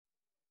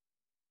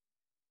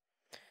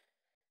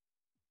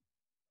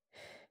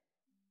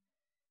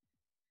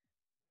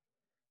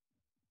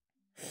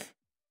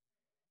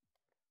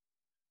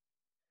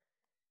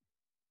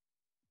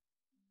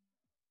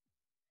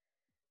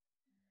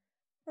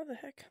What the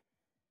heck?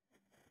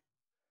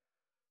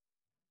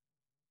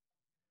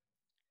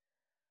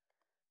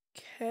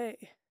 Okay.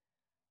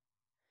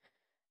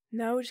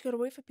 Now we just gotta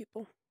wait for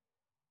people.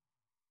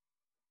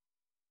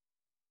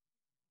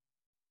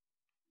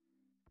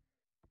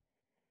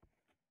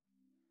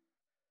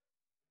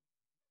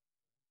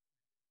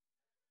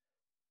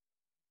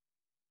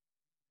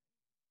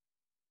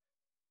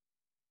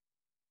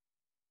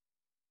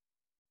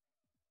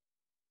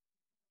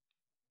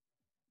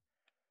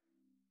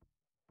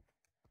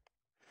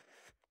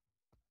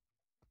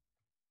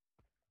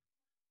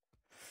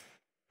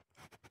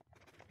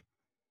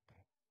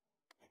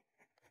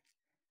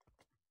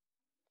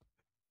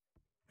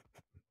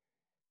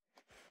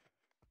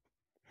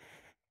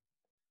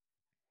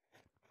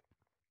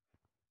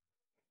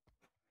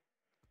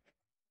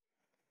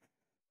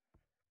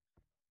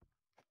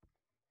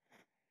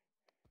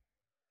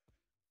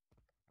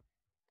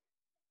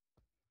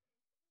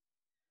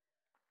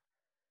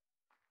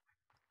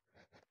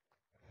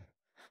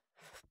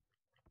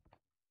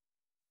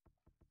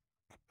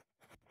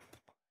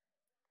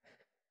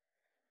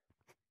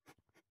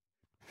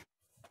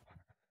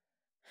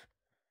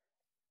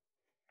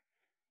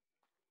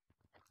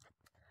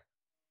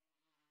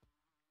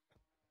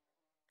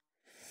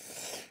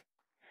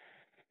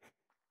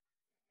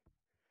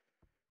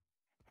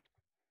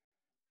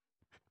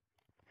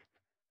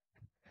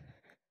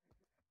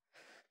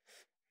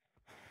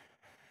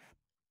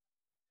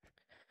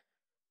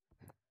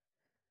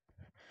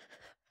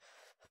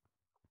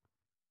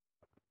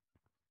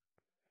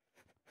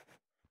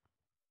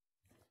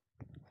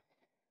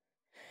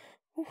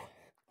 Whew.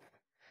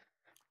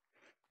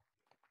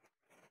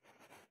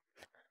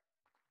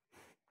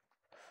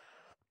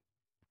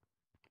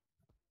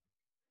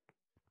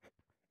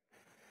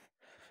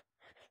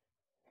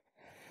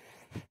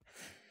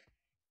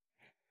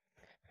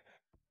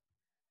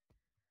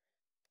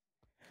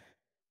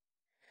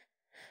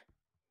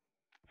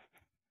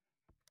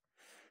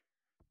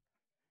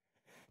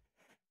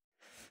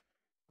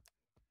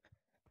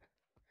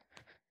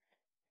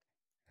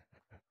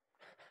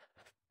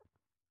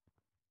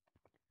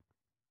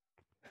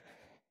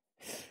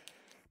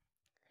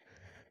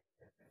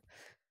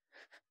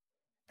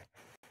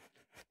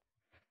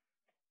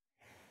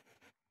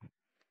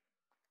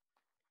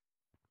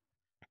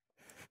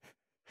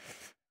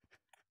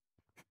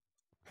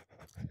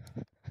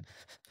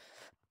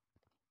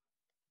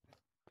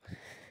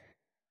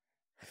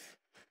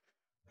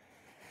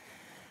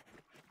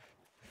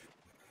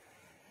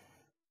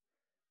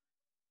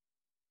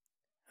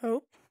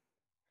 Oh.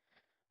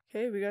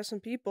 Okay, we got some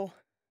people.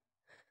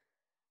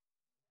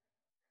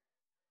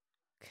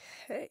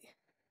 Okay.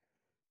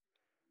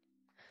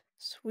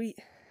 Sweet.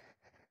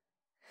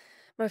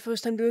 My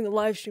first time doing a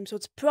live stream, so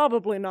it's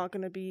probably not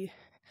gonna be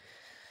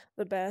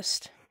the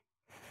best.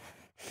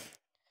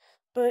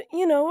 But,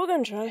 you know, we're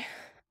gonna try.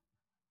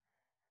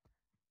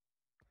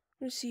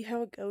 Let's see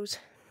how it goes.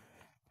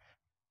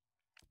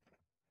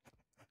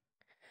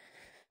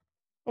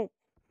 Oh.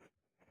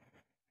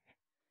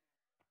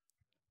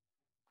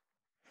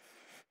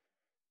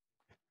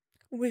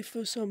 Wait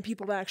for some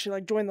people to actually,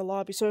 like, join the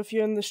lobby. So if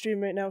you're in the stream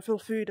right now, feel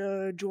free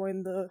to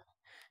join the,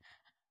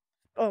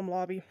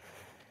 lobby.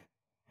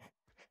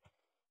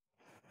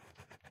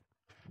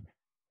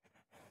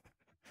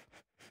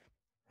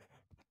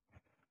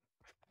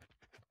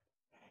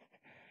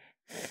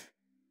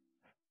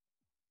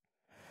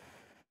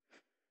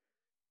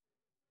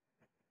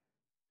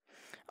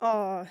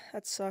 Aw,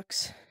 that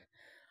sucks.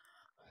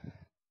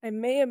 I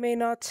may or may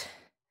not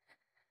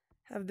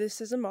have this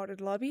as a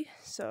modded lobby,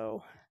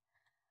 so...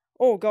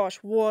 Oh gosh,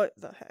 what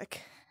the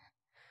heck?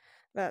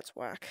 That's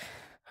whack.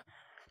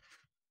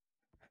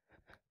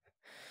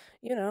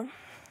 You know.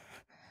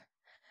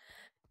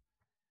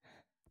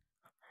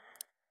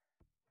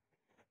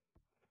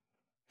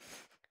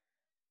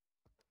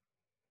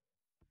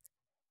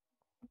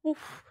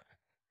 Oof.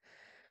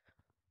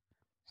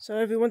 So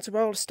every once in a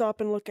while I'll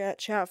stop and look at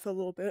chat for a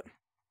little bit.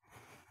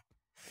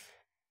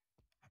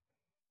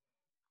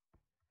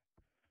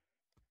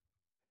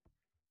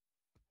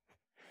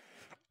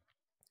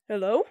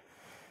 Hello?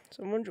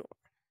 Someone join.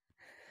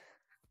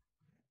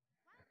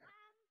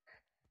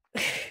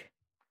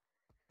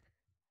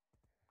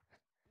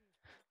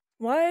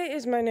 Why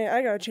is my name...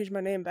 I gotta change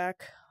my name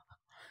back.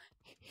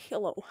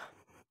 Hello.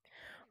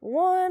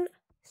 1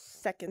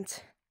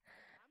 second.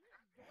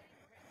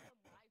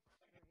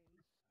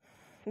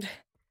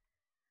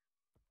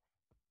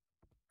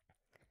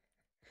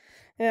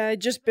 Yeah, I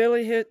just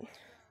barely hit...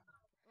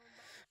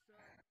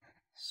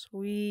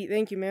 Sweet.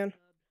 Thank you, man.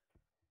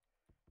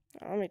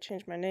 Let me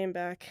change my name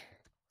back.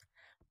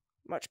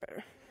 Much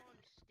better.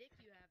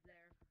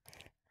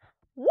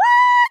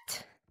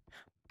 What?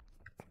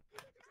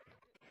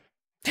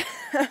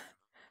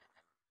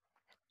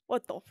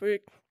 What the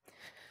freak?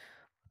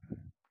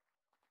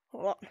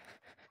 Hold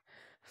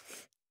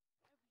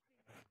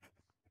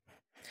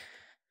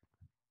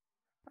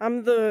on.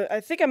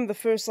 I think I'm the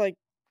first, like,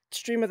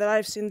 streamer that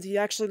I've seen to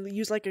actually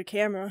use, like, a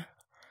camera.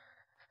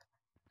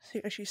 So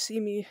you actually see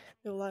me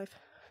real life.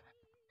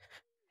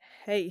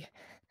 Hey.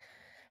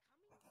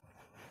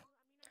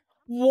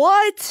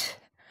 What?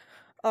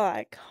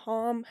 Alright,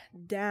 calm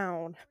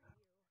down.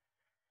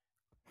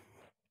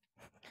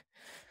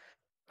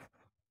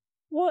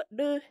 What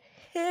the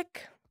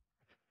heck?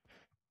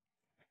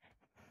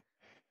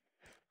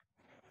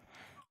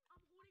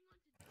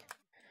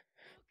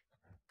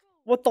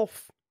 What the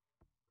f-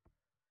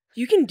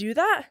 You can do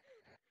that?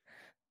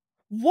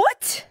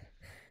 What?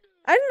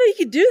 I didn't know you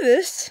could do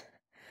this.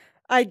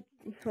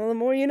 Well, the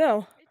more you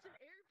know.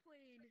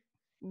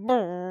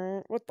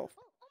 Brr, what the?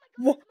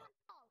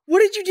 What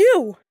did you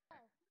do?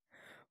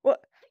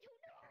 What?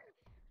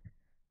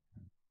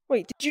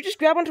 Wait, did you just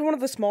grab onto one of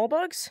the small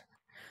bugs?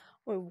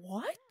 Wait,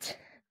 what?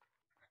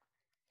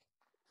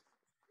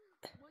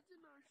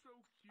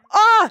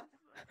 Ah!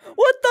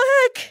 What the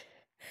heck?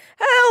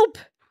 Help!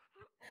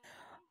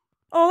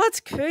 Oh,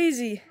 that's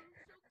crazy.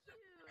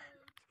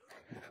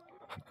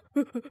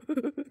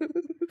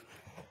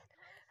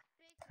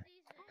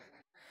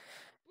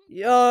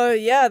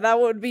 Yeah, that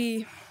would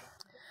be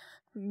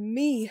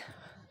me.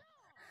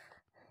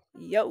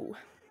 Yo.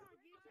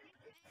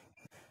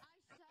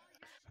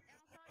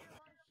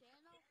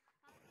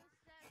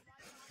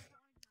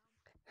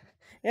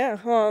 Yeah,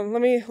 hold on,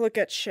 let me look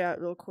at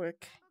chat real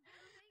quick.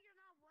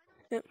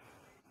 Yep.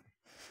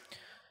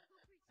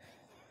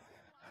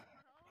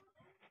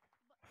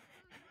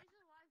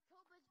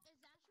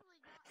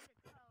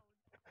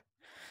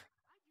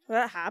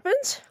 That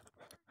happens?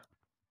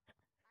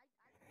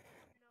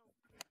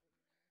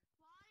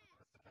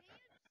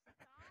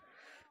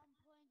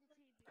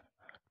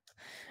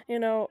 You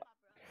know.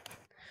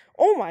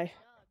 Oh my.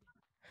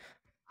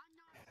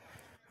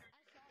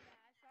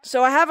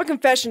 So I have a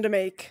confession to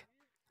make.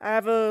 I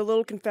have a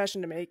little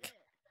confession to make.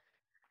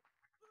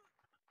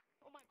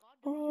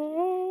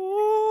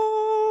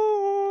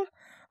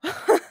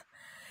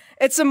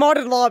 It's a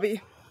modded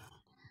lobby.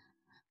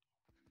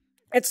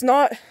 It's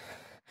not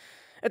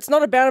a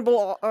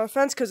bannable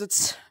offense because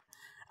it's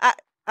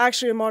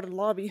actually a modded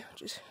lobby.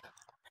 Just.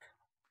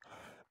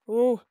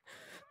 Ooh.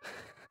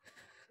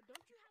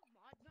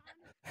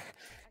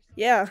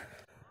 Yeah.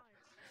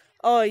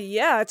 Oh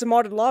yeah, it's a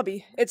modded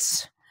lobby.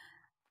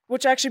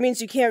 Which actually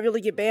means you can't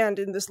really get banned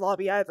in this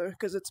lobby either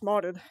because it's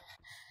modded.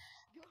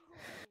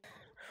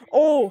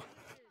 Oh.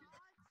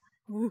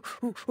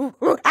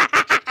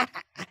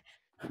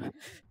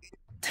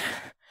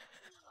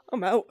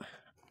 I'm out.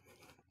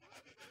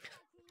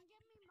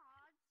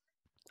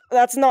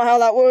 That's not how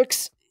that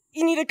works.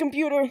 You need a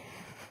computer.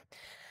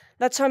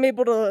 That's how I'm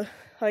able to,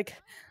 like,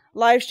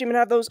 live stream and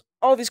have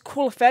all these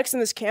cool effects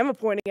and this camera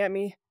pointing at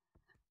me.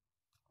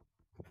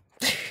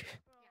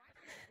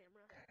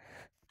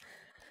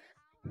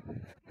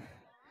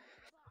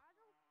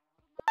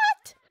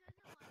 What?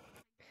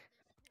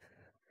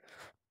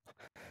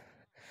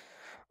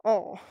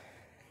 Oh.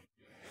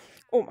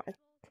 Oh my.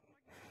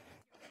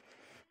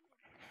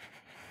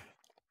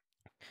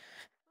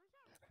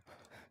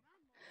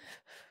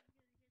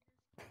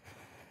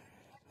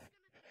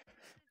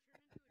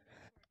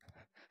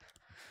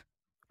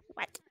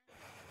 What?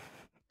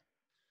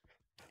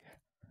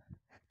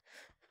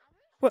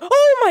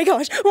 Oh my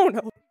gosh! Oh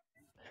no!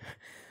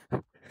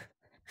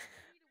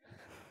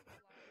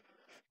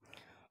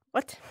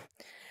 What?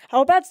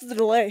 How bad's the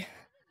delay?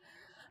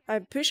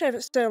 I'm pretty sure I have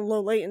it set on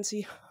low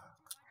latency.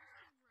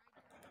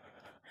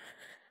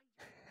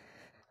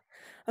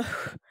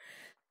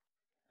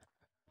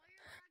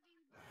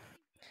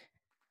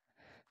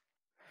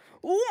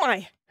 Oh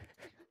my!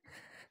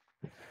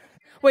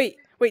 Wait,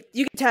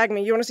 you can tag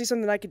me. You wanna see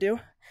something I could do?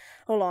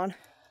 Hold on.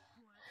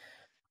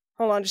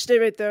 Just stay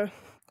right there.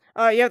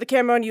 You have the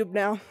camera on you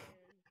now.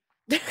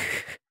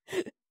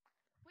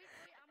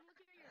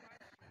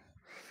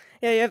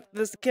 Yeah, you have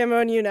the camera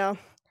on you now.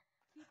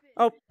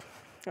 Oh,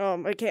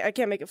 I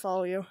can't make it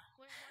follow you.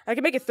 I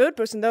can make it third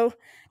person though. Do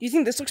you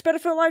think this looks better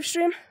for a live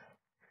stream?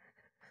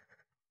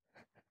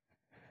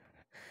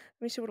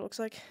 Let me see what it looks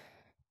like.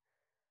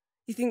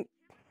 You think?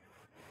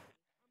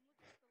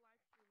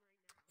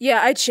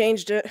 Yeah, I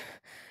changed it.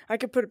 I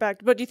could put it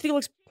back, but do you think it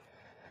looks?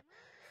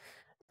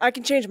 I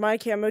can change my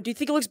camera. Do you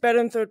think it looks better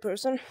in third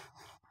person?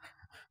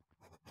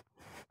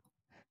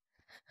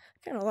 I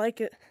kind of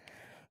like it.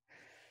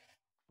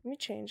 Let me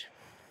change.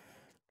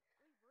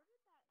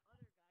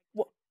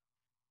 What?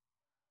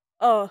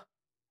 I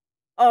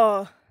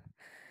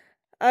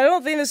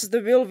don't think this is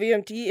the real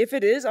VMT. If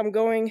it is, I'm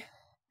going.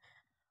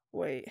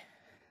 Wait.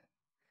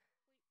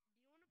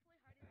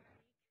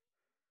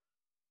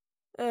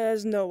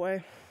 There's no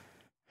way.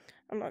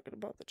 I'm not gonna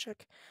bother to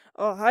check.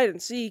 Oh, hide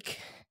and seek.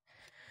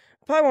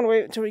 Probably want to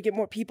wait until we get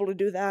more people to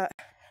do that.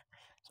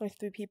 It's only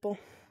 3 people.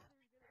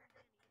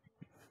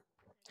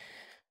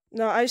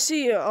 No, I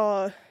see,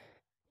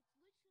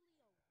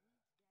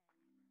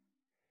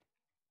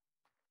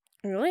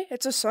 Really?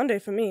 It's a Sunday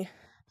for me.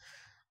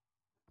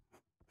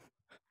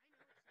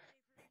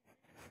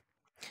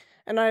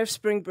 And I have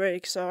spring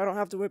break, so I don't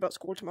have to worry about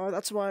school tomorrow.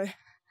 That's why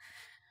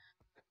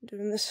I'm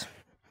doing this.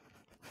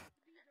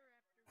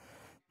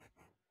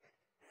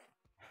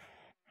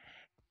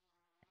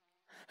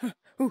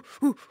 Ooh.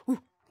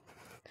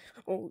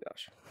 Oh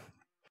gosh.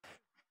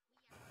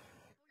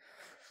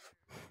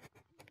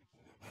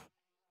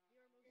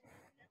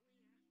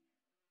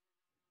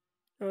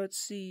 Let's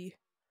see.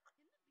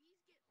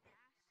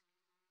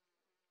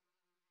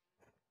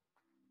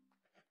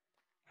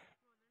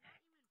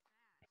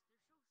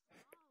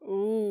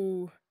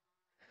 Ooh.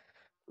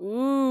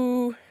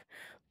 Ooh.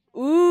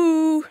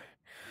 Ooh.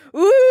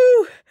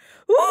 Ooh.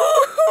 Ooh.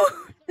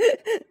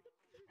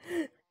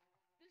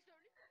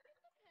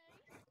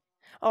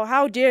 Oh,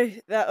 how dare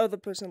that other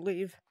person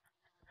leave?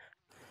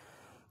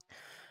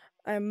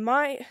 I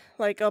might,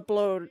 like,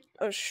 upload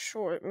a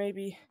short,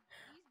 maybe.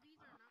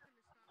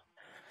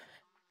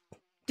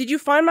 Did you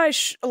find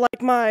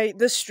my,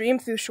 this stream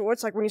through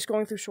shorts, like when he's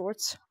going through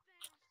shorts?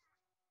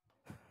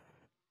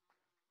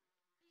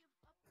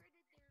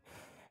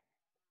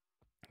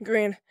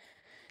 Green.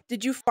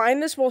 Did you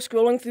find this while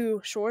scrolling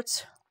through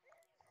shorts?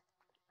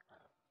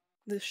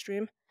 This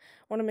stream?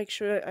 I want to make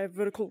sure I have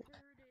vertical.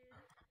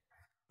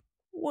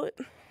 What?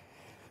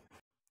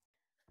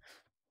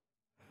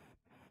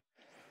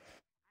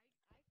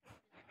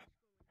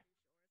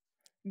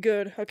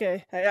 Good,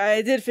 okay.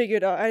 I did figure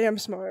it out. I am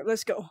smart.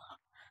 Let's go.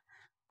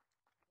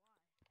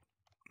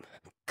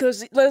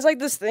 Because there's like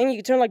this thing, you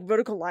can turn like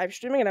vertical live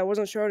streaming, and I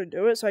wasn't sure how to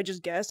do it, so I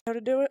just guessed how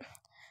to do it.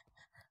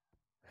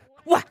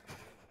 What?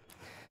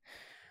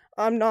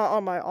 I'm not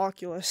on my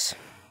Oculus.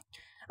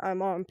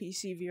 I'm on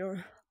PC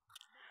VR.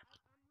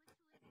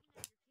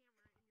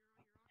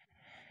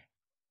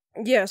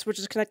 Yes, which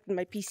is connected to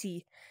my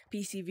PC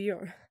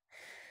VR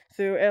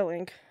through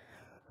Airlink.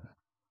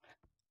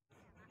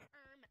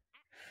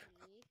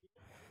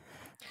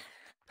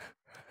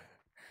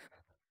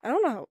 I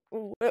don't know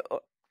how.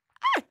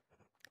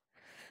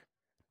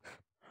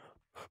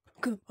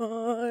 Come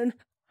on.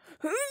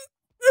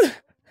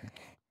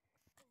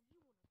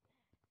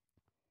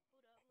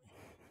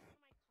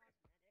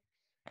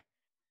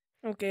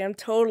 Okay, I'm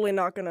totally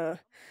not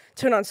gonna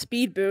turn on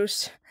speed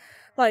boost.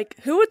 Like,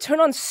 who would turn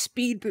on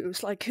speed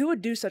boost? Like, who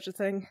would do such a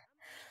thing?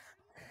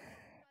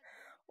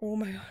 Oh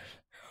my gosh.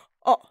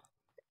 Oh,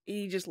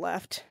 he just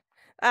left.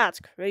 That's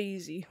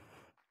crazy.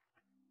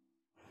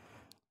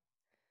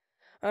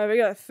 We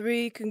got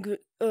three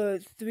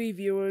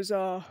viewers.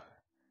 Oh,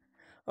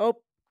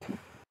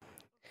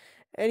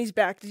 and he's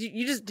back. Did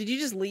you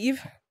just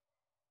leave?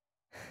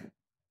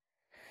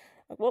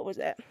 What was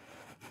that?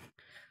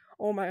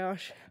 Oh my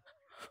gosh.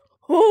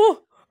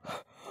 Oh,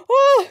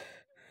 oh,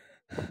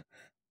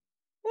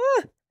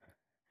 oh.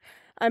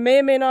 I may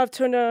or may not have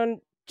turned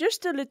on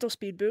just a little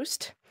speed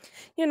boost.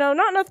 You know,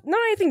 not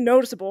anything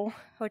noticeable.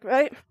 Like,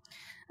 right?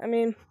 I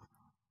mean,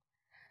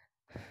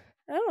 I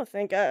don't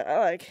think I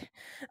like,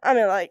 I'm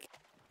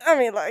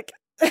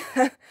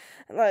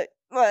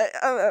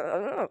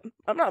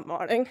not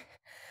modding.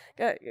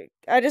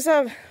 I just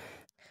have.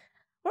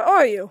 Where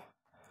are you?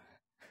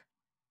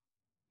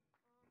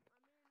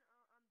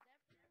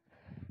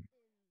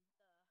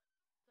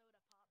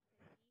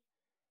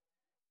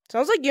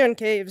 Sounds like you're in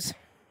caves.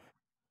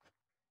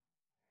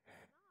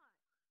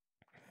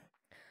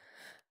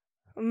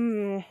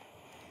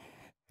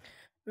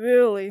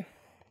 Really?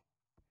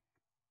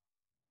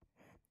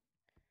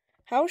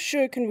 How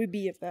sure can we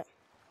be of that?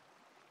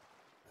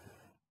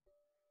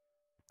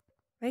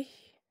 Hey.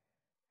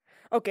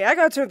 Okay, I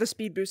gotta turn the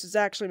speed boost. It's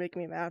actually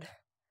making me mad.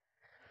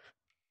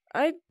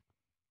 Hey,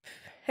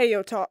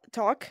 yo,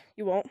 talk.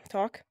 You won't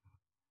talk.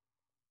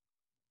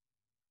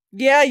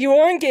 Yeah, you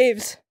are in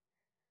caves.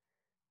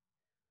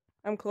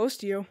 I'm close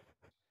to you.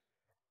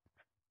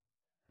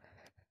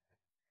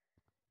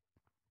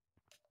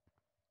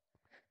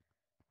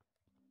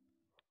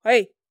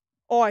 Hey.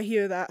 Oh, I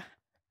hear that.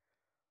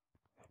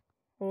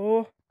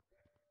 Oh.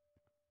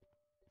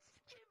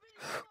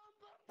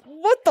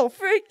 What the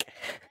freak?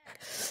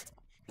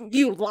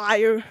 You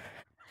liar.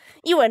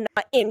 You are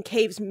not in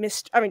caves,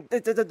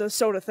 the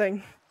soda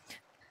thing.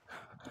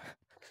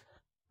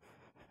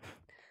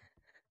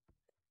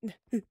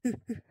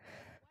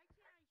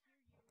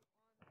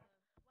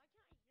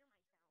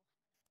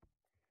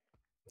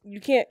 You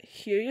can't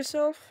hear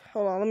yourself?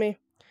 Hold on,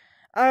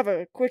 I have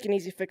a quick and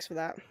easy fix for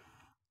that.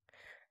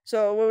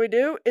 So what we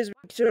do is we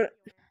turn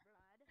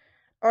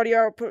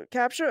audio output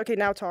capture. Okay,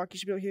 now talk. You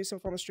should be able to hear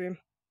yourself on the stream.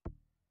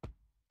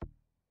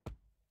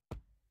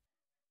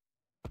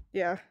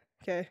 Yeah,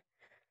 okay.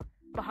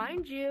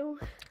 Behind you.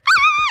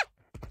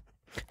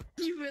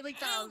 You really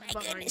thought I was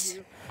behind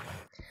you.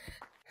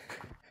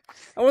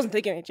 I wasn't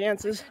taking any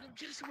chances. I should have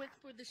just went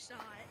for the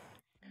shot.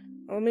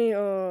 Let me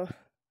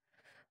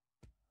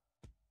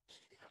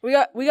We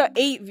got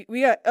 8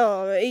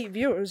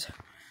 viewers.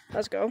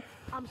 Let's go.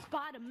 I'm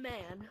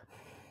Spider-Man.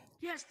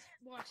 Yes,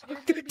 watch.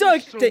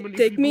 Doug,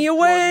 take me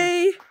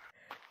away.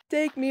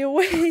 Take me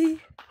away.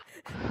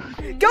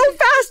 Go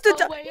faster,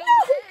 Doug. Away.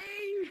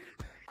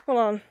 Hold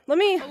on. Let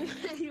me.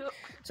 Away.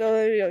 So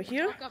there we go.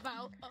 Here.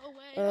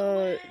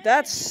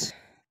 That's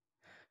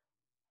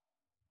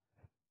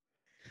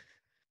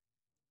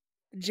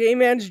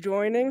J-Man's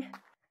joining.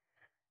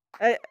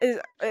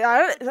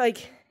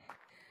 Like.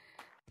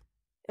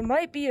 It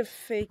might be a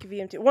fake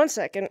VMT. 1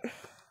 second.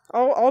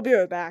 I'll be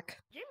right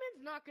back.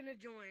 J-Man's not gonna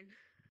join.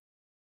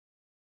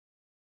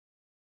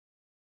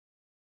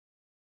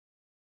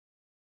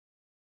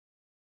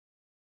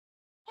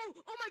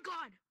 Oh my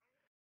god!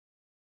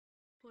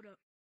 Hold up.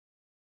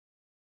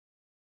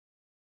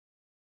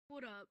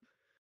 Hold up.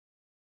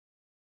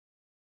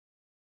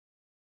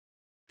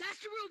 That's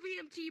the real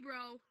VMT,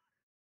 bro.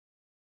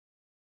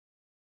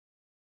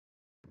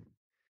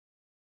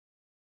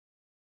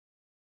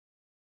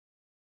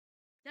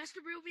 That's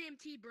the real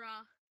VMT,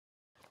 bruh.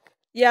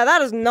 Yeah,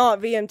 that is not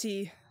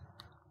VMT.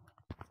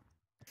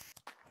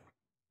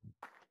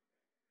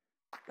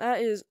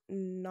 That is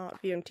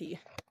not VMT.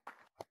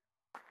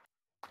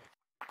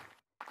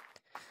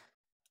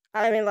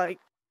 I mean, like,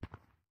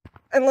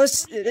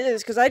 unless it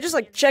is, because I just,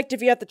 like, checked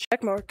if you had the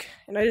check mark,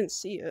 and I didn't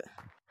see it.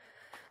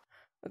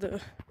 I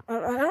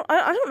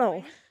don't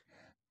know.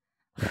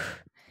 It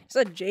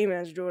said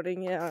J-Man's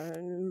joining, yeah.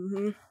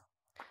 Imagine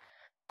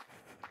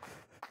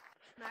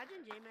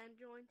J-Man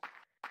joined.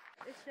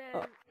 It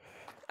said...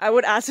 I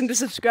would ask him to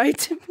subscribe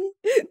to me.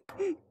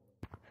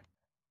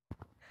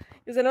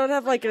 Because I don't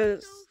have, like,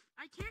 a...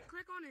 I can't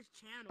click on his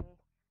channel.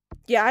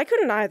 Yeah, I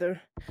couldn't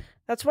either.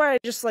 That's why I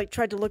just, like,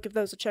 tried to look if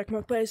there was a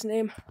checkmark by his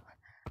name.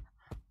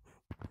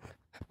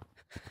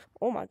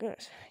 Oh my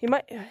goodness. He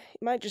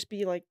might just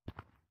be, like...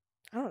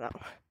 I don't know.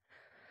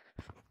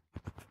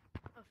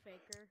 A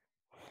faker.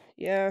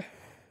 Yeah.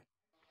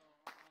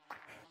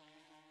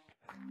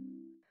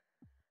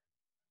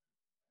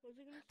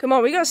 Come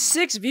on, we got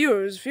 6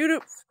 viewers.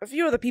 A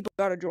few of the people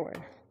gotta join.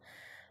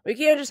 We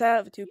can't just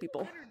have 2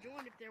 people. Better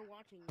join if they're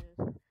watching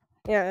this.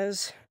 Yeah,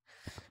 there's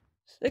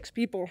 6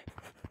 people.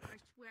 I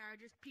swear, I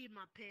just peed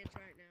my pants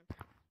right now.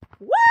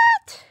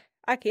 What?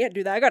 I can't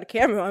do that. I got a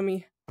camera on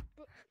me.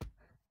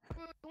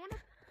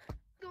 Wanna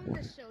go in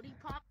the sody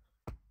pop?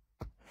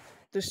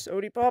 The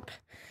sody pop?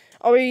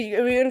 Are we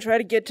gonna try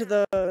to get to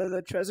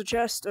the treasure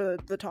chest,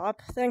 the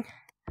top thing?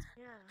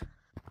 Yeah.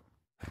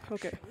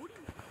 Okay. Sody?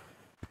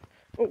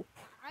 Oh.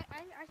 I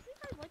think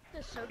I like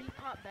the sody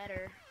pop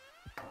better.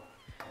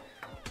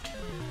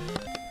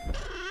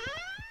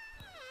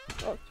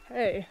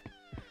 Okay.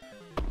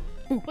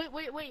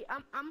 Wait.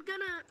 I'm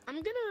gonna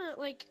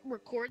like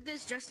record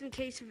this just in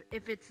case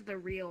if it's the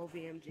real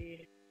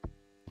VMG.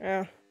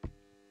 Yeah.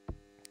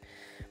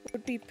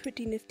 Would be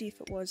pretty nifty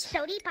if it was.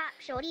 Sody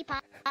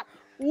pop.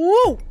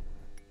 Whoa!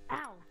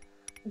 Ow.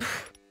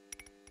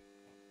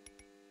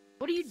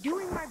 What are you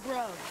doing, my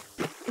bro?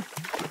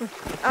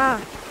 Ah.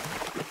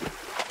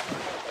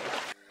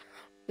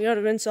 We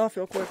gotta rinse off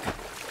real quick.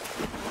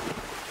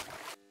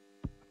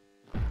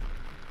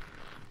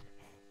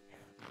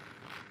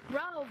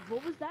 Bro,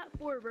 what was that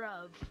for,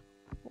 bro?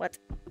 What?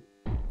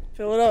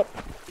 Fill it up.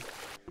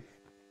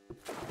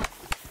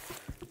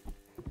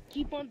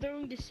 Keep on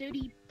throwing the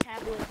sody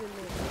tablets in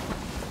there.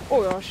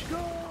 Oh gosh.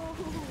 Go!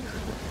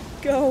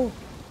 Go.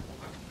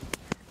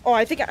 Oh,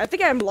 I think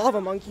I'm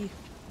lava monkey.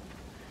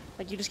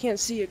 Like you just can't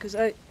see it because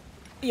I'm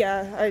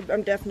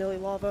definitely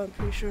lava. I'm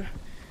pretty sure.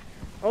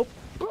 Oh,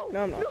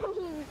 no, I'm not. No,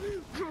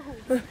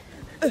 bro.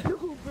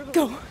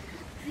 Go.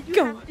 Did you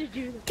Go. have to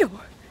do that? Go.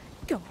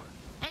 Go.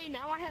 Hey,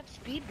 now I have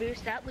speed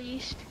boost at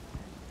least.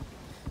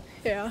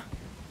 Yeah.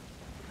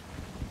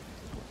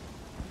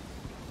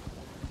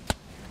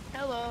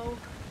 Hello.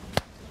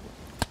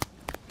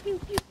 You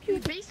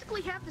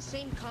basically have the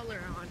same color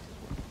on,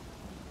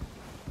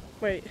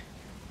 Wait.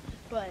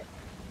 but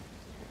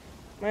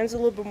Mine's a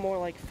little bit more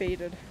like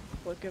faded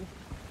looking.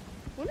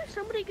 when is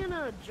somebody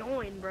gonna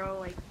join, bro?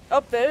 Like,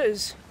 Oh, there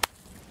is.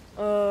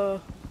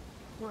 what?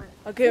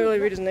 I can't really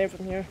read his name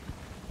from here.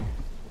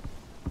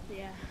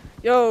 Yeah.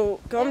 Yo,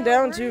 come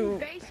down we're to. in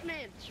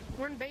basement.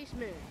 We're in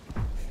basement.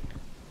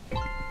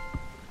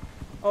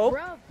 Oh,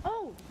 Bro.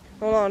 Oh.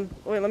 hold on.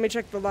 Wait, let me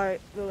check the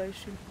live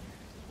stream.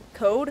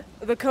 Code?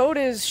 The code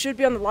should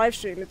be on the live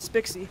stream. It's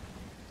Spixie.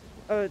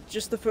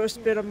 Just the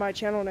first bit of my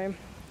channel name.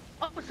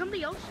 Oh, but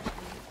somebody else.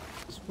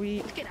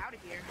 Sweet. Let's get out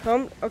of here.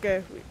 Come.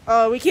 Okay.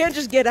 We can't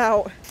just get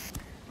out.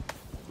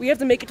 We have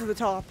to make it to the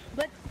top.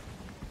 Let's.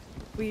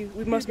 We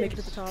must make it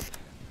to the top.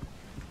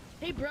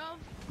 Hey, bro.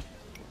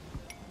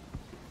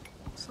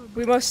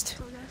 We must.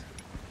 So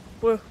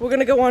guys, We're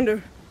gonna go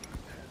under.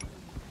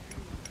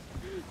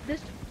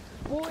 this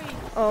boy.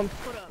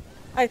 Put up.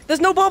 There's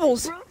no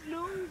bubbles. Bro,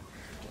 no.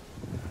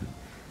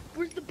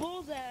 Where's the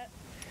balls at?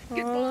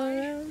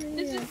 Goodbye.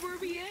 This is where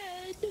we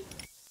end.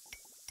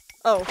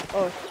 Oh.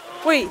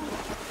 Wait.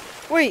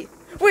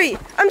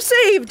 I'm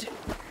saved.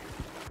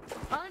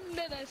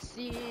 Under the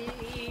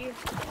sea.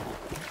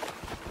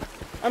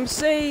 I'm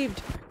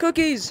saved.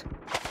 Cookies.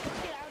 Let's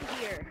get out of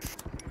here.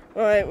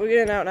 All right, we're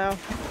getting out now.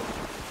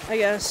 I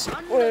guess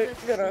Under we're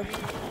the gonna. sea.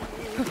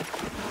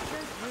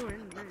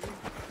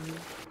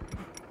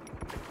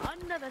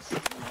 Under the sea.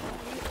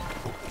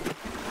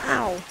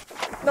 Ow.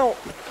 No.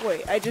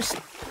 Wait.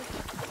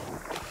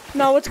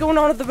 No. What's going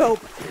on with the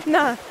rope?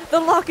 Nah. They're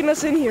locking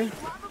us in here.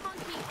 Lava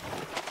monkey.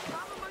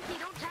 Lava monkey,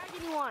 don't tag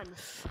anyone.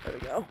 There we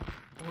go.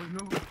 Oh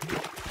no.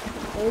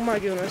 Oh my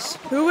goodness.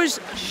 Who is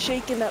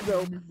shaking that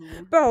rope?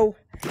 Bro.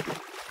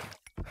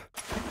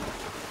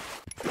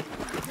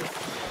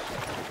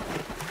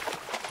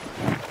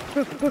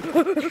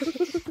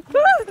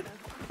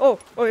 Oh,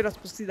 you're not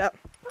supposed to see that.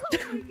 Oh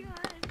my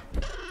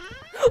god.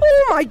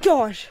 Oh my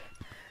gosh.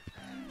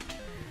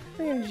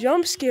 Fucking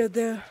jump scared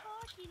there.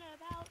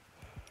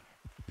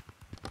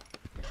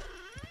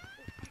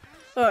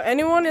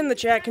 Anyone in the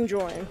chat can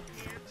join.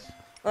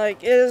 Like,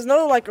 there's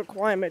no like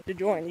requirement to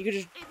join. You can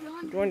just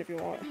join if you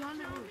want.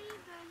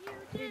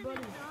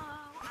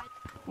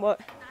 What?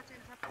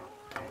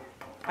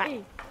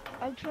 Hey,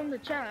 I'm from the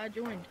chat. I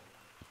joined.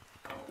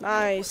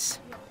 Nice.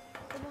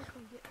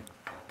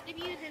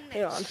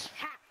 Hang on.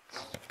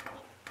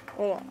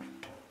 Hold on.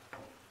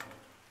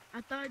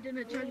 I thought I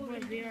didn't charge my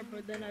VR,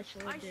 but then I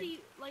showed I it. see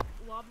like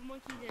lava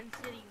monkeys in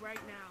city right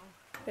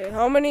now. Hey,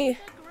 how many?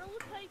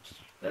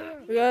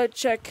 We gotta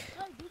check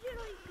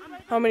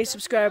how many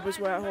subscribers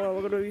we're at. Hold on,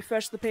 we're gonna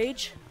refresh the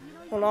page.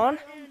 Hold on.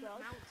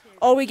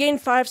 Oh, we gained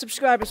 5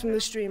 subscribers from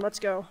the stream. Let's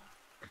go.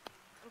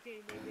 Okay,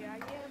 baby, I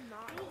get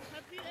not.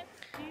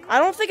 I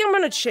don't think I'm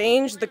gonna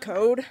change the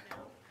code,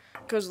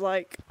 cause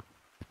like,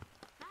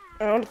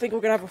 I don't think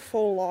we're gonna have a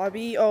full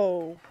lobby.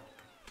 Oh.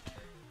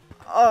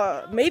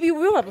 Maybe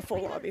we'll have a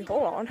full lobby.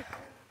 Hold on.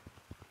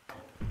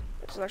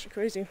 This is actually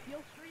crazy. Yo,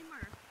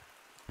 streamer.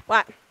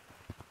 What?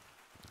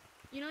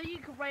 You know you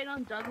can write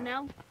on Doug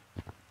now?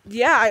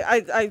 Yeah,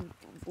 I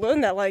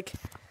learned that, like,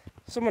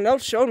 someone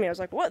else showed me. I was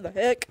like, what the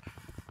heck?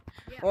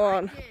 Yeah, Hold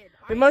on.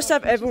 We must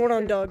have everyone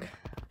on Doug.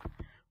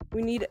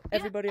 We need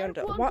everybody on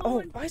Doug. Why,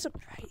 oh, why is it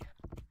bright?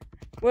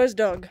 Where's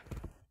Doug?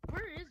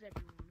 Where is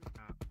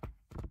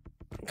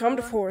everyone? Come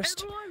to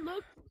Forest. Everyone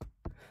look.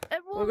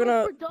 Everyone We're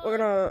gonna look for Doug. we're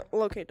gonna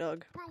locate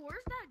Doug. Bro,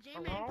 where's that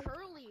J-Man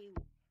Curly?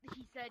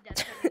 He said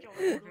that's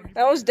gonna join.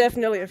 That was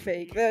definitely a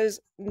fake. There's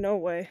no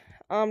way.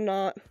 I'm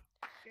not.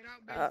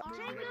 Doug.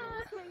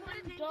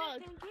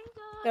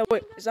 Yeah,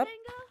 wait, is that?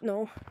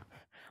 No.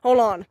 Hold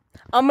on.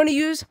 I'm gonna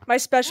use my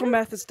special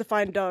methods to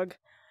find Doug.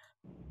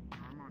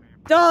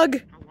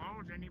 Doug!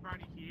 Hello, is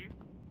anybody here?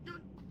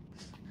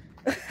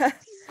 Step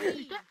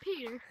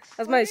here.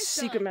 That's my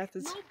secret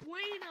methods. No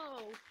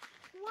bueno.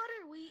 What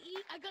are we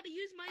eat? I gotta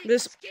use my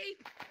This-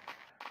 escape.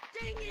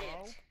 Dang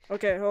it.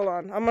 Okay, hold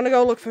on. I'm gonna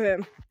go look for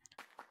him.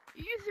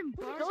 Using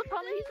Bark. Don't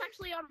tell me he's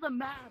actually out of the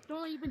map.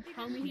 Don't even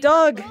tell me he's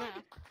Doug. out of the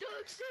map.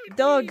 Doug, save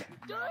Doug! me.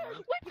 Doug!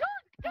 Wait,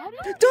 Doug!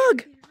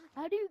 Doug!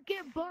 How do you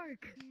get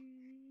Bark?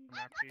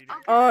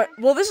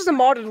 Well, this is a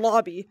modded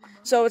lobby,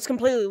 so it's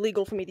completely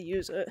legal for me to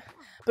use it.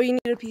 But you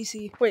need a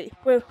PC. Wait,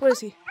 where is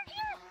he?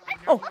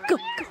 Oh, go,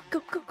 go,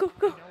 go, go, go,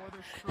 go.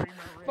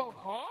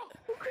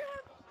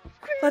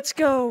 Let's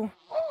go.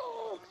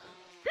 Oh!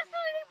 This is an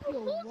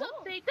April Fool's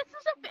update! This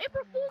is an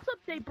April Fool's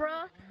update,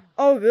 bruh!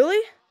 Oh, really?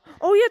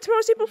 Oh, yeah,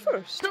 tomorrow's April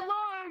 1st. So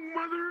long,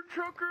 mother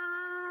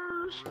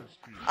truckers!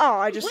 Oh,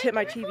 I just hit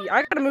my TV.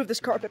 I gotta move this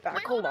carpet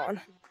back. Hold on.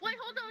 Wait,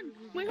 hold on!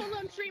 Wait, hold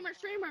on, streamer!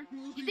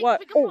 You think What?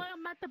 we can Oh. buy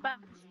on Matt the Bass?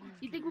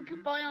 You think we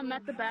can buy on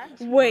Matt the Bass?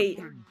 Wait.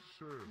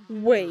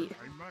 Wait.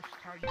 I must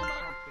tell you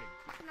something.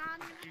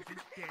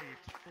 Isn't gay,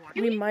 it's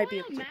We might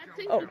be buy able on to. Matt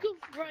since Oh. we could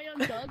buy on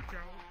Doug?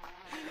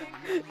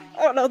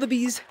 Oh no, the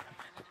bees.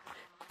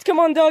 Come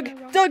on, Doug.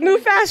 Doug,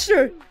 move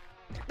faster.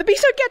 The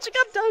bees are catching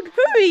up, Doug.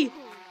 Hurry.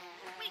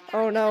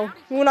 Oh no,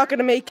 we're not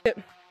gonna make it.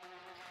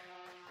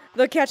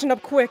 They're catching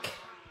up quick.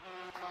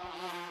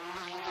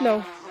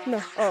 No,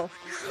 no, oh.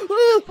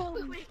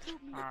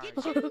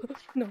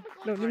 No,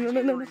 no, no, no,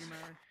 no, no, no.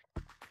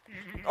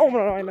 Oh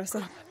no, I messed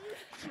up.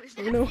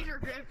 Oh no. Peter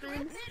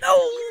Griffin. No!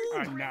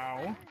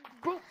 no.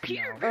 Bro,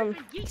 Peter!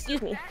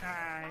 Excuse me.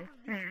 Hi.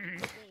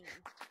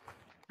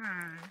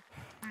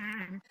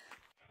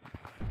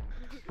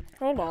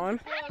 Hold on.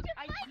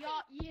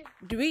 Yeah.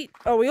 Do we?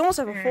 Oh, we almost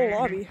have a full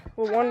lobby.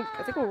 We're one.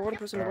 I think we're one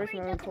person away from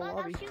having a full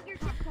lobby.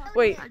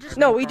 Wait,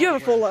 no, we do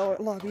have a full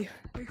lobby.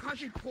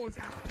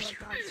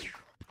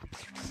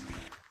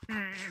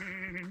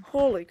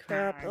 Holy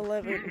crap!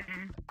 11.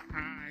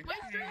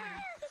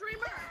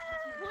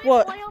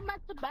 What? Buy on Matt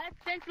the Bass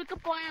since we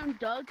could buy on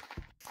Doug?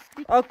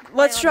 Oh,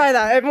 let's try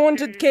that. Everyone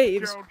to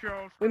caves.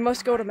 We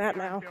must go to Matt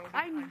now.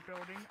 I'm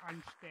building,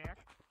 I'm stacked.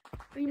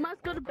 We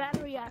must go to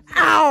Battery Acid.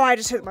 Ow! I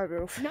just hit my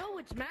roof. No,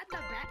 it's Matt the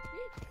Bat.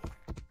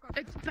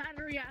 It's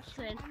Battery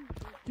Acid. My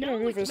No,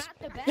 roof it's is. Matt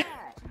the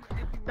Bat.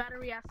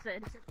 Battery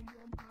Acid.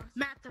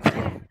 Matt the Bat.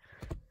 Okay.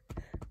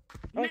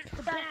 Matt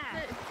the Bat.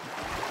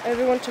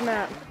 Everyone to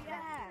Matt.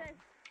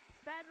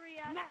 Battery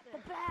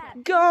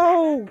Acid.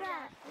 Go!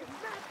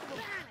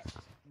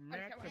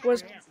 Matt the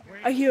Was Bat, where-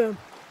 I hear him?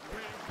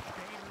 where's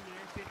Battery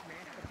Acid,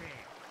 Matt the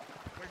Bat?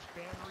 Where's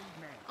Battery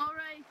Matt?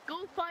 Alright, go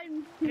find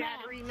Matt.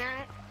 Battery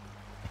Matt.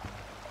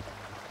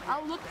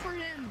 I'll look for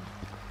him.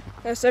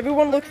 Yes,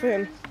 everyone look for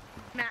him.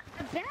 Matt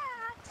the Bat.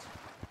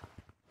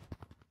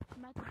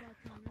 Matt the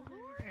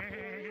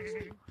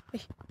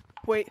Bat's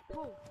Wait.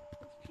 Bro,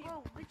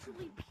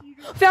 literally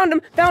Peter. Found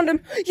him! Found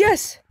him!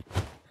 Yes!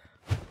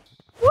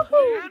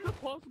 Woohoo!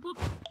 Possible.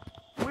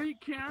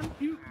 Wait, Ken,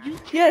 you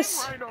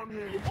Yes! right on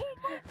him. Oh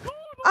my god!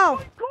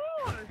 Ow!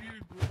 God!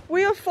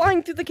 We are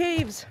flying through the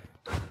caves!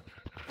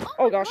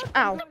 Oh gosh,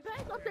 ow. What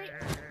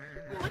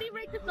do you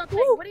rate this update?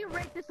 Woo. What do you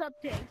rate this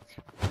update?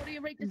 What do you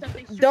rate this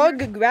update? streamer?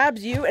 Doug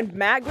grabs you and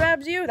Matt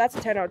grabs you? That's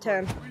a 10 out of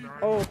 10.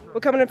 Oh, we're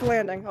coming in for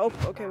landing. Oh,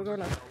 okay, we're going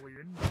now.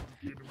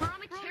 We're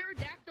on a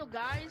pterodactyl,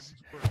 guys.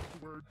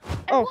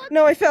 Oh,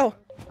 no, I fell.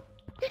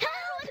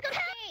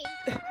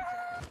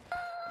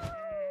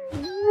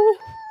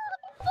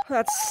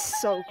 That's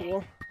so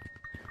cool.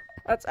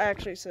 That's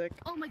actually sick.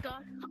 Oh my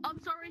god.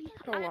 I'm sorry.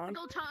 Hold I have on. to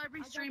go tell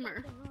every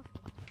streamer.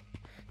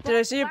 Did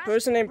I see a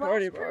person named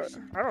Party last Bart?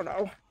 person. I don't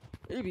know.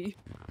 Maybe.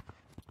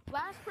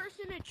 Last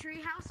person at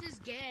Treehouse is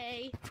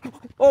gay.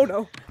 Oh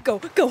no. Go,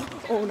 go.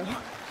 Oh no.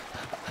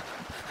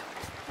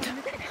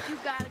 You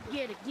gotta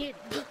get it.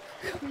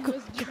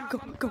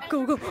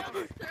 Go.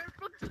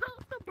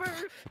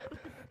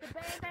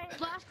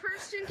 Last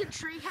person to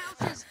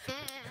Treehouse is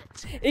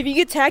it. If you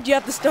get tagged, you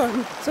have to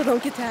stun. So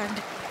don't get tagged.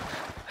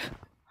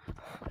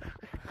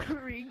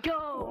 Hurry,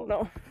 Oh go.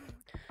 no.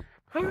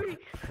 Hurry.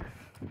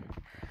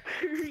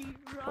 Hurry,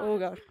 run. Oh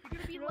god.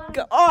 You're gonna be last.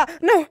 Go. Oh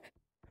no.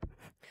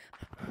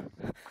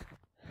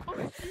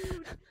 Oh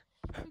shoot.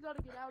 We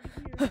gotta get out of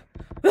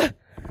here.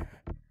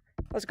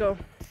 Let's go.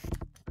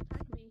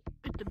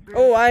 Protect me.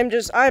 Oh,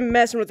 I'm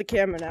messing with the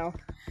camera now.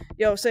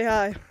 Yo, say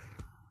hi.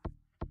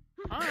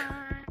 Alright.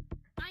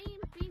 I am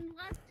being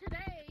left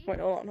today. Wait,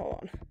 hold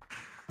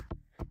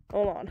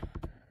on.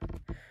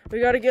 We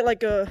gotta get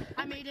like a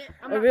I made it.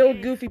 I'm a not real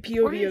gay. goofy What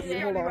POV is of me.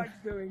 it? Hold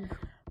on.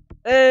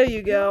 There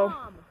you go.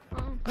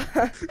 Mom.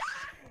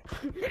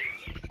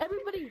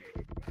 Everybody.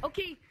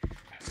 Okay.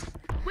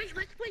 Wait,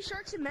 let's play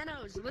Sharks and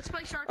Minnows.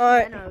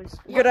 Alright. and Minnows.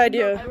 Good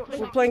idea.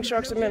 We're playing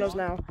Sharks and Minnows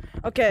now.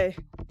 Okay.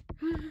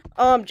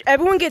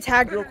 Everyone get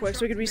tagged real quick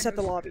so we can reset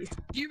the lobby.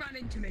 You ran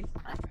into me.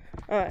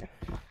 Alright.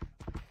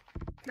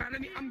 Now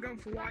I'm going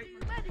for white.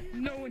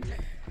 No one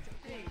takes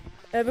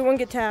Everyone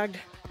get tagged.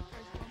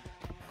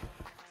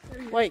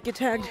 Wait, get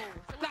tagged.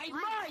 That is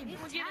mine!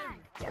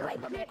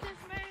 Get this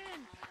man!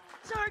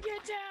 Sir,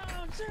 get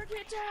down! Sir,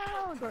 get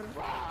down!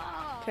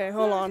 Okay,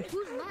 hold on.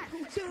 Who's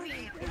left?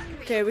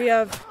 Okay, we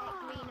have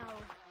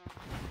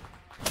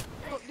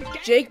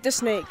Jake the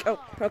Snake. Oh,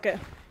 okay.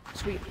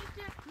 Sweet.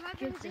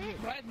 I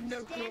had no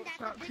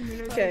thoughts.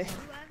 Okay.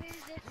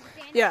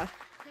 Yeah.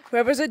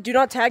 Whoever's it, do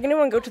not tag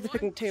anyone, go to the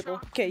picnic table.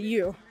 Okay,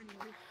 you.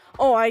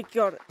 Oh, I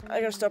gotta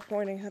stop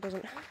pointing. That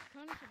doesn't.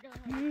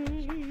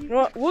 You know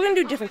what? We're gonna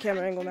do a different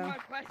camera angle now. My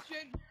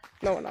question.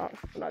 No, we're not.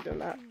 We're not doing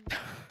that.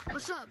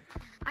 What's up?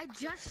 I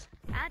just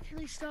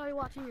actually started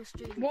watching your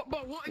stream. What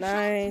is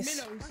Nice.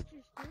 Sharks and Minnows?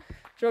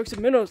 Sharks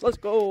and Minnows, let's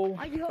go.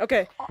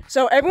 Okay,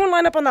 so everyone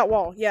line up on that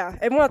wall. Yeah,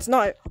 everyone that's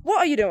not. What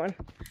are you doing?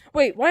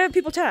 Wait, why have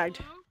people tagged?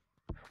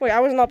 Wait, I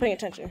was not paying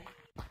attention.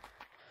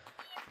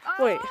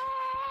 Wait.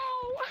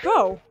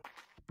 Go.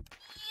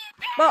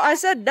 Well, I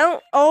said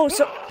don't. Oh,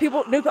 so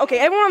people. Okay,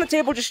 everyone on the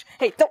table just.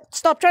 Hey, don't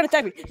stop trying to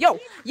tag me. Yo.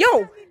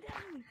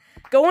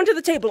 Go into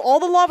the table. All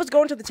the lavas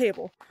go into the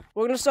table.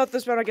 We're gonna start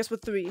this round, I guess,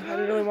 with 3. I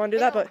didn't really want to do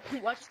that, but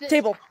Watch this.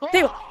 table. I'm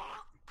sorry.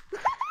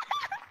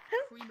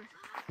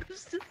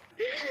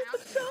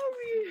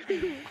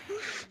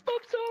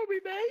 I'm sorry,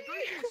 baby.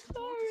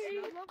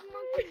 Sorry.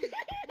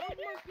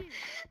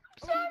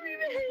 Sorry,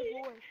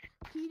 baby.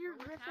 Peter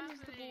Griffin is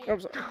the boy. I'm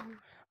sorry.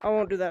 I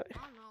won't do that.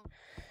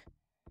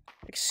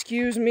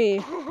 Excuse me.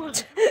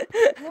 Please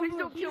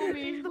don't kill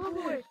me.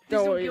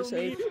 Don't worry, you're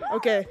safe.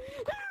 Okay.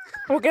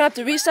 We're gonna have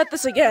to reset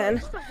this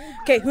again.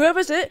 Okay,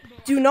 whoever's it,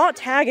 do not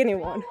tag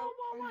anyone.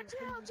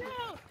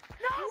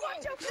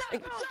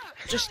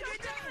 Just.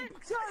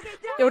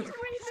 Yo,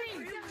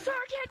 Sir,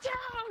 get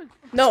down.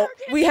 no,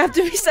 we have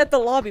to reset the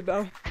lobby,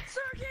 bro.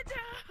 Sir, get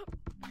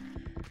down.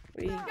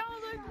 We- Y'all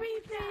are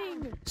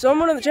grieving.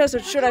 Someone in the chat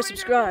said, should I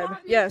subscribe?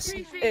 Yes.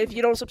 If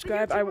you don't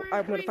subscribe, I'm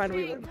gonna find a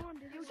reason.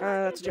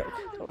 That's a joke.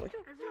 Totally.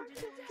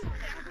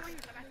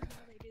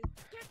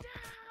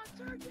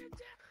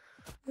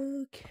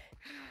 Okay.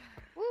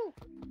 Woo!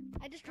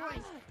 I just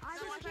joined.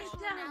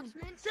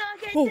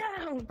 Ooh.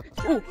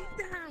 Ooh.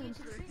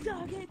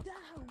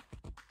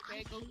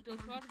 Okay, go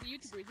talk to the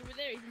YouTubers over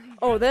there.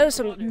 Oh, there's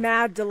some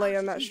mad delay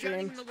on that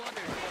stream.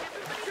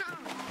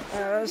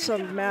 There's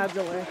some mad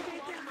delay.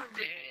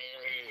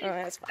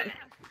 Alright, that's fine.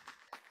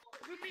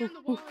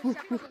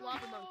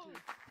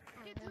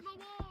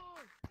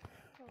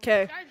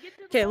 Okay.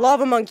 Okay,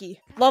 lava monkey.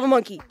 Lava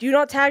monkey. Do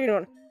not tag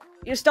anyone.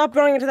 You stop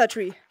running into that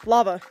tree.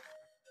 Lava.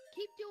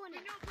 Keep doing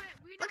it.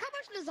 Look how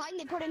much design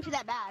they put into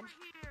that badge.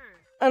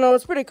 I know,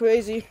 it's pretty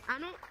crazy. I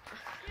don't.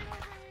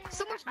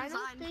 So much I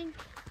design. don't think.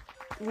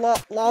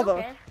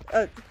 Lava.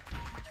 Are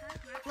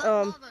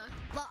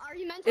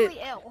you mentally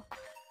ill?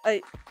 Are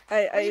you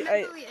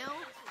mentally ill?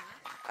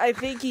 I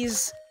think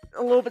he's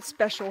a little bit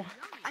special.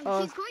 He's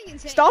going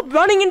insane. Stop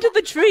running into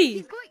the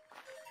tree!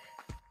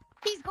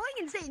 He's going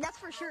insane, that's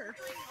for sure.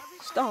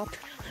 Stop.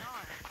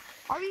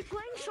 Are we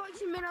playing Sharks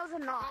and Minnows or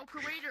not?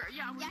 Creator,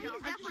 yeah, Yeah, he's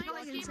definitely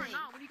going insane.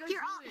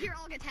 Here,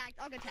 I'll get tagged.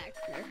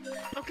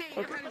 Okay,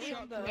 everybody.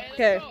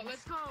 Okay.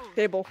 Let's go.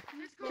 Table.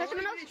 Sharks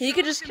and Minnows? He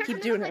could just Sharks keep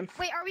and doing Minnows, him.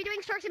 Wait, are we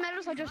doing Sharks and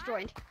Minnows? I just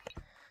joined.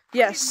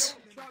 Yes.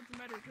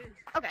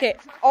 Okay.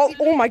 Okay.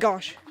 Oh my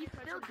gosh.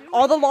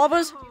 All the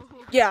lavas?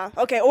 Yeah.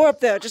 Okay. Or up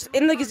there, just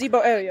in the gazebo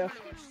area.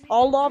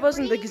 All lavas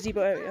in the gazebo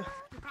area.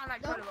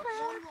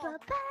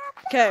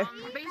 Okay.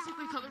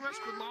 Basically, Color Rush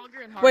with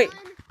longer and harder. Wait.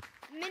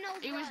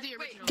 Minnows. It was the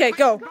original. Okay.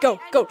 Go.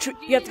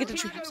 You have to get to the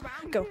tree.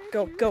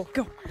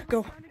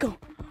 Go.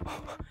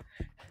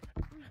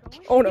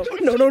 Oh no,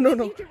 no, no, no,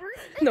 no.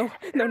 No,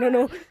 no, no,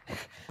 no.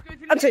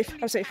 I'm safe,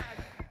 I'm safe.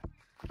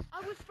 I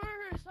was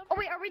first. Oh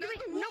wait, are we doing?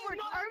 No, are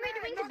we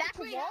doing the back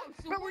to wall?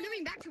 Bro, we're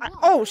doing back to wall.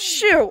 Oh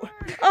shoot!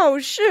 Oh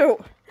shoot!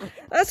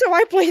 That's how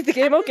I played the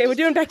game. Okay, we're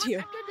doing back to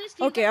you.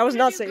 Okay, I was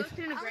not safe.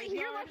 You're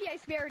lucky I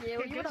spared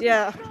you. You would've-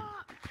 Yeah.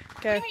 I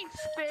Okay. mean,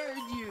 spared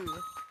you.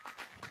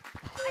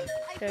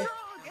 Okay. Dog,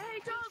 hey,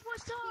 dog,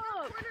 what's up?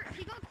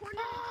 He got cornered.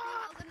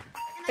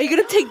 Are you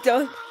gonna take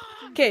Doug?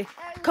 Okay,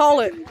 call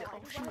it.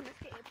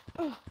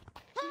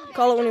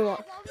 Call it when you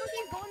want.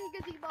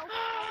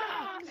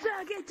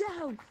 Sir, get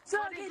down. Sir,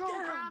 get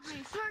down.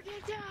 Sir,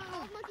 get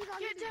down.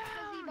 Get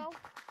down.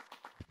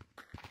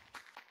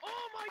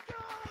 Oh my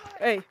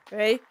God.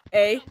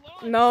 Hey.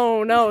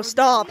 No, no,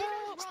 stop.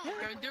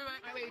 Don't do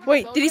it.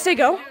 Wait, did he say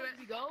go?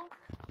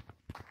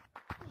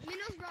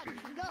 Minnows run.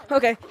 Go.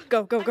 Okay,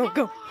 go.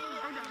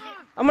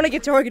 I'm gonna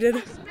get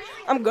targeted.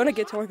 I'm gonna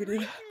get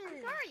targeted. I'm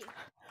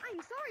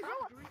sorry, bro.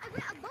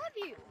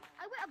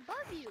 I went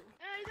above you.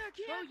 Hey,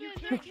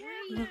 they're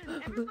camping.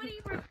 Everybody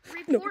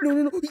No, report.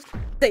 no.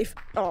 Safe.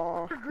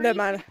 Oh, never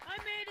mind. I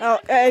made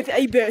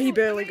it. Oh, he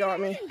barely got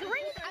me. I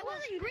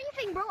wasn't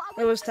griefing, bro.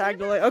 It was tagged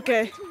delay.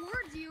 Okay,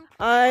 Towards you.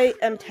 I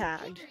am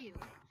tagged.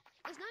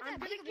 It's not that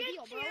big of a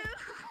deal, bro.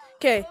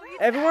 Okay,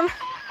 everyone.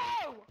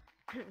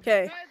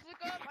 Okay. Guys,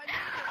 look up. I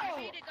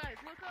made it, guys.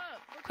 Look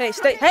up. Hey,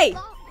 stay. Hey.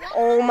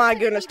 Oh my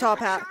goodness, top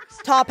hat.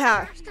 Top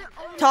hat.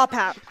 Top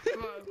hat.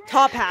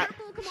 Top hat.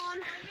 Come on.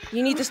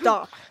 You need to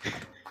stop.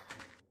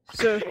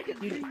 So,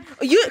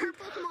 you're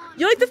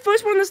like the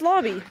first one in this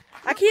lobby.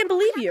 I can't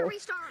believe you.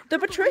 Restart. The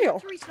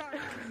betrayal. Restart.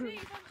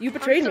 You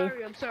betrayed me.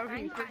 I'm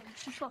sorry.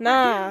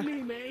 Nah.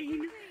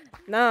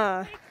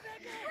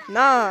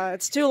 Nah,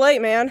 it's too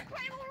late, man.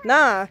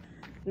 Nah.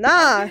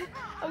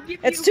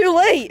 It's too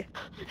late.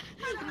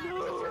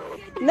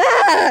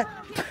 Nah.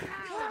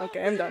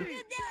 Okay, I'm done.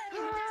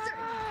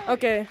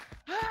 Okay.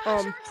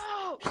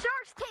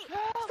 Sharks take.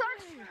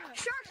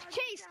 Sharks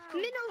chase.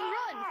 Minnows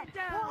run.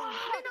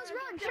 Minnows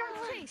run.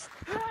 Sharks chase.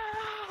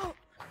 Shark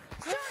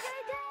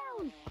head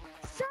down.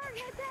 Shark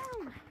head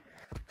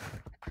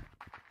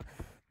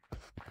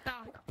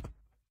down.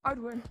 I'd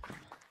win.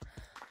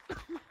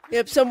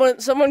 Yep,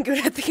 someone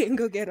good at the game,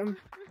 go get him.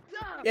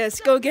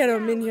 Yes, go get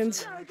him,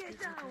 minions. Get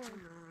down.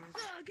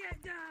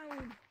 Get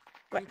down.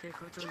 What?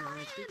 Get down.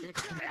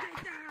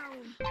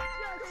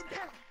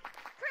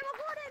 Grandma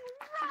Gordon,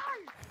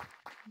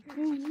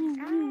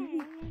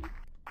 run.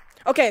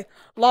 Okay,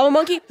 lava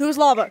monkey, who's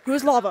lava?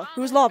 Who's lava?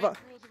 Who's lava?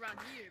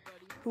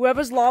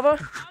 Whoever's lava,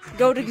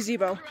 go to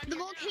gazebo.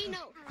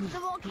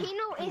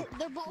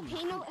 The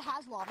volcano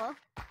has lava.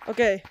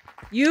 Okay,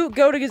 you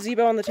go to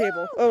gazebo on the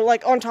table. Oh,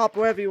 like on top,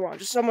 wherever you want.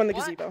 Just someone in the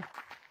gazebo.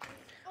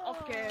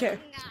 Okay. Okay.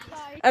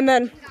 And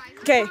then,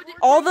 okay,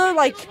 all the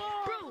like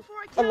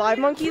alive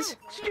monkeys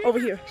over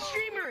here.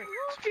 Streamer,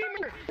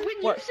 when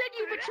What? you said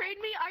you betrayed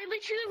me, I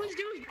literally was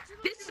doing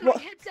this. What?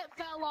 My headset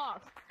fell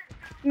off.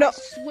 No,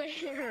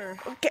 Swear.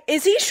 okay,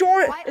 is he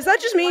short? Is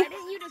that just me? Why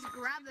didn't you just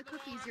grab the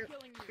cookies?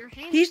 Your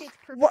hand He's- fits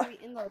what?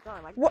 perfectly in the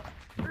jar. Like, What?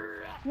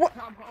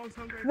 I'm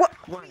hungry. What?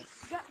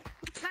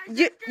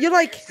 You're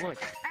like, After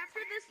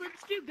this,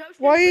 let's do ghost.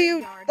 why are in the you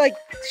graveyard. like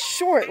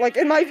short? Like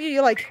in my view,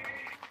 you're like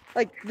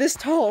this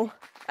tall.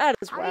 That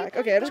is whack.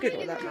 Okay, I'm just gonna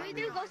do that. Can we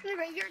do Ghost in the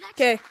Graveyard next?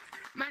 Okay,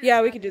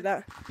 yeah, we can do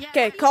that. Yeah,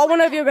 Okay, call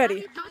whenever you're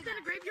ready. Ghost in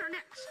the graveyard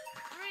next.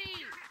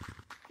 3,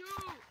 2,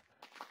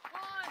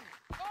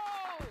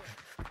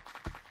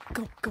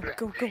 1, go.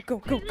 Go.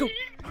 Go.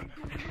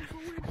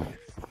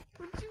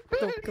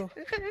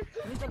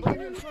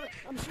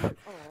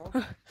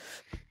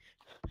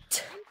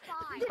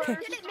 Okay.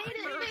 Made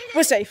it.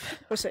 We're safe.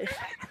 Safe.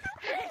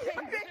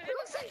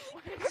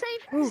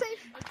 Ooh.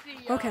 Safe. Let's see,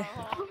 Okay.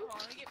 Hold on,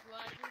 let me get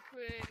blood real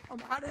quick.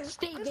 I'm out of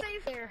Stay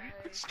there.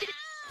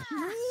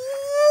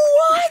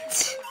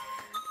 What?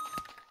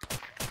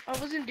 I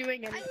wasn't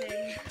doing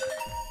anything.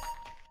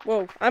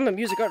 Whoa, I'm a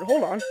music artist.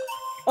 Hold on.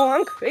 Oh,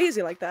 I'm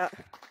crazy like that.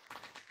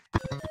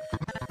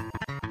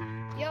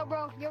 Yo,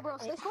 bro.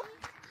 Stay still.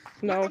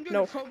 No.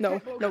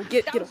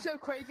 Get him. so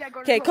crazy. I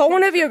got Okay, call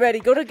whenever you're ready.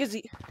 Go to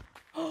gazebo.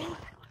 3,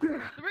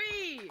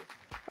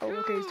 Oh,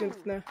 okay, he's doing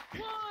it now. 1.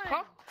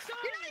 Huh?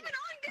 You're not even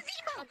on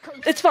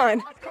gazebo. It's fine.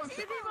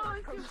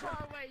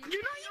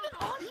 You're not even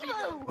on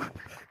Evo.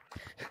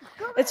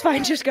 It's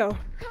fine. Just go. How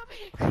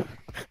do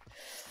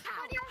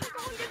you have to go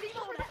on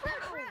gazebo this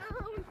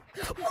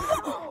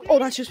round? Oh,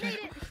 that's just Did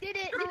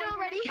it. Minnow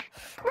ready.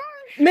 Roar.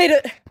 made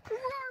it.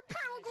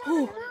 Roar.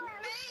 Ooh.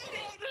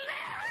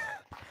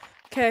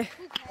 Okay,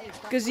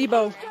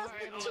 gazebo. Just the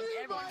two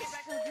of us.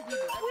 We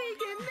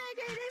can make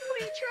it if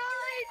we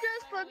try.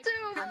 Just the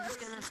two of us.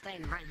 gonna stay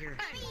right here.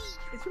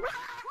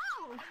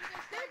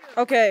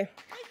 Okay,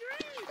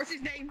 What's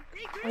his name?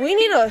 we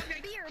need a.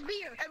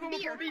 Beer. Everyone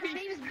report BB. His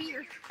name is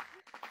Beer.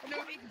 No,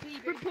 it's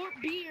BB. Report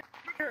beer.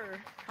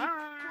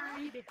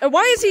 Hi. And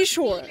why is he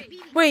short?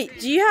 Wait,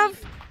 do you have?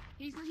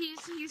 He's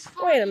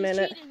Wait a he's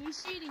minute.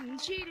 He's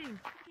cheating.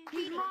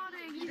 He's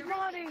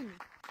modding.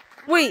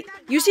 Wait,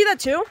 you see that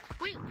too?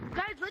 Wait,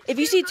 guys, let's If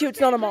you see two, it's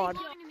not a mod.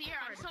 Floating in the air.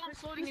 I saw him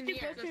floating in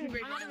the air. I'm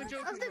not even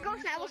joking. Let's do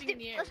ghost now.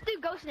 Let's do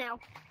ghost now.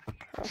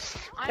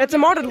 It's a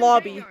modded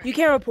lobby. You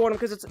can't report him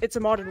because it's a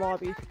modded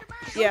lobby.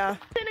 Yeah.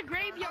 In a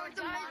graveyard,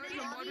 guys.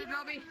 Modded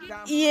lobby?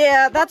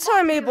 Yeah, that's how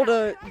I'm able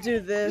to do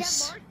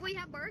this. We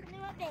have Burke.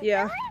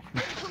 Yeah.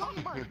 Pull out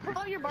your Burke. Pull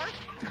out your Burke.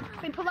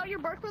 Wait, pull out your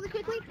Burke really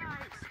quickly. Come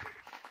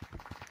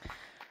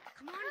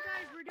on,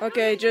 guys. We're doing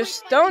Okay,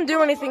 just don't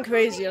do anything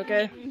crazy,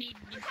 okay?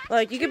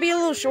 Like, you can be a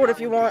little short if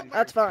you want.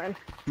 That's fine.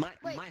 My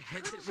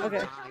headset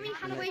Okay.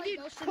 Wait, dude,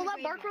 pull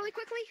out Burke really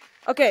quickly.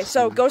 Okay,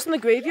 so Ghost in the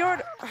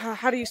Graveyard.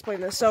 How do you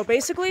explain this? So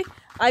basically,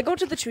 I go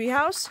to the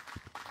treehouse,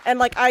 and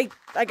like I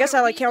guess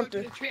I like count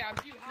to.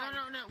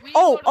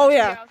 No. Oh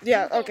yeah,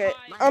 yeah. Okay,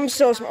 I'm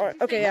so smart.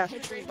 Okay, yeah.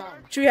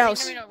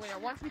 Treehouse.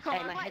 Once we come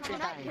my headset's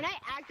dying. Can I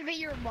activate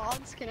your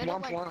mobs? Can I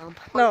Womp like womp.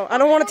 No, I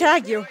don't want to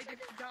tag you.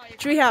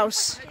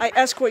 Treehouse. I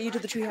escort you to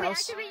the Wait,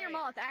 treehouse. activate your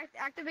mobs?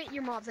 Activate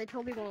your mobs. I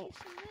totally won't.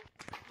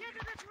 Get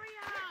to the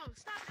treehouse.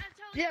 Stop that.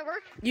 Did that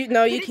work?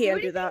 No, you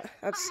can't do that.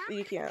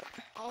 You can't.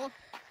 Oh.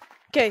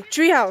 Okay,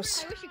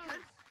 treehouse. I wish you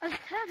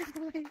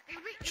could.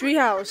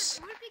 Treehouse.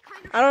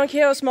 I don't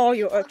care how small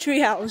you are.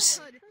 Treehouse.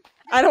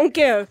 I don't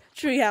care.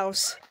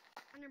 Treehouse.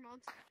 On your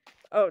mobs.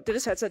 Oh, did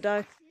his headset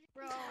die?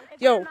 Bro.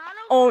 Yo.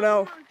 Oh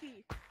no.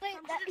 Wait,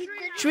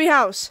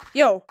 Treehouse.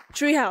 Yo.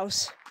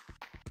 Treehouse.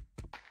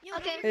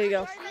 okay. There you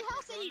go.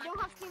 Treehouse said you don't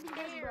have to do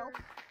this, bro.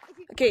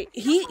 Okay,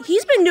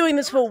 he's been doing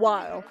this for a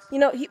while. You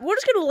know, we're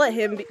just gonna let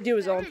him do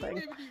his own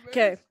thing.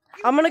 Okay,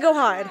 I'm gonna go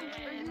hide.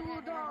 You will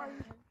die.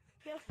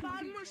 You have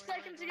 5 more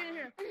seconds to get in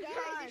here.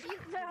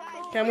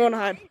 Okay, I'm going to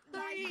hide.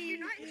 3,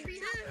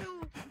 2,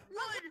 1.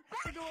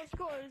 The door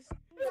scores.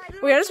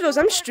 Wait, I just realized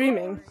I'm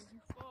streaming.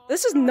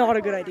 This is not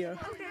a good idea.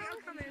 Okay, I'll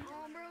come in.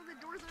 Oh, bro, the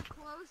doors are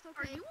closed.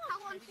 Okay.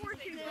 How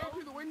unfortunate. Go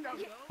through the window.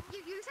 You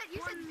said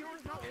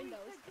doors, not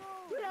windows.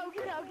 Get out,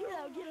 get out, get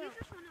out, get out.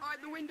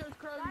 Alright, the window's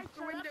closed.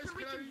 The window's So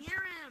we can closed.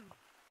 hear him.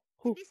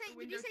 Did you say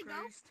Window's go?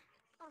 closed.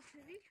 Oh,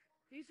 did he?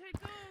 He said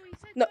go. He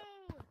said No.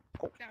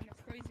 go. Damn,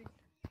 that's crazy.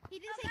 He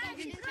didn't say go.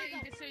 He didn't say go.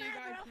 Just so you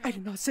guys know. I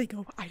did not say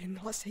go. I did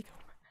not say go.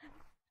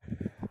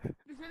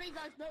 Just so you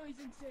guys know he's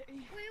in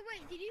city.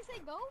 Wait. Did you say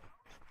go?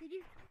 Did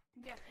you?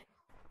 Yeah.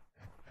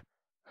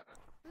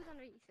 Who's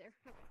underneath there?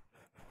 Okay.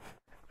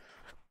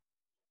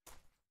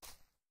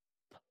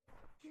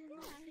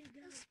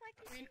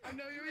 I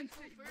know you're in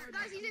city.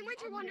 Guys, he's in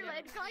Winter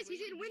Wonderland. Guys,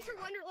 he's in Winter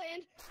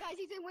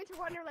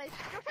Wonderland.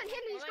 Don't send him.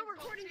 He's still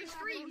recording the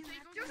stream.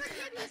 Don't send him.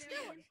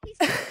 He's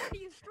still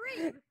recording his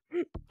stream.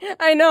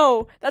 I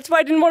know. That's why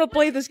I didn't want to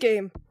play this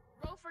game.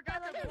 Bro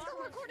forgot to He's still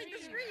recording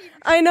the stream.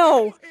 I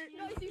know. Guys,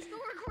 he's still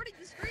recording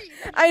the stream.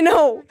 I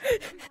know.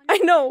 I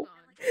know.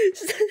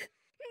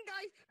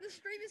 Guys, the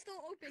stream is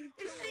still open.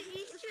 It's the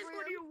easiest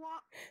when you're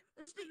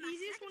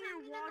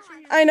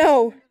watching. I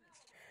know.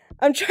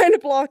 I'm trying to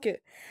block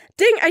it.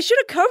 Dang, I should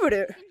have covered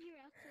it.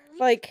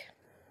 Like,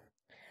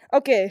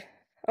 okay.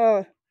 I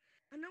know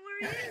where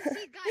he is.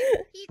 See,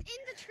 guys, he's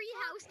in the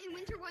treehouse in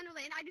Winter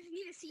Wonderland. I just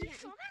need to see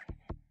him.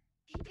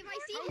 If I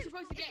see him,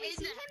 supposed to if get we in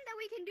see there. him, then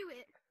we can do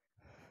it.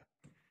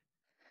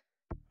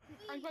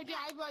 I have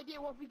no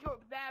idea what we go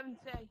up there and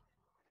say.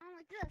 I'm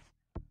like this.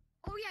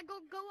 Oh yeah, go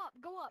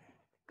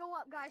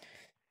up, guys.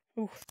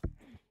 Oof.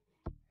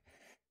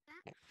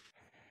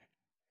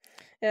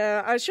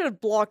 Yeah, I should have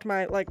blocked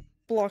my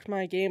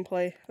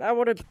gameplay. That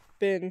would have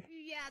been.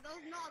 Yeah, that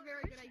was not a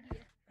very good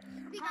idea.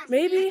 See, guys,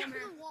 Maybe. he's next to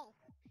the wall.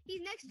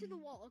 He's next to the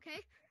wall. Okay.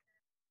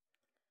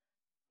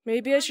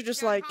 Maybe I should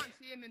just like. Can't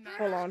see him in there.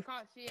 Hold on.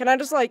 Can't see him. Can I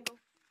just like?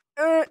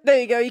 There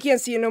you go. You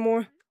can't see it no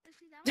more.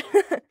 See that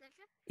one?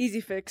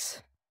 Easy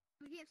fix.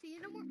 We can't see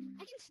it no more.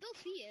 I can still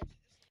see it.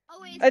 Oh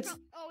wait, It's-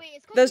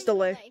 it's 'cause there's a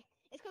delay.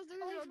 It's because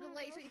there's a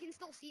delay, so you can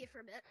still see it for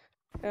a bit.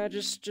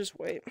 Just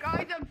wait.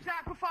 Guys, I'm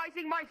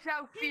sacrificing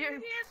myself for you.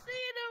 Can't see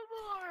it no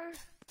more.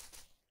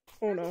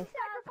 Oh no.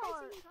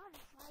 Sacrificing.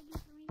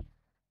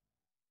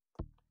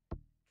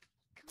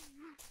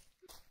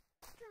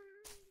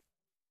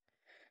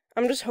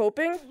 I'm just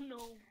hoping.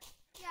 No.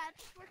 Yeah, it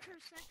just worked for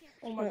a second.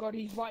 Oh my god,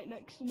 he's right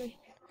next to me.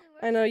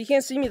 I know you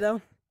can't see me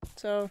though.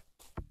 So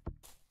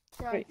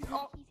Right.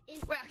 Oh,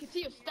 He's in. wait, I can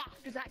see your staff.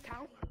 Does that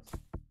count?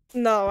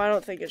 no, I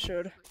don't think it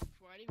should.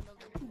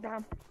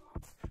 Damn.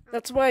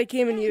 That's why I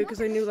came in you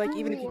because I knew like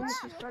even if you.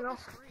 Just fell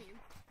off.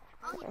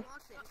 Oh, he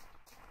blocked it.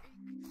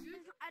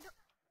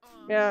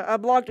 Yeah, I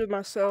blocked it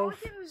myself.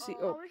 See,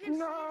 oh,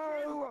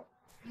 No.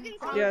 You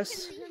can see,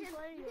 Yes. You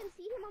can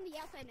see him on the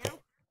outside now.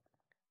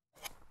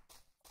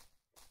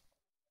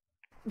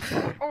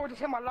 Oh, I just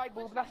hit my light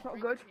bulb. That's not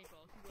good.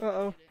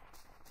 oh.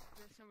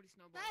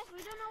 Guys,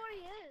 we don't know where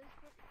he is.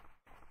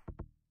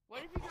 What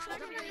if he's not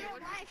in here?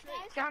 What if it's a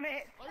trick? Damn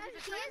it. Guys,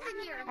 he is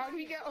in here. How do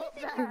we get up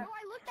He's in here. there? Bro,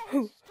 I looked at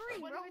his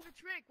stream, What bro. if it's a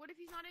trick? What if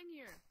he's not in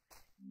here?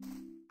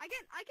 I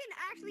can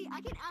actually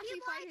find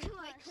him.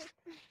 Like,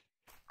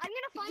 I'm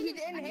gonna find He's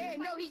him. in here.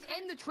 No, he's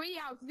in the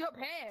treehouse. He's up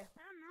here.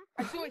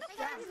 I saw his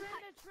staff.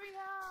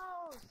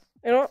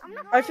 You know,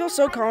 I feel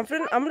so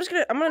confident. I'm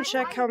gonna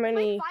check how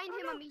many Find him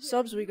immediately.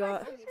 subs we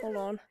got. Hold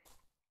on.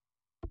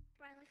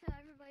 Right, like how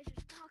everybody's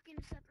just talking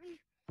except me.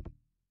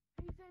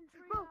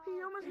 Bro, he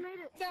almost made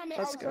it. Damn it, Let's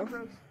I was so go.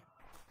 close.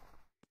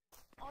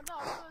 Oh no,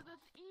 bro,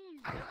 that's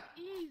easy. That's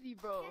easy,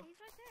 bro. Yeah, he's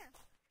right there.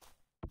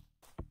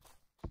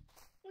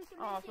 We can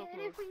Oh, make so it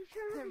close. if we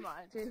try. Never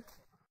mind.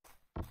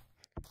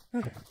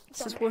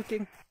 This is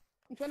working.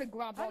 I'm trying to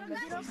grab on this.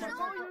 That's Use so mods,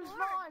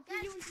 hard.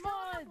 you That's use so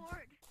mods.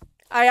 hard.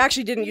 I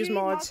actually didn't You use need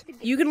mods.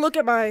 mods. You can look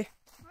at my.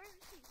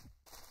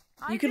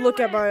 You can look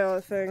at my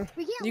thing.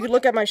 We can't You can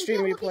look at my we stream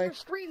can't look at replay. your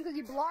stream because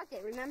you blocked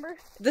it, remember?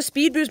 The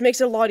speed boost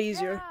makes it a lot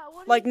easier. Yeah,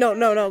 what Like is no, that?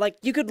 no, no. Like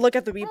you could look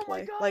at the Oh my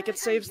replay. God, Like I it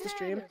saves the can.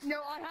 stream.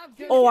 No, I have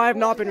just Oh, I have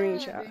not one been reading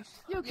speed chat. boost.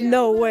 You can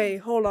No do it. way.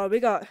 Hold on.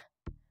 We got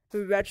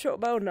retro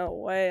mode. No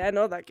way. I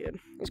know that kid.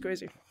 He's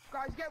crazy.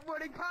 Guys, get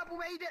running. Purple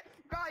made it.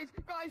 Guys,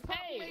 Purple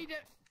Hey. made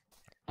it.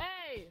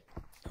 Hey!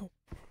 Go,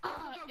 guys,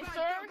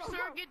 Sir, go, go, sir,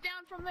 go. get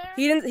down from there.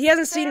 He didn't. He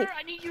hasn't seen Sir, it.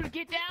 I need you to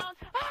get down.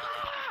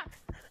 Ah!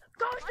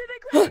 Ghost in the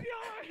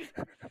graveyard!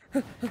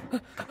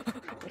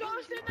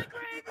 Ghost in the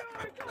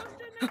graveyard! Ghost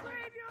in the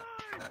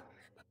graveyard!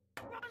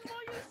 Run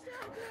while you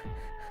still can!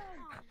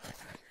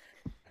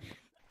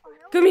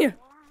 Come here.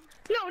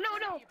 No, no,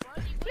 no.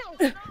 No!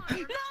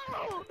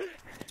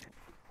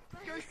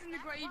 Ghost in the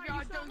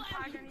graveyard. Don't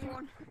tag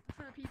anyone.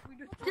 For the people who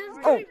just Just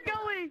Oh. keep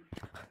going!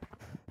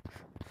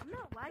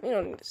 You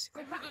don't need to see.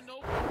 This is a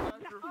noble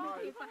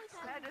sacrifice.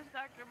 That is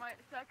sacrifice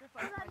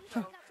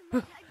myself.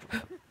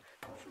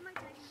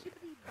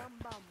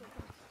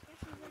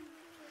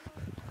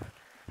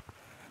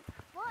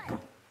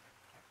 What?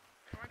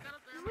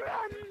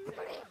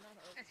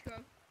 Let's go.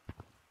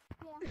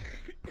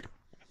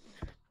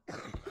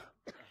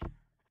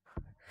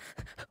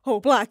 Oh,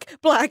 black,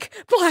 black,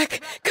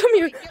 black. Come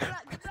here. Get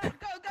back, go,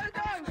 go,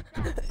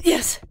 go.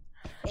 Yes.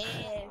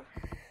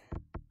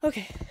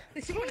 Okay.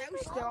 There's someone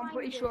else though, I'm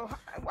pretty sure.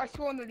 I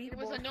saw on the It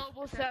was a leaderboard.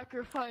 noble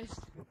sacrifice.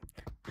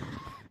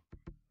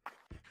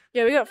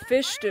 Yeah, we got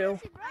fish still. Are you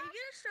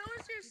gonna show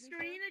us your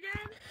screen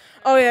again?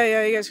 Oh yeah,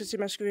 yeah. You guys can see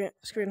my screen.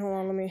 Hold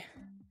on. Let me.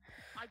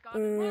 I got it.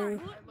 Mm.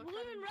 Blue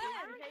and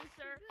red. Hey,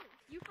 sir,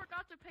 you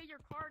forgot to pay your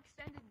car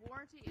extended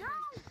warranty. No.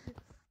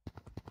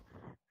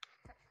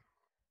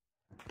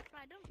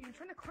 I'm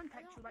trying to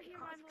contact you about your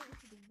car.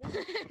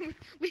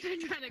 We've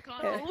been trying to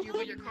contact you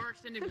with your car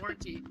extended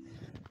warranty.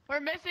 We're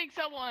missing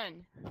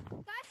someone.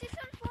 Guys, it's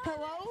on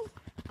Hello?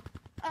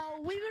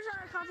 We were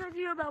trying to contact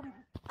you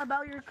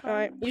about your car. All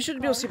right. You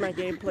should be able to see my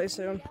gameplay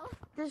soon.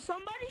 Did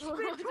somebody It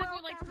spend took me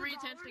like 3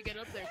 attempts to get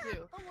up there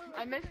too.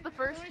 I missed the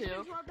first 2. I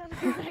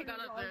got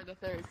up there the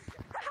third.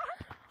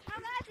 Oh,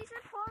 guys, he's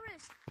in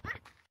forest.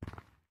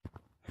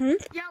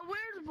 Yeah,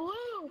 where's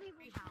Blue?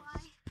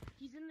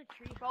 He's in the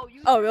tree. Bro,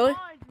 you Oh, really?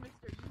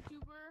 Mr.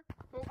 YouTuber.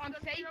 Well, I'm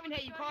safe in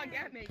here, you can't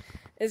get me.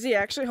 Is he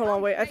actually? Hold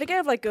on. Wait. I think I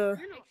have like a.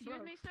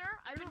 Excuse me, sir.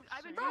 I've been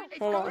It's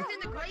Hold on. Ghost in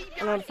the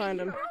graveyard. I know how to find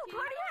him. Bro,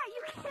 Party Hat,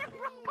 you can't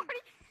run Party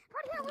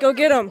Hat. Go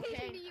get him.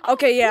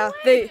 Okay. Yeah.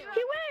 They. He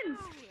wins!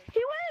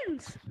 He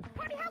wins!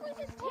 Party Hat was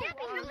just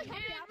camping. Red Really? is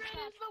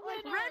the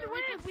winner. Red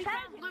wins. We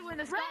found Blue in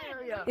the sky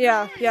area.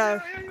 Yeah. Yeah.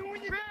 Red,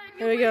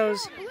 Here he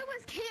goes. Blue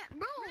was camp,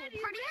 bro. Party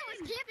Hat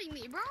was camping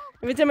me, bro.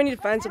 Every time I need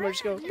to find someone, I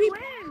just go beep.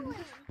 Wins!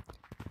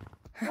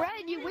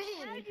 Red, you win.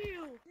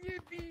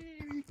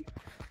 Yippee.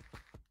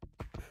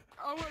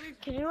 Oh, well, it's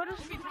Can you let us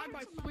behind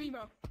my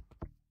streamer.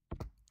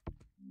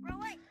 Bro,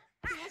 wait.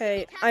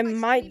 Hey, I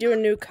might do a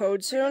new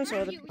code soon, so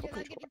other You people can.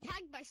 like get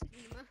tagged by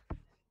Streamer.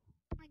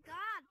 My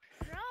God,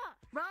 bro.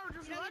 Bro,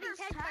 just You know, let you us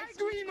get tagged by tag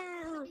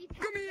Streamer!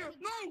 Come here!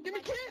 No, give me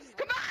a kiss!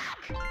 Come back!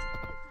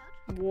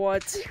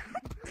 What?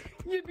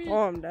 Yippee!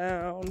 Calm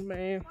down,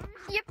 man.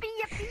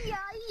 Yippee,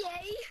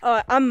 yay.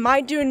 I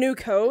might do a new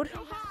code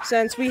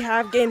since we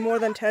have gained more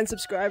than 10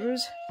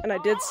 subscribers, and I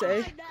did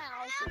say. Go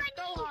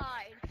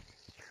hide!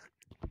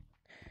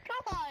 Go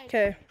hide!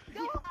 Okay.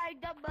 Go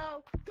hide,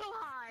 Dumbo! Go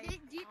hide! Did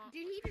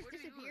he just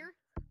disappear?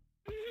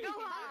 Go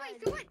hide!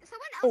 Wait,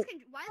 someone else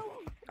can. Why?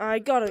 I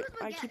gotta.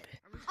 I keep.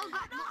 Oh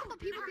God, multiple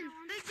people can.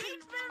 The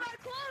gates better not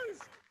close!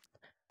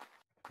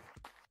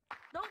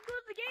 Don't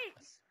close the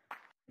gates!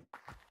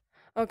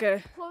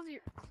 Okay. Close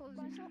your. I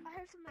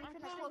heard somebody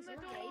said close the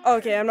gate.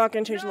 Okay, I'm not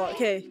gonna change the law.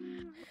 Okay.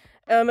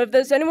 If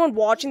there's anyone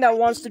watching that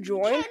wants to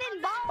join,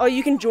 oh,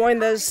 you can join.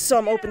 There's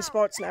some open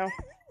spots now.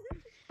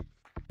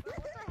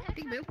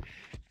 Big Boo.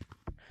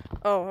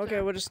 Oh,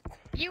 okay. We'll just.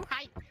 You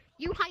hide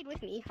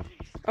with me.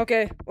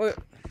 Okay. Wait.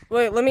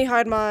 Let me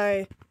hide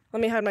my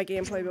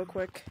gameplay real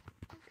quick.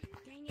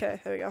 Okay.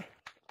 There we go.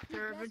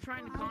 Sir, I've been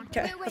trying to contact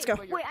Okay. Let's go.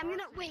 Wait,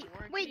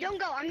 wait, don't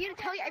go. I'm gonna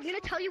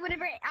tell you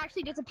whenever it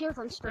actually disappears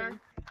on stream.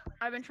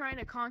 I've been trying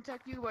to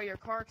contact you about your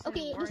car extended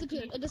Okay, it warranty.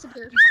 disappeared. It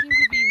disappeared. You seem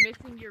to be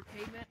missing your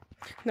payment.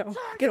 No.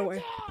 Get away.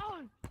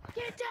 Down!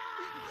 Get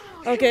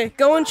down! Okay.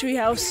 Go in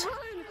treehouse.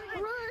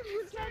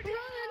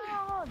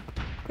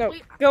 No.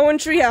 Go in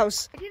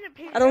treehouse. I didn't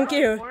pay I don't for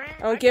care. it.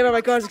 I don't care about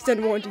my car's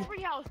extended warranty.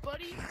 Treehouse,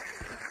 buddy.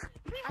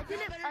 I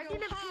didn't pay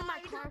my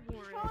car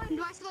warranty.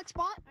 Do I select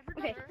spot?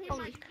 Okay,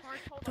 hold on.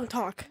 Don't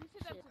talk.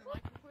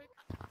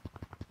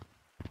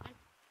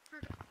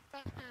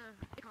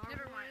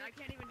 Never mind. I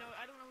can't even know.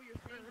 I don't know what you're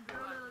saying.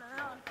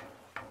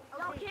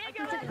 Y'all can't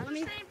go to the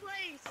same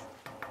place!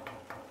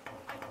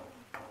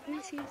 Let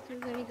me see if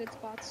there's any good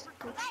spots.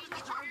 No one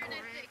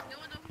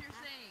knows what you're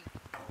saying.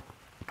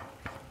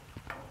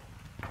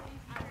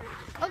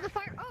 Oh, the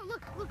fire! Oh,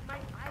 look! I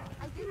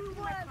didn't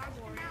put my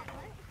cardboard in.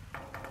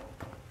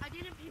 I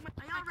didn't pay my.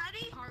 Are y'all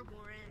ready?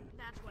 Cardboard in.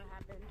 That's what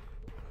happened.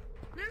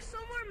 There's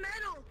somewhere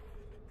metal.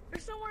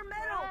 There's somewhere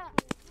metal.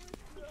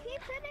 You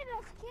keep hitting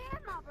us,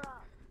 camera, bro.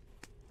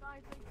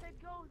 Guys, they said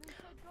go. They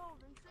said go.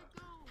 They said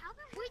go.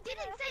 We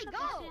didn't say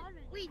go.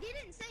 We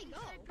didn't say go.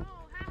 They said go.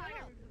 How? I don't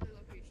know the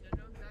location. I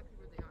know exactly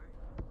where they are.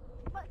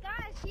 But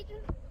guys, he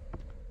just.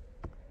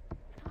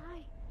 Hi.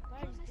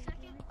 Guys, Give us a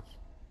second.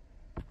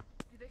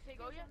 did they say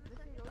go yet? Did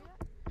they say go yet?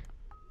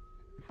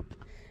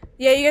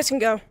 Yeah, you guys can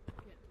go.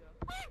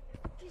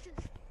 Jesus.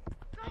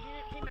 I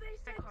didn't pay my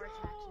card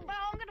tax. Bro,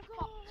 I'm gonna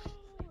fall.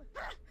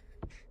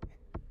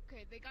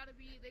 Okay, they gotta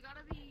be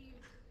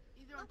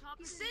either on top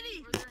of the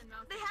City. or they're in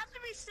mountains. They have to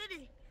be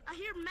city. I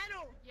hear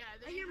metal. Yeah, I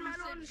they hear either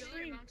metal said on the go or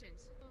stream.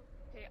 mountains.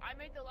 Okay, I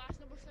made the last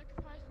number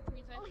sacrifice, which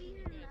means I Oh, should you be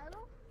hear good.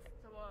 metal?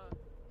 So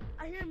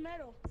I hear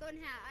metal.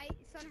 Sunhat,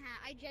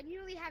 I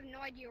genuinely have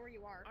no idea where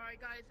you are. all right,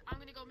 guys, I'm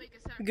gonna go make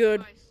a sacrifice.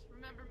 Good.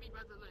 Remember me,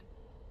 Brother Lynn.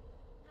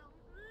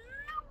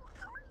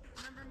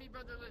 Remember me,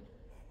 Brother Lynn.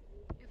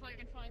 If I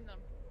can find them.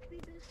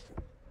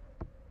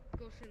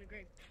 Ghost in the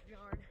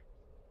graveyard.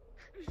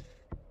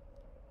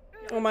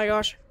 Oh my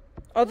gosh.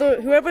 Although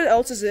whoever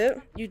else is it,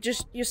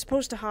 you're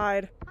supposed to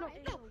hide. No,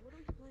 please.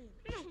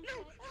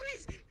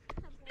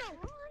 No.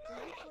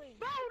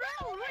 Bro,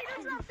 wait,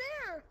 that's not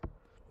fair.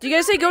 Do you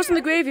guys say ghost in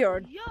the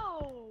graveyard?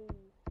 Yo.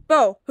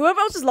 Bo, whoever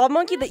else is Lava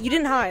Monkey that you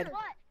didn't hide.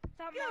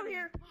 Get over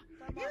here.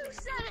 You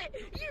said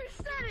it. You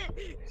said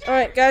it.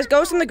 Alright, guys,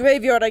 ghost in the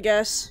graveyard, I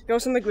guess.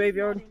 Ghost in the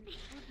graveyard.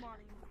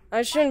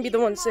 I shouldn't be the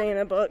one saying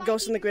it, but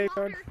ghost in the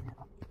graveyard.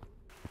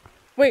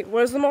 Wait,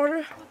 where's the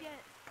martyr?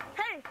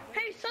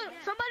 Hey,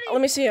 somebody.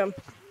 Let me see him.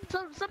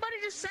 Somebody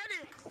just said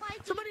it.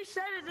 Somebody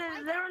said it.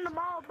 They're in the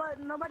mall, but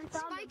nobody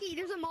found them. Spiky,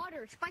 there's a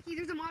modder. Spiky,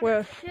 there's a modder.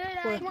 Where?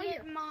 Come on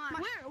here.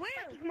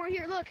 Where? Come on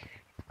here, look.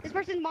 This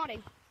person's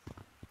modding.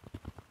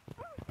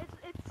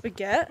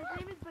 Baguette? His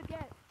name is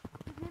Baguette.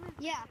 His name is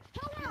Yeah.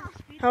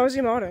 How is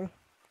he modding?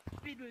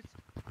 Speed Boost.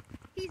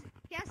 He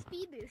has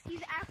speed boost.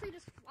 He's actually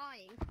just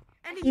flying.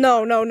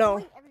 No. Going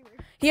everywhere.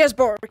 He has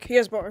bark. He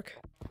has bark.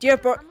 Do you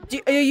have bark?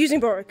 Are you using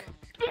bark?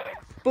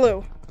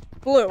 Blue.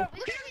 Blue. Look at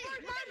him.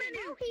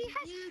 No, he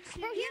has.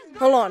 Bro, he has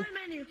Hold on.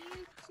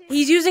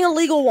 He's using a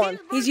legal one.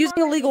 He's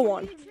using a legal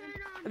one.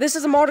 This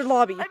is a modded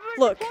lobby.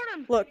 Look.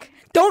 Look.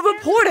 Don't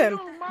report him.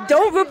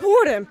 Don't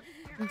report him.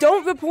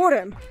 Don't report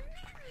him.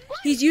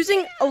 He's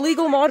using a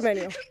legal mod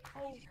menu.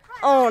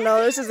 Oh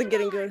no, this isn't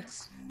getting good.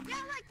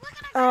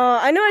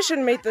 I know I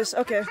shouldn't make this.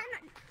 Okay.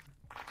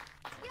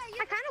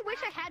 I kind of wish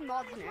I had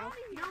mods now.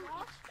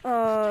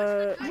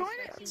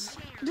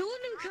 Do a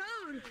new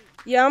code.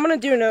 Yeah, I'm gonna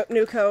do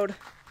new code.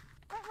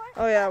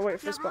 Oh yeah, wait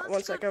for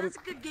one second. That's a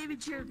good gaming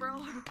chair,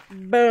 bro.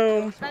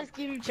 Boom. Nice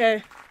gaming chair.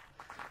 Okay.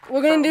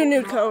 We're gonna do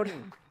new code.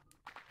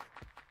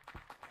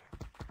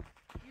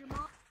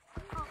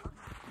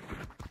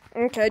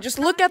 Okay, just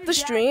look at the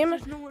stream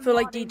for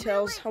like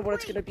details on what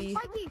it's gonna be.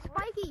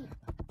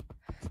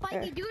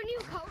 Spiky, do a new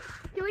code.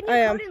 Do a I new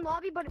am. code in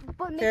lobby, but make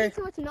Okay. it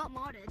so it's not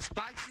modded.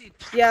 Spicy.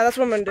 Yeah, that's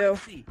what I'm gonna do.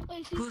 Spicy.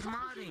 Who's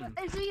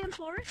modding? Is he in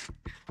Florida?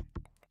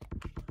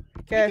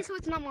 Make Okay. it so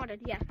it's not modded.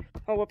 Yeah.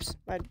 Oh, whoops.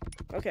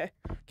 Okay.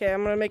 Okay,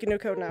 I'm gonna make a new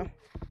code now.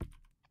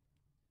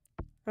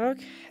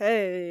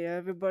 Okay,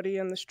 everybody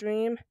on the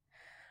stream.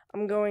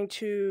 I'm going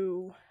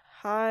to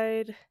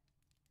hide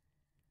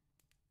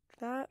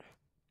that.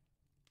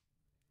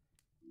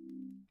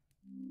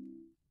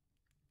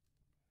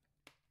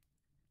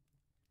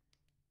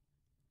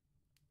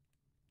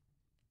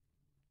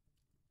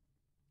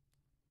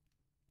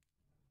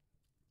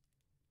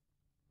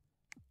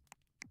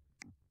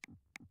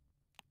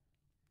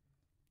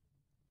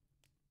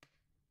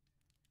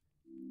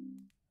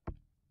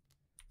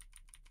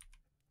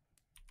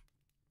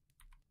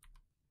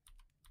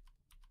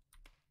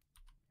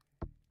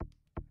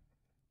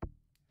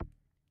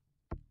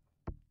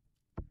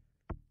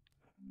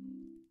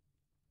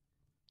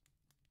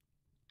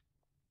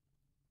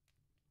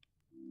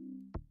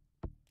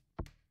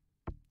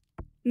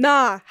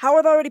 Nah, how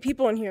are there already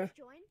people in here?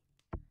 Join.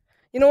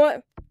 You know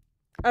what?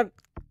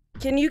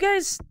 Can you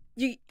guys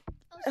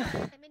Oh,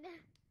 sorry.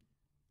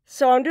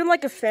 So I'm doing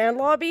like a fan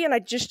lobby and I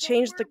just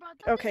changed the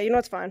okay, you know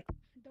it's fine.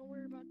 Don't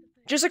worry about the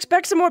thing. Just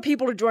expect some more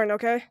people to join,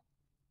 okay?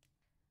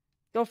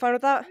 Y'all fine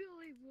with that?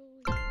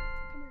 Come here.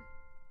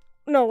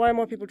 No, why are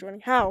more people joining?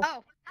 How?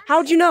 Oh,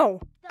 How'd you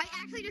know? I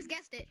actually just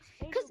guessed it.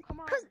 Angel, come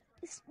on. Cause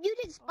you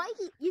did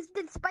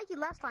Spiky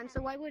last time,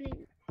 so why wouldn't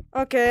you?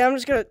 Okay,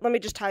 let me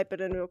just type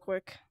it in real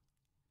quick.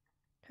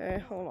 Okay,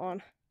 hold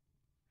on.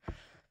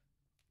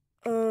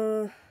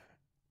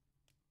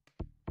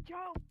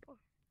 Jump.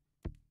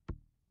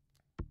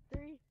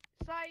 3.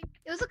 Psych.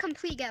 It was a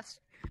complete guess.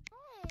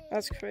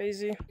 That's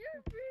crazy.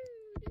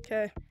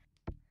 Okay.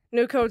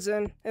 New code's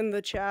in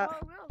the chat. Oh,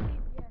 we'll leave,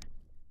 yeah.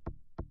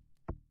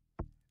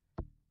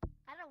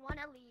 I don't want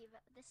to leave.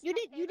 This You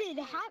did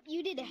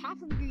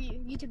half of your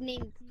YouTube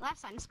name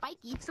last time,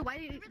 Spiky. So why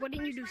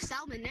didn't you do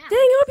Salmon now?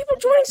 Dang, how are people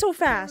joining so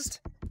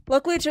fast?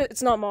 Luckily,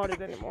 it's not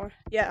modded anymore.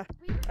 Yeah,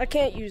 I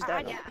can't use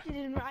that. I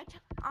didn't write.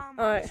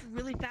 Alright. I'm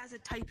really fast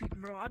at typing,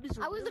 bro. I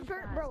was the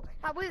first, bro.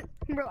 I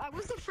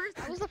was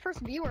the first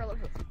viewer.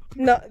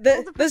 No,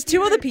 there's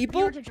two other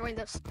people. To join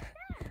this.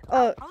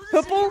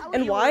 Purple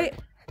and White.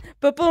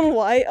 Purple and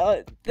White.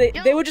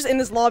 They were just in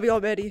this lobby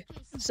already.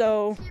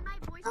 So.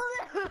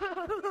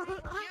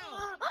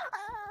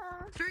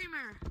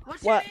 Streamer,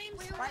 what's What? your name?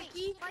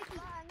 Spiky?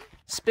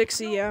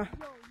 Spixie, yeah.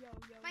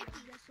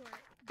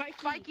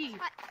 Spiky.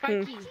 Oh.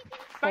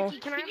 Spiky,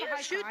 can you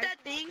shoot that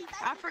thing?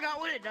 I forgot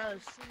what it does.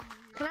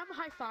 Can I have a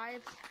high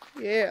five?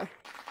 Yeah.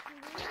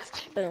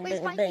 Boom,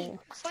 Wait, boom, boom.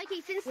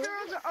 Spiky, since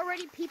there's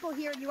already people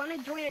here, do you want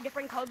to join a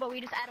different code, but we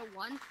just add a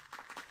 1?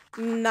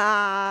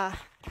 Nah,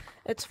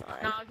 it's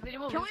fine. Nah, they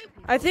won't listen.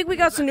 I think we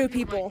got some new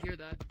people. Hear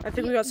that. I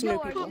think we got some new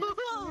people.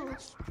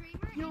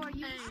 Yo, are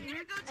you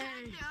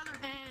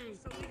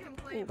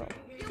Hold on.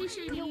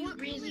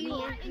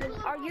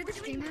 Are you the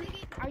streamer?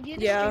 Are you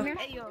the Yeah. streamer?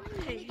 Hey, yo.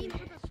 Hey.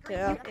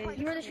 Yeah.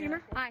 You are the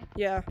streamer? Hi.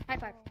 Yeah. High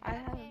five.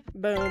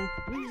 Boom.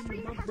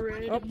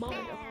 Oh.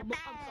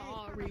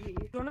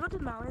 You wanna go to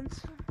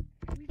Mountains?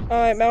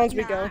 Alright, mountains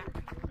we go.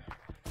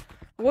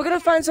 We're gonna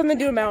find something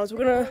to do in mountains. We're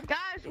gonna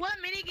What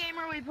minigame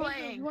are we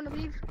playing? Want to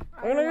leave?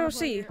 go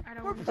see.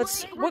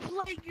 Let's We're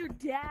playing your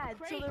dad,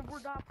 so that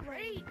we're not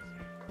playing.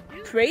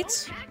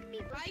 Crates?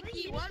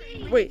 Spiky, what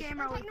Wait. minigame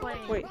are we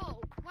playing? Wait.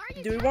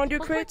 Do we want to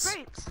do crates?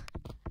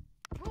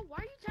 Bro, why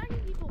are you tagging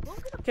people?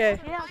 Don't get a Okay.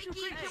 Yeah,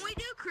 can we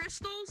do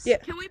crystals? Yeah.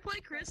 Can we play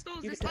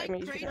crystals? You It's can tag like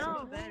me, you can crates, tag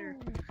but better.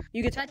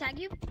 You get. Should I tag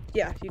you?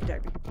 Yeah, you can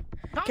tag me.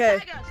 Don't 'Kay.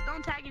 tag us.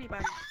 Don't tag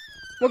anybody.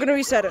 We're gonna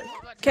reset it.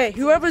 Okay,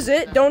 whoever's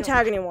it, don't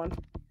tag anyone.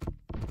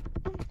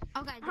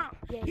 Okay.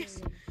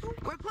 Yes.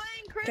 We're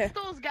playing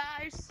crystals,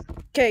 guys.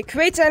 Okay,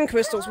 crates and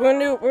crystals. We're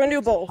gonna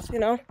do both. You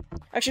know?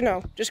 Actually,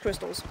 no, just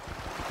crystals.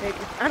 Maybe.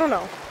 I don't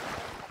know.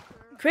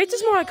 Crates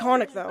is more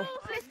iconic though.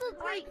 Crystal,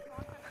 wait.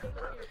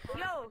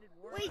 Yo.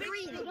 Wait,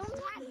 green. Don't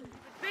tag me.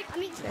 I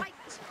mean, Spike.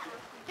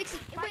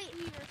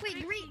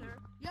 Wait, green.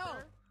 Yo.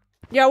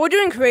 Yeah, we're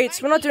doing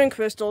crates. We're not doing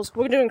crystals.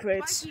 We're doing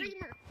crates.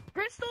 Streamer.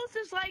 Crystals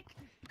is like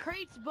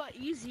crates, but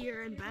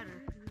easier and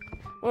better.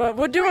 Well,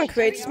 we're doing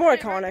crates. It's more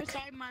iconic.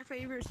 Beside my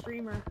favorite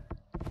streamer.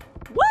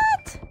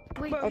 What?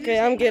 Wait, Okay,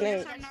 I'm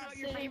getting. I'm not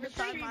your favorite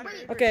streamer.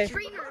 Okay,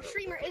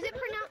 Streamer. Is it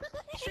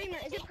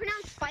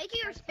pronounced Spiky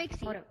or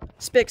Spixie?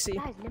 Spixie.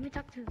 Guys, let me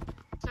talk to.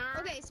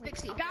 Okay,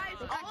 Spixie. Guys,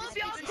 all of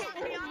y'all can't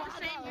be on the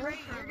same grade.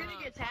 You're gonna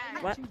get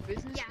tagged. What?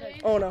 Yeah.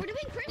 Oh no. We're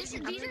doing crits.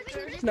 These are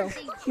things. No.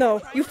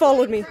 No. You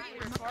followed me.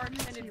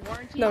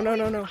 No.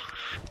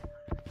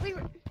 Wait,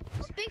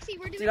 Spixie,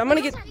 we're doing. Dude, I'm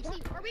gonna get-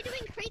 Spixie, are we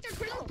doing crates or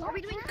crystals? Are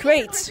we doing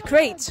Crates.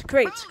 Tag.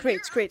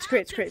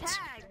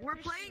 We're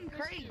playing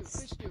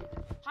crates.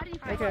 How do you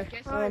Okay,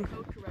 guess um, the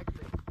code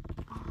correctly?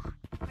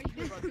 How do you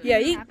feel about that?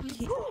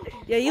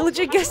 Yeah, he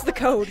legit guessed the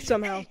code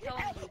somehow.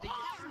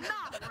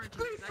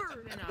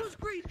 Who's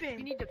griefing?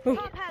 You need to Who?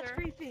 Top hat's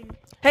griefing.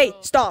 Hey,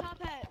 stop.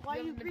 Top hat, why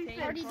are you griefing?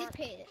 I already did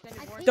pay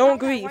it. Don't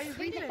grieve. That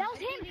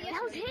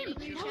was him.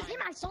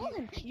 I saw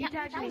him.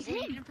 That was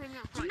him.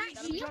 Did not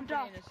see He him. jumped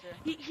off.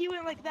 He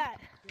went like that.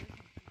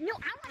 No,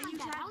 I went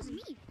like that.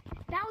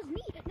 That was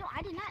me. No,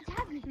 I did not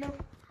tag me. No,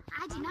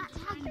 I did not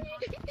tag me.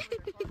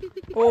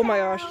 Oh my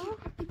gosh.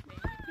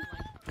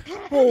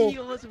 Oh.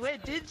 You almost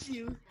went, didn't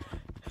you?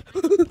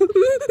 Come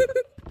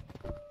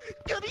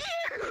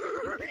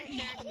here!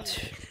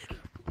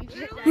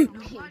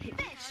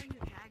 Fish.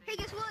 Hey,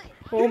 guess what?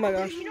 Oh my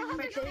gosh. You know how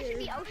there's fish in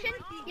the ocean?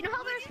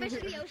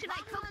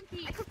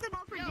 I cooked them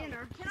all for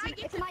dinner.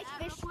 It's a nice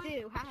fish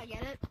stew. Haha,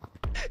 get it?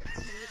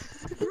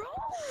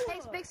 Hey,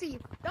 Spixie.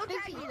 Don't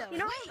tag me though. You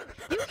know what?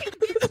 You can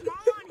get small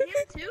on him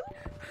too?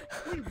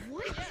 Wait,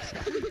 what?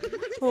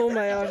 Oh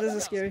my gosh, this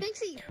is scary.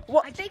 Spixie.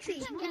 What?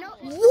 Spixie, you know.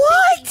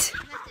 What?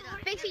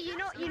 Spixie, you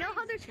know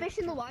how there's fish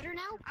in the water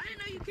now? I didn't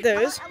know you could. There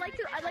is? I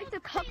like to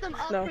cook them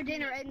up No. for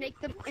dinner and make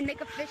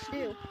a fish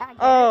stew.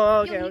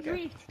 Oh, okay, Yo,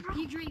 okay.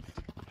 He griefed.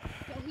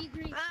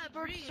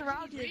 We're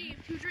surrounded.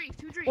 Two drinks.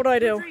 What do I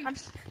do?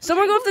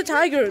 Someone go with the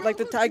tiger, like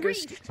the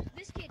tigers.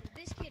 This kid.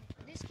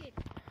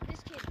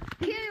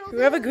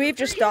 Whoever grieved,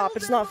 just stop.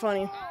 It's not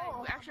funny.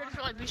 Actually, I just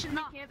feel like we should be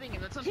camping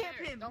him. That's unfair.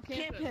 Camp him. Don't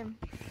Camp him.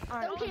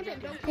 Don't camp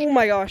him. Oh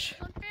my gosh.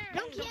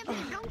 Don't camp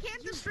him. Don't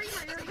camp the streamer.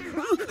 What are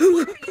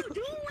you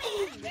doing?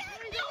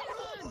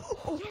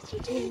 Yes, you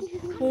did.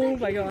 Oh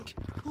my gosh.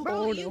 Bro,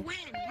 Oh you no. win.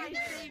 You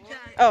saved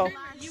that. Oh,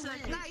 You win.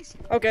 Nice.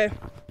 okay.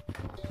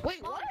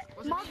 Wait, what?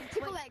 Mods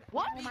tickle that.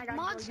 What? Oh my god.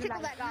 Mods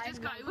tickle that guy. This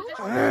guy, who's this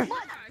Ugh.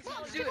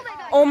 Mods tickle that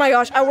guy. Oh my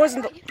gosh, I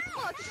wasn't. Mods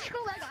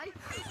tickle that guy.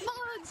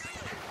 Mods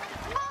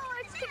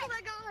tickle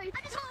that guy.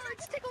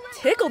 Mods tickle that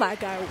guy. Tickle that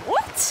guy.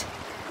 What?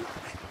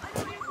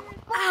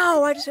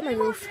 Ow, I just hit my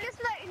roof.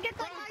 Get that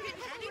guy.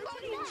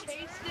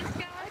 Chase this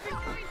guy.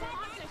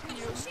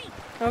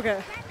 Okay.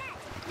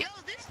 Yo,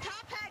 this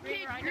top hat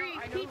kid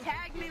grief. He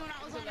tagged me when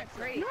I was on a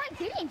crate. No, I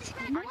didn't.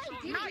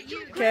 Not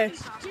you. Okay.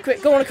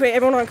 Quit. Go on a crate.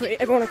 Everyone on a crate.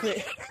 Everyone on a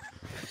crate.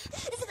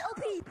 This is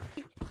OP.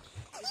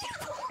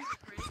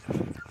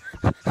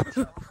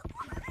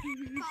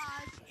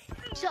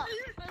 So,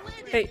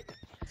 Hey.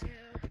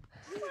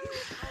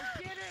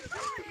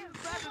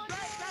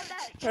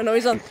 I know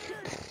he's on.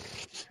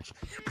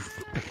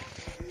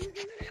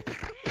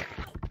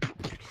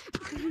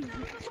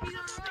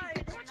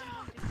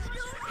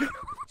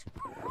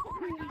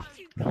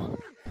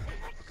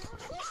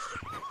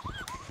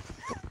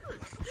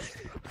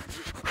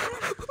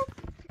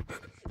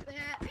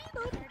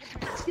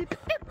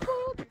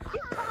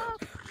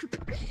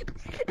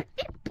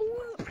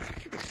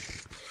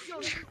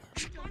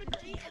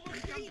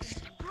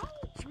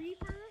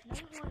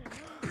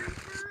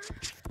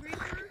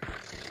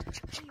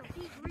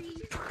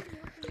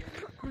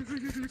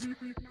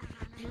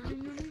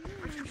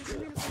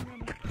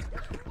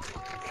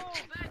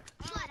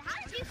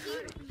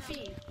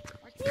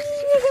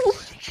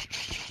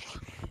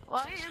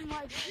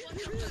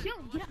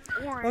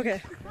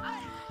 Okay.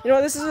 You know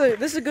what, this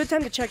is a good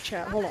time to check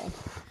chat. Hold on.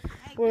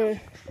 We're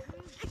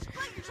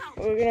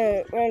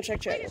gonna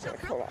check chat real quick.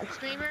 Hold on.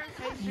 Streamer,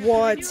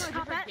 What?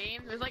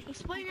 game. There's like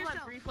explain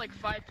yourself brief like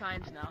 5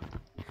 times now.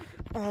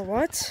 Oh,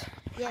 what?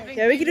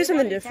 Yeah, we could do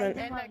something different.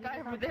 And that guy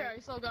over there, I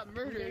saw got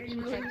murdered.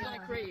 Even though he's on a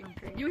crate.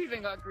 You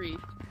even got grief.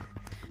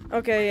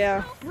 Okay,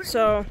 yeah.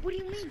 So what do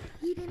you mean?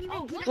 He didn't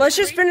even get let's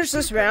just finish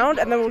this round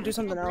and then we'll do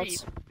something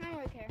else. I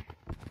don't care.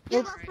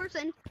 You're the last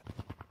person.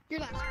 You're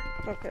last.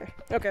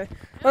 Okay.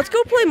 Let's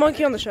go play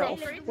Monkey on the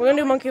Shelf. We're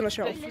gonna do Monkey on the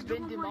Shelf. This has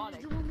been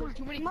demonic. There's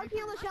too many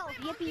Monkey on the shelf.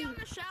 Yippee.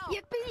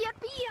 Yippee,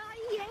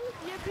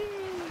 yippee,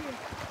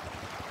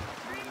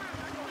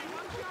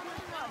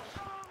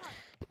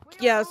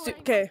 Yeah, let's do,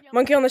 okay.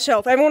 Monkey on the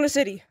Shelf. Everyone in the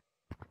city.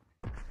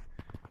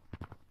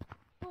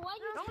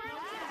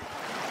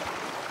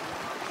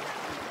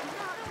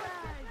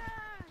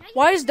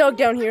 Why is Doug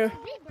down here?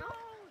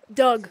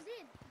 Doug,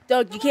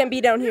 you can't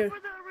be down here. We're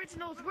the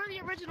originals. We're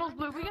the originals,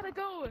 Blue. We gotta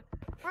go.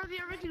 We're the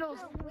originals.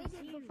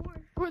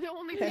 We're the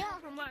only people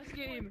from last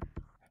game.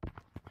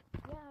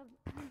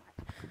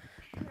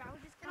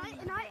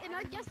 And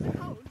I guessed the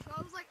code, so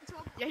I was like,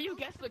 Yeah, you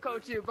guessed the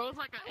code too. Bro's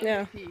like a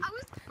Yeah.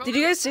 MVP. Did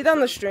you guys see that on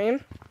the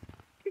stream?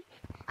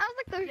 I was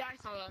like the. Yeah, I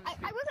saw that.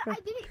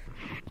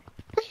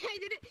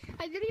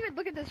 I didn't even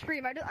look at the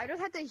stream. I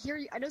just had to hear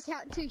you. I just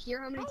had to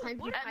hear how many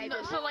times you typed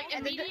it. So like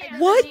immediately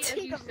What? as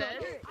you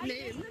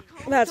said,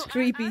 That's so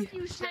creepy. As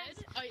you said,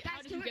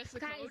 how did you guess the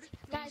code?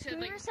 Guys,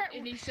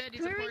 And he said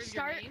it's a can we part of your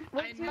restart? name.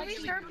 Can we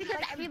restart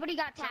because everybody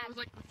got So I tagged? was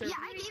like the Yeah,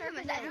 third. I gave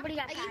him a everybody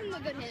got tagged. I gave him a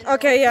good hint.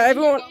 Okay, yeah,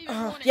 everyone.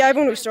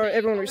 Everyone restart.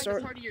 Everyone It's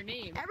restart. part of your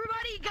name.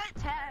 Everybody got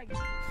tagged.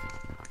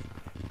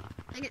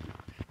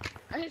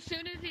 As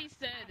soon as he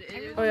said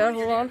it. Oh yeah,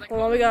 hold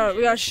on. We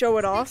gotta show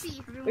it off.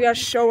 We gotta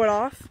show it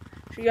off.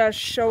 You gotta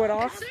show it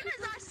off. As soon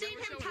as I seen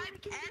him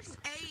type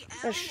S-A-L,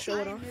 Let's show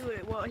it I off. knew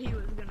it, what he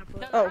was gonna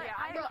put. Oh.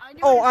 I knew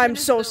Oh, as I'm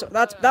soon so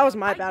as that was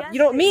my bad. You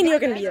know, me and you are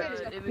gonna be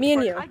it. Me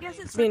and you. I guess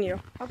it's Me and you.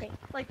 Okay.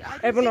 like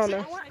Everyone on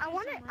there. I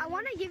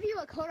want to give you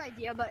a code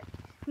idea, but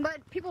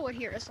people would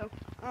hear us. So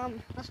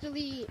let's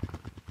delete.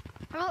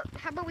 How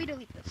about we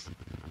delete this?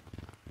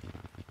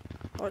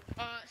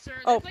 Sir,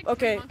 Oh, there's like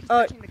okay, 3 monkeys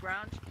touching the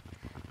ground.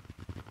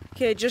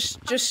 Okay,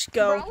 just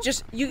go. Bro?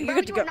 Just you Bro,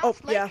 get to you go. are not Oh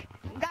slick. yeah.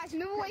 Guys,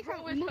 move away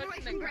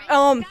from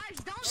ground.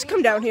 Just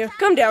come down here.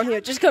 Come down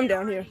here. Just come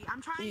down here.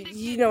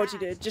 You know what you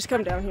did. Just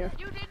come down here.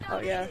 Oh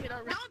yeah.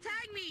 Don't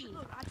tag me.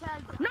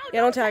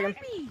 Yeah, don't tag him.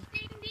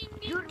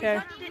 Okay.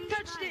 I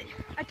touched it.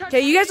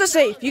 Okay, you guys are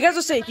safe. You guys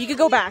are safe. You can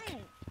go back.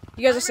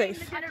 You guys are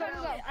safe.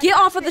 Get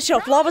off of the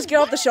shelf. Lavas, get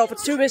off the shelf.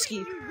 It's too risky.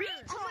 Oh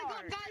my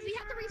god, guys, we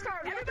have to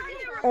restart.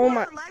 Oh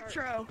my.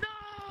 Electro.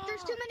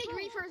 There's too many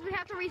griefers. We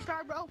have to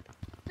restart, bro.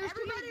 There's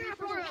too many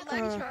griefers. We have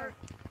to restart.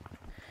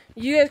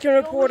 You guys can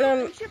report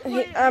him.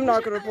 I'm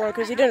not gonna report him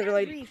because he didn't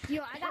really.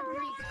 Yo, I got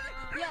grief.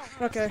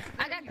 Yo, Okay.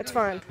 It's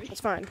fine.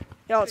 It's fine.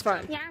 Yo, it's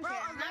fine. yeah, I'm sorry.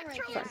 I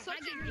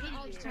get grief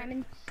all the time.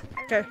 And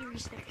Okay.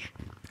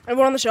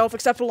 Everyone on the shelf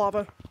except for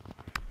Lava.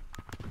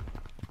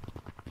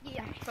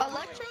 yeah.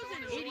 Electro's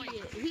an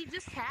idiot. He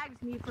just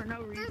tags me for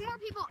no reason. There's more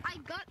people.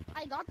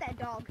 I got that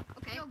dog.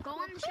 Okay. Yo, go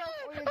on the shelf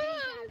or you're getting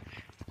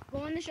tagged. Go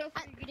on the shelf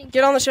or you're getting tagged.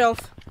 Get on the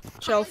shelf.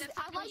 Shelf.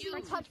 I like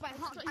getting touched by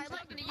hot.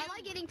 I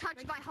like getting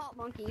touched by hot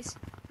monkeys.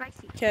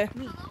 Spicy. Okay.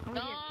 No,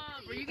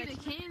 bro, you're getting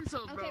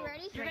canceled, bro. Okay,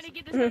 ready? You're gonna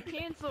get this one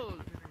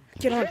canceled.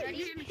 Get on.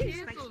 You're getting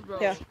canceled, bro.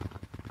 Yeah.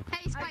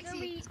 Hey,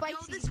 spicy. Spicy. Yo,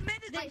 this man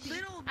is like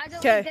little.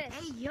 Okay.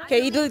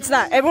 Okay, he deletes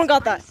that. Everyone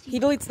got that. He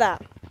deletes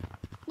that.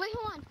 Wait,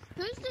 hold on.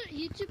 Who's the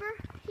YouTuber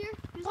here?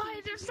 Why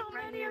is there so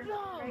many of them?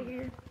 Right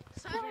here.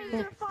 Why is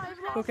there 5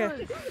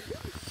 Okay.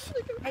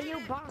 Hey, yo,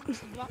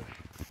 box.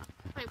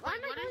 Wait, what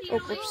did he Oh,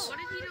 delete? whoops. What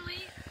did he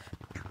delete?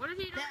 What did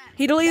he delete?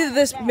 He deleted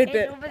this mid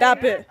bit.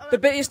 That bit. The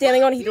bit you're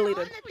standing on, he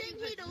deleted. The thing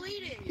he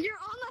deleted. You're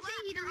on the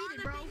thing he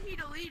deleted, bro. He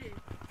deleted.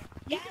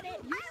 Got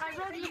it. I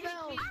rung the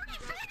bell.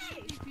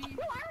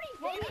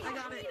 I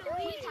got it.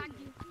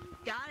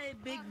 Got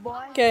it, big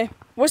boy. Okay.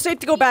 We're safe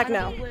to go back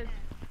now.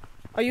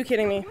 Are you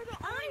kidding me? We're the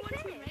only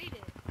ones who made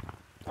it.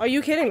 Are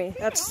you kidding me?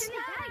 That's.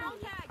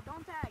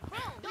 Don't tag.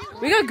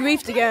 We got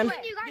griefed again.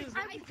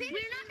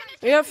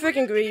 We got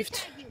freaking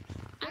griefed.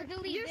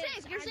 You're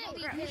safe. You're safe.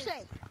 You're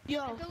safe. Yo,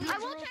 I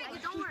will tag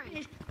it, don't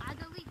worry.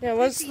 Yeah,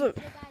 what's the? Yo,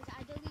 guys,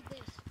 I delete this.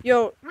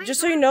 Yo,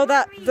 just so you know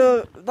that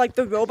the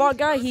robot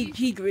guy, he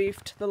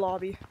griefed the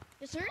lobby.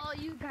 Yes, sir? Oh,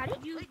 you got it?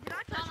 Wait, did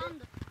I touch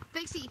it?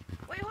 Bixie.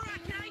 Wait, hold on.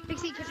 Can I?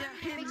 Bixie, can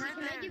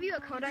I give you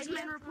a code ID?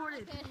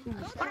 reported.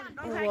 Hold on,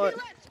 don't tag What?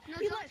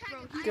 He left,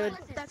 bro. Good.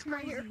 That's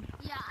right here.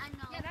 Yeah, I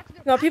know. Yeah, that's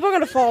good. No, people are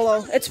gonna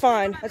follow. It's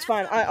fine. It's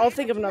fine. I'll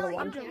think of another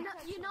one.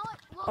 You know what?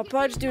 We'll I'll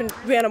probably just do a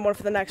random one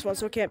for the next one,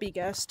 so it can't be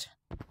guessed.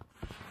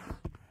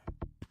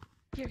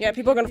 Yeah,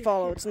 people are gonna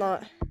follow. It's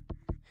not.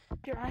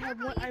 Here, I have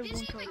one. I have one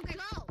didn't code. even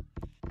go.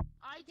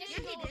 I did.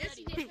 He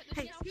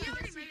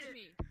already made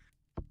it.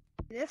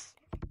 This.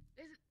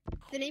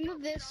 The name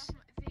of this.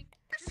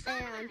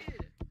 And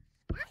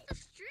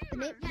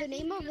the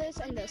name of this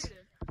and this.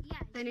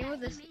 The name of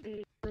this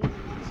and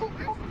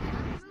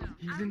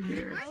He's in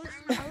here.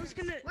 I was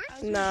gonna.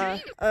 Nah.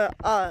 Hey,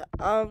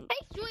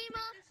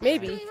 streamer.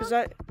 Maybe, cause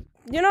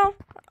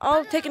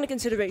I'll take into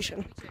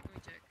consideration.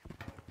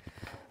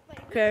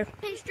 Okay.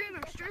 Hey,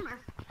 streamer.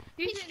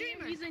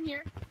 He's in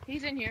here.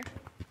 He's in here.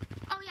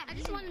 Oh yeah, I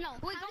just want to know.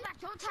 Wait, go back.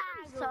 Don't tag.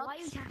 Why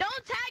you tag?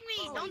 Don't tag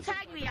me! Don't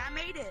tag me! I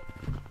made it!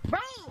 Bro,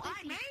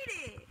 I made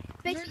it!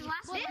 Bixie, This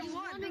nobody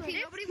will be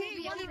able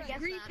to guess that.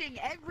 griefing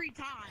every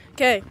time.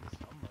 Okay.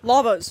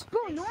 Lavas.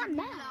 Bro, no, I'm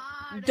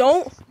not.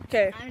 Don't.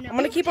 Okay. I know. I'm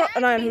gonna keep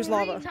an eye on who's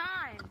lava.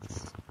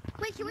 Times.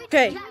 Wait, can we?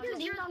 Okay. Can we do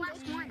ding dong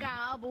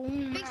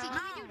bitch? Bixie,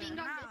 can we do ding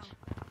dong bitch?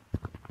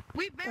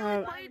 We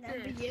barely played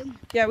this.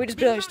 Yeah, we just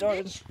barely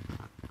started.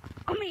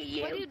 I mean,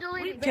 you. What are you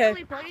doing? Okay.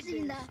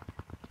 Played this.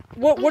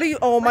 What are you?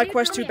 Oh, my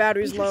Quest 2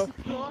 battery's low.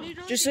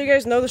 Just so you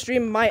guys know, the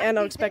stream might end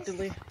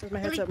unexpectedly because my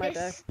headset might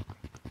die.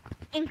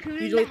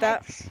 Including You delete the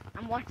that? heads.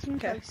 I'm watching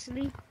Okay.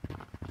 closely.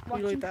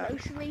 delete that.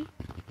 Closely.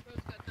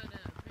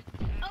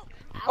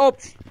 Oh,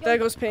 there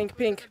goes Pink.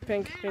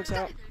 Pink's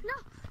out.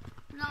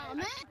 No,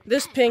 man.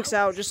 This Pink's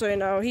out, just so you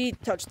know. He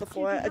touched the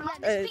floor.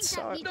 It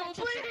sucked. No,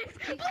 please!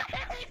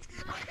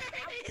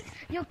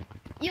 Yo,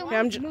 Okay,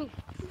 I'm move.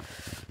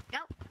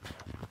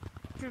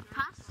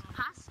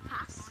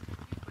 Pass.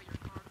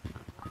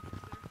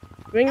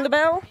 Ring the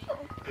bell,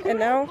 and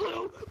now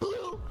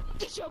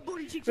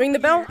ring the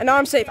bell, and now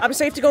I'm safe. I'm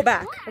safe to go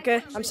back.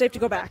 Okay, I'm safe to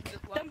go back.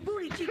 Them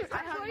booty cheeks, I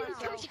have my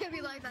It's gonna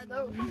be like that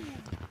though.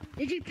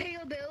 Did you pay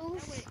your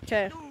bills?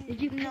 Okay.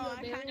 Did you pay your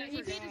Yeah, bills?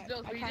 he paid his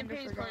bills, but he didn't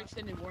pay his car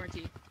extended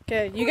warranty.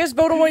 Okay. You guys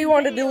vote on what you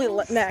want to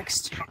delete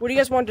next. What do you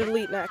guys want to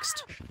delete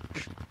next?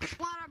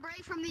 Want a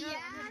break from the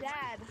ad?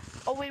 dad.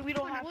 Oh wait, we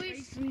don't have to. I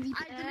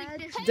delete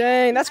this.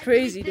 Dang, that's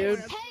crazy, dude.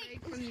 Hey,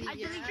 I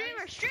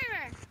delete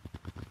streamer.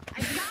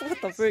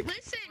 What the frick?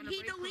 Listen,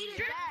 he deleted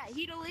that.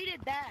 He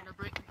deleted that.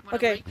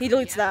 Okay, he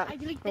deletes that. I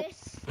delete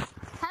this.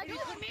 How do you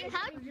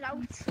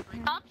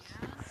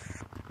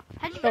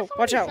Oh,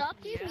 watch out.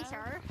 Excuse me,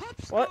 sir.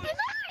 What?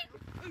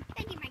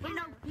 Thank you, my God.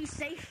 No, he's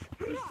safe.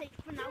 He's safe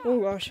for now. Oh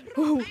gosh.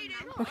 Ooh.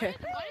 Okay.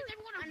 Why does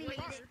everyone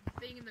avoid this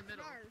thing in the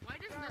middle? Why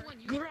does no one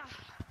use it?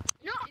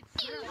 No,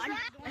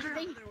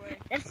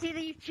 let's see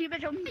the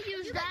YouTuber don't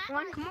use that.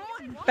 Come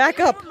on. Back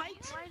up.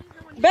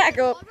 Back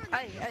up.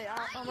 Hey,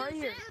 I'm right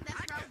here.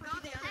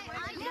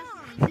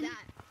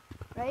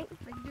 Right?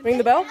 Ring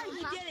the bell.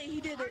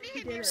 He did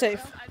it.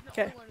 Safe.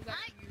 Okay.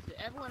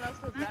 Everyone else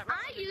does that.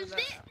 I used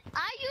it.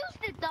 I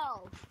used it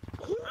though.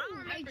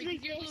 I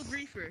delete you're a little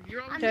griefer.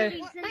 You're on Okay.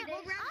 Deleting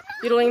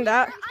You deleting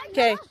that?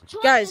 Okay.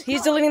 Guys,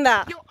 he's deleting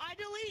that. Yo,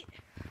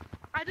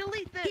 I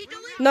delete this. He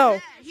deletes No.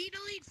 that. He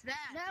deletes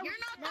that. You're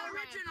not the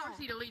original.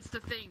 He deletes the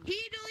thing. He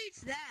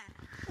deletes that.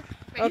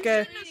 Wait, Okay.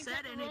 Are we deleting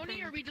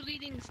pepperoni or are we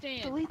deleting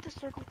Stan? Delete the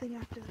circle thing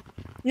after that.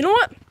 You know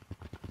what?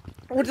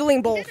 We're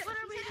deleting both.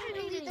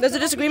 There's a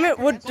disagreement.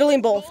 We're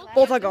deleting both.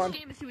 Both are gone. This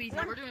game is too easy.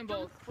 We're doing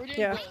both. We're doing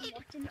Yeah.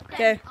 both.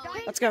 Okay.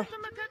 Let's go.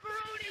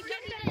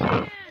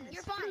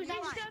 You're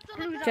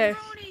fine. Okay.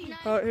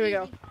 Oh, here we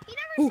go.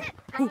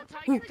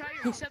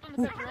 Tiger, step on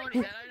the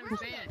pepperoni. That item's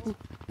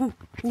banned.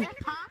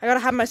 I gotta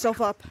have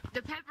myself up.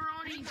 The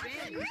pepperoni's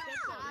banned.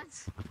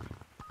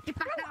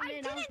 I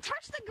didn't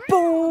touch the ground.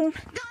 Boom.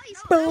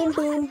 Guys, Boom,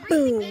 boom,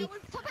 boom.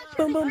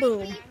 Boom, boom,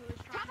 boom.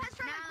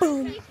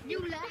 Boom. You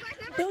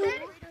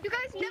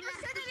guys never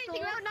said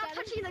anything about not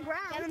touching the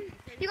ground.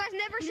 You guys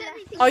never said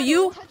anything Are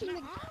you- about touching the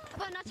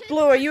about not touching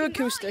Blue, are you the ground.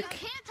 acoustic?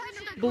 You can't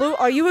touch the Blue,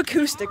 are you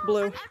acoustic,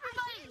 Blue?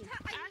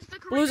 Everybody.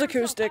 Blue's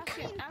acoustic.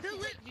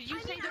 Did you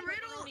say the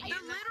literal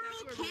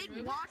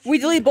kid watched We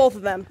delete both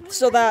of them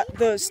so that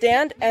the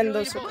stand and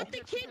the circle. the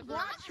kid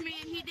watched me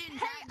and he didn't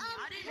tag me.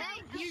 I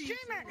didn't hear you say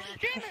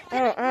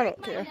that. I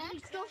don't care.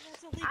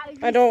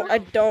 I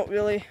don't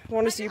really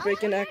want to see you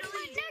break your neck.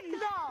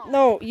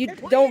 No, you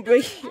don't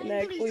break your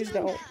neck. Please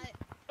don't.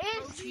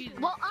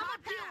 Well, I'm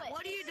gonna do it.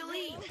 What do you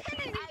delete?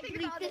 I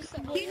delete this.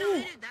 He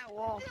deleted that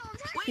wall.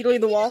 You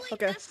delete the wall?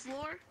 Okay. This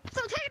floor.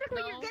 So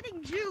technically, you're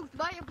getting juked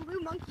by a blue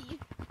monkey.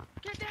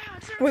 Get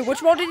down, sir. Wait,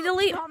 which wall did he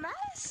delete?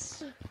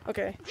 Dumbass.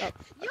 Okay. Oh.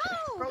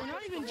 Yo! Bro,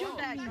 not even jump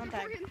back.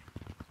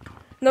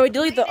 No, he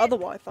deleted the other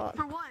wall, I thought.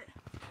 For what?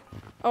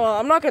 Oh, well,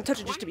 I'm not gonna touch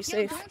it just to be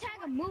safe. Don't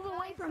tag him. Move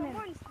away from him.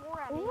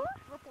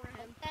 Report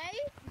him. Hey?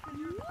 Go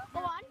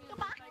on. Go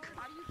back.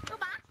 Go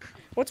back.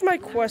 What's my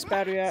quest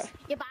battery at?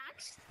 Your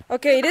box.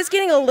 Okay, it is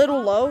getting a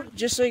little low,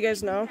 just so you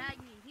guys know.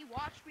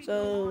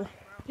 So,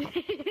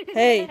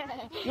 hey,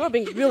 you are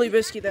being really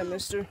risky then,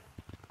 mister.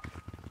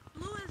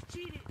 Blue is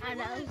cheating. I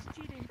know. Blue is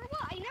cheating. For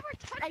what? I never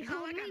touched Like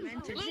I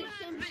meant to. Blue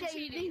has been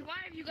cheating. Why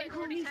have you guys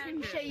already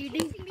tagged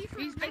him?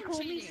 He's been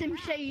cheating.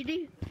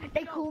 shady.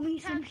 They call me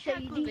some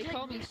shady. They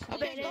call me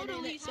Okay, go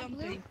delete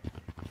something.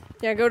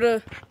 Yeah, go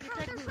to. Bro,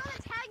 they're trying to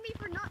tag me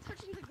for not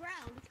touching the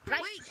ground.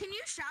 Wait, can you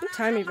shout What out?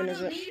 time even is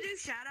somebody? it? Can you do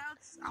shout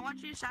outs? I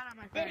want you to shout out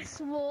my friend. This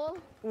wall.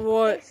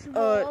 What?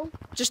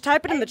 Just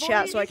type it in the Hey,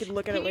 chat so I boys, could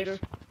look at it later.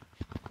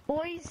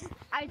 Boys,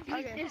 I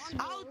think this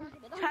I'll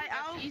wall.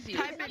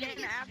 type it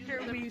in after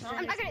we I'm finish.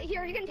 not gonna.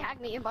 Here, you can tag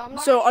me, but I'm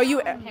not. So, are you?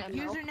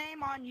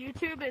 Username on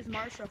YouTube is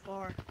Marsha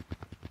Farr.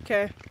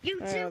 Okay. You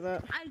I know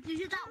that. I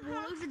did that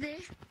wall over there.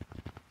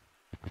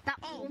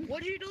 That wall.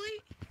 What'd you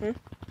delete?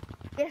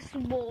 This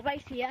wall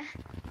right here.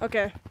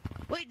 Okay.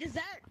 Wait, does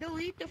that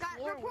delete the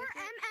floor? Report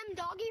MM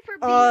Doggy for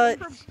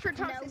for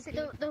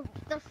toxicity. The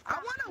I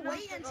want to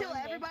wait until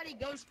everybody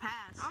goes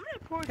past. I'm gonna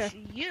report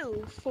Okay.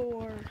 you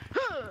for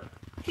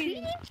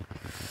cheating.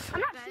 I'm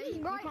not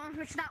cheating, bro. You can't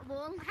touch that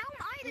wall. How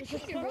am I the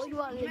cheater, bro? You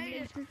are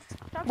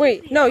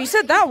Wait, no, you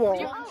said that wall.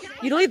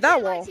 You delete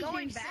that wall.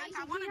 going back.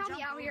 I want to help me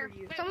jump out over here.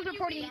 you. Someone's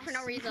reporting me for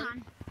no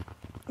reason.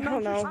 I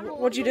don't know.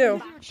 What'd you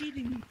do?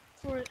 Cheating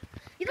for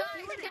You know,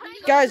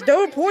 Guys,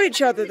 don't report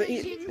each other. so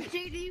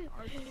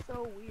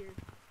weird.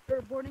 They're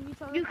reporting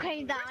each other. You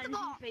came down in his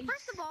face.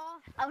 First of all,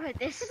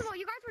 first of all,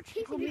 you guys were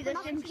chasing me for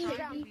not touching the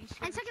ground.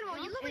 And second of all,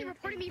 you literally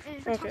reported me for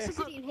Okay.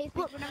 toxicity and hate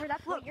speech whenever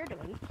that's what you're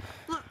doing.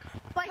 Look.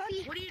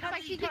 Spicy. What are you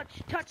Spicy. doing?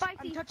 Touch. Spicy.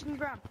 I'm touching the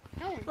ground.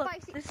 No, Look,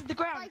 spicy. this is the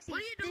ground. Spicy.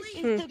 What are you This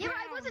doing? is the ground.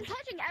 I wasn't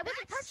touching it. I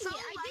wasn't touching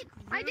it.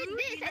 I did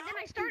this, and then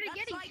I started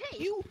getting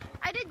chased.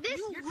 I did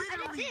this,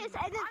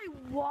 and then. I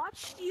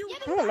watched you. Yeah,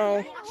 I don't know.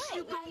 I watched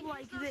you go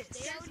like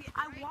this.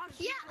 I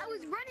watched you. Yeah, I was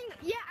running.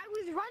 Yeah, I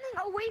was running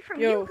away from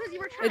Yo, you because you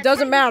were trying. it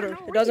doesn't to matter. tag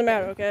me for It doesn't no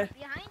matter, okay?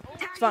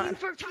 It's fine.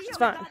 It's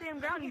fine. Hey,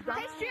 streamer.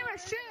 Hey, streamer.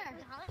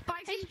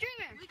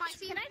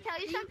 Spicy. Can I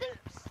tell you something?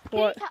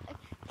 What?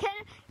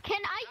 Can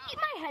I keep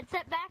my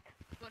headset back?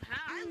 But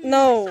how?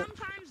 No.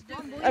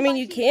 I mean,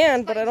 you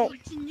can, but I don't.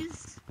 Spicy.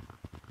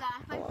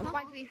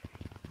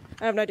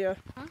 I have no idea.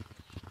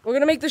 We're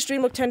gonna make the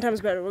stream look 10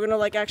 times better. We're gonna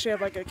like actually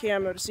have like a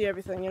camera to see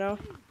everything, you know?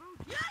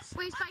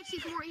 Wait, Spicy,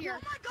 come over here.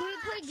 Can we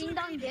play Ding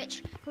Dong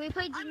Ditch? Can we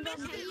play Ding Dong Ditch?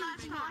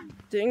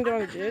 Ding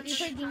dong Can we ditch.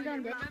 play Ding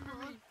Dong Ditch?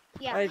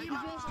 Yeah, I- you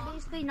just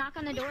basically knock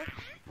on the door,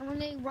 and when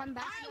they run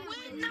back,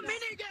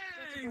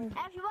 minigame.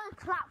 everyone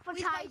clap for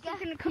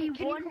Tiger. Can you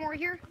come over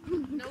here?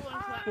 No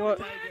one clapped What?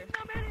 for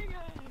Tiger.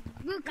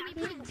 Luke,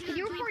 can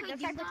you report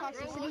this type of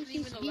toxicity?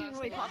 He's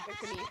really toxic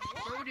to me.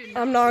 Bro did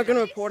I'm not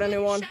gonna report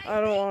anyone.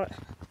 I don't want it.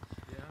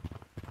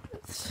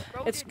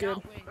 Bro It's did good.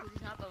 not win 'cause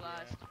he's not the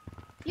last.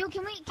 Yo,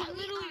 can we play Ding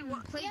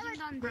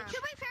Dong Ditch?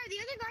 To be fair, the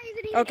other guy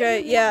isn't even. Okay,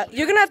 yeah,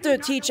 you're gonna have to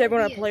teach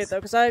everyone how to play it though,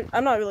 because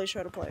I'm not really sure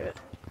how to play it.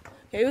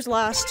 Okay, who's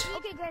last?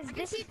 Okay, guys,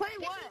 this is play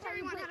what?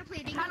 Everyone how to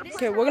play Ding Dong Ditch.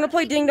 Okay, we're gonna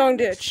play Ding Dong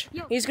Ditch.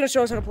 He's gonna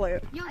show us how to play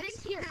it. Yo,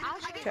 this here. I'll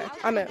show you. Okay,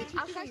 I'm in.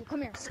 I'll show you.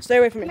 Come here. Stay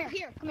away from me. Come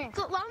here. Come here.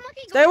 So while I'm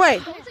looking, Stay away.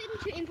 Go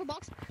into info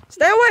box.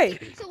 Stay away.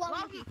 So while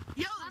I'm looking,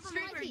 Yo,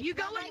 streamer, you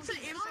go into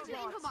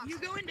info box. You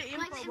go into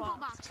info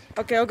box.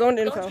 Okay, I'll go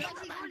into info. And when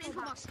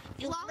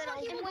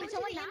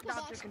someone knocks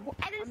box, and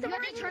then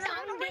somebody turns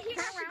around over here,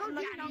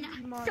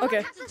 Okay.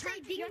 someone has to say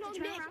Ding Dong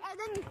Ditch,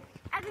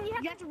 and then you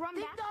have to run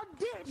back. Ding Dong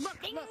Ditch. Look,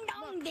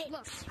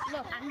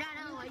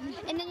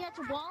 and then you have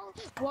to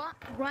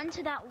run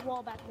to that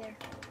wall back there.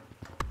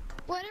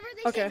 Whatever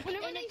they Okay. say,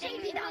 whenever they say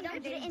they don't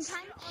get it in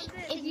time,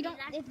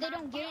 if they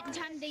don't get it in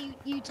time,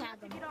 you tag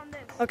them.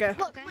 Okay.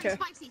 Look, Okay.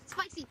 spicy.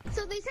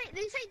 So they say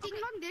Ding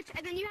Dong Ditch,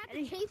 and then you have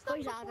to chase them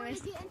before they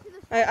get into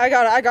the. I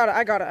got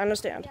it. I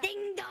understand.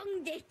 Ding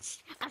Dong Ditch.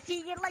 I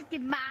see you like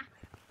it, ma.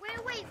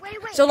 Wait.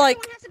 So, like-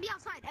 everyone has to be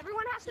outside.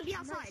 Everyone has to be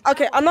outside.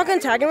 Okay, I'm not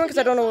gonna tag anyone because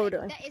I don't know what we're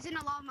doing. That isn't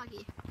a lava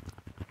monkey.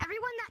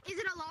 Everyone that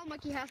isn't a lava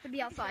monkey has to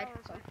be outside.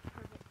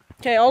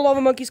 Okay, all lava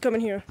monkeys coming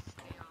here.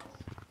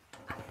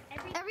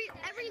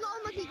 Every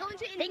lava monkey go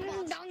into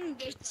Ding Dong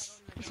Ditch.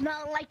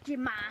 Smell like your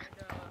ma.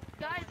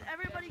 Guys,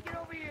 everybody get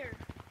over here.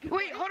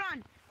 Wait, hold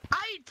on.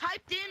 I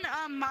typed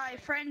in my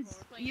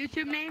friend's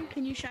YouTube name.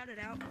 Can you shout it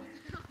out?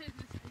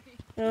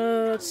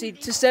 Let's see,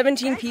 to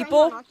 17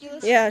 people?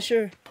 Yeah,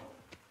 sure.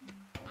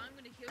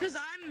 Because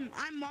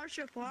I'm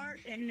Marsha Farr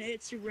and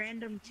it's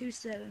random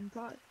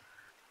 275.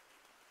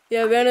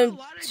 Yeah, random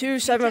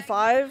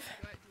 275.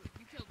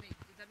 You killed me.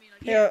 Does that mean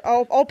like Yeah,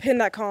 I'll pin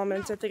that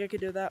comment. I think I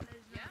could do that.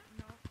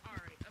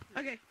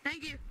 Okay,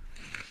 thank you.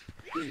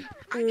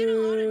 I get a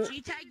lot of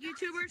G-Tag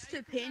YouTubers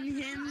to pin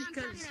him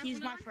because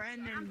he's my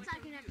friend and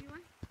Tagging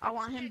everyone. I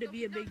want him to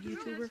be a big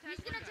YouTuber.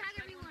 He's gonna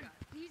tag everyone.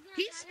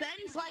 He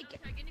spends like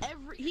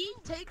he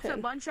takes a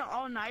bunch of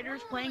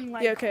all-nighters playing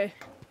like Yeah, okay.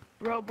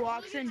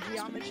 Roblox and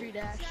Geometry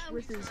Dash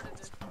with his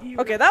viewers.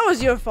 Okay, that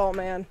was your fault,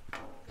 man.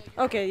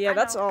 Okay, yeah,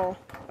 that's all.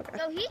 Okay.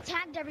 So he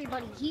tagged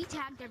everybody.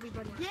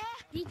 Yeah,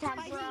 He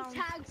tagged me.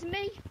 Tags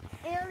me.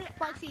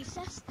 Spicy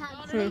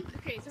tags me.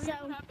 Okay, so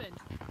what happened?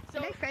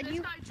 So Fred, this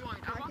guy joined.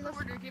 I walked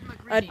over to give him a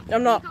greeting.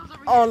 I'm not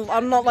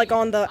I'm not like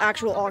on the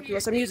actual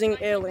Oculus. I'm using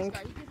A-Link.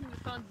 He gives me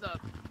a thumbs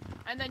up.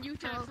 And then you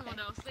text someone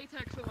else, they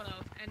text someone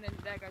else, and then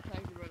that guy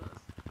tags the rest of us.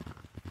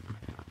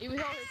 It was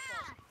all his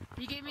fault.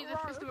 He gave me the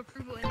fist of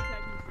approval and he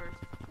tagged me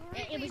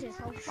first. It was his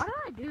fault. Why did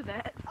I do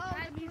that? Oh,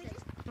 can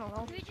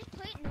we just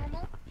play it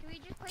normal? Can we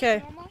just play Okay.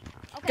 it normal?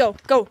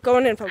 Go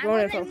in info. Go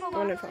in info.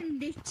 Go in info.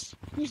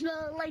 You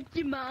smell like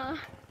your ma.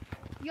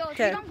 Yo, if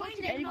Okay. you don't play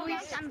today,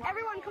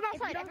 everyone come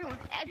outside, everyone.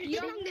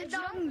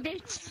 Young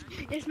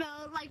bitch. You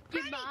smell like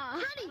your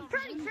ma.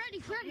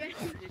 Freddy,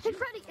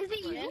 is it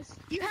you?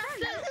 You have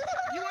to.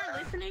 You are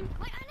listening.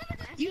 Wait, I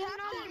never got You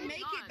have to make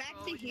it back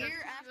to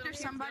here after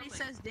somebody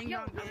says ding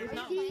dong.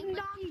 Ding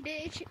dong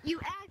bitch. You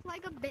act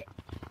like a bitch.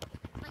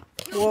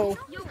 Whoa.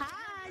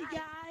 Hi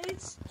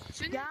guys.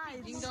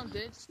 Shouldn't Ding Dong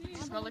Ditch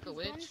smell like a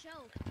witch?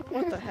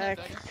 What the heck?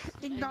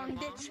 Ding dong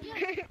ditch.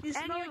 You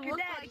smell like your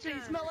dad, so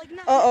you smell like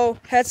nothing. Uh-oh.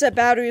 Headset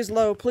battery is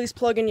low. Please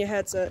plug in your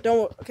headset.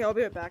 Don't. Okay, I'll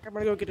be right back. I'm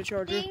gonna go get a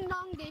charger. Ding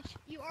dong bitch.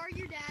 You are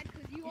your dad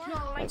because you are.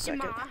 One Like your second.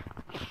 ma.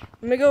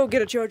 Let me go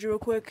get a charger real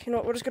quick. You know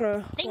what? We're just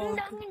gonna.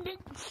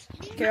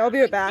 Okay, I'll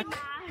be right back.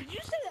 Did you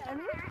say that?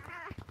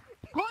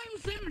 I'm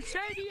Sim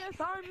Shady, yes,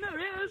 I'm the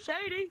real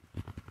Shady.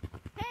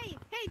 Hey,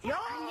 Ted,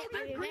 I can get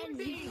my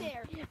revenge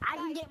there. I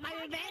can get my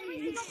revenge.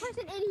 Every single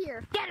person in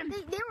here. Get him.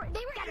 They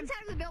were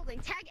inside of the building.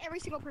 Tag every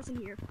single person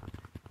here.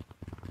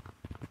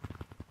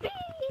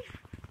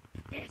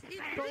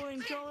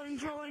 Trolling,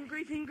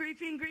 griefing,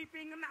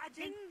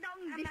 imagine.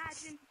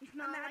 Imagine.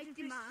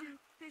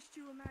 Fish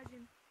to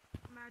imagine.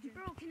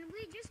 Bro, can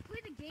we just play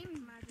the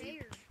game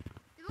there?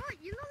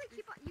 You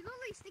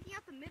literally sticking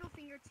out the middle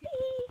finger too.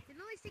 You're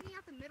literally sticking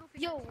out the middle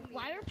finger. Yo,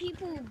 why are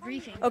people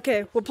griefing?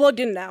 Okay, we're plugged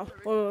in now.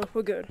 We're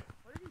good.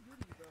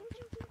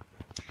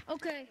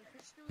 Okay.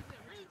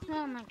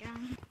 Oh my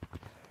god.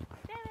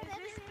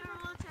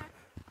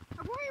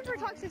 I'm worried for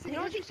toxicity. You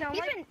know what you sound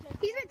like?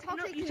 He's been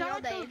toxic You all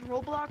sound like day. those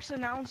Roblox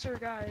announcer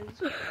guys.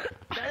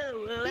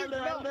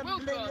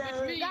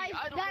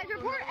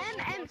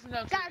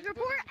 Guys,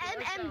 report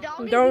MM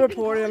Dog. Don't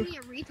report him. A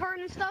retard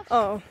and stuff.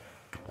 Oh.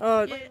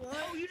 Yeah,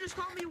 you just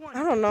called me one.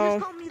 I don't know. You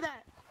just called me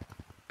that.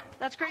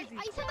 That's crazy.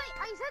 I said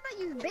that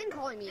you've been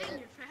calling me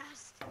it.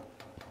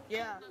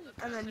 Yeah,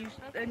 and then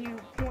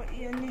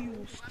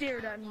you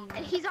stared at me.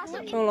 And he's also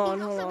been Hold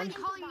calling on. me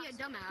a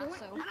dumbass.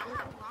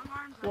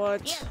 So.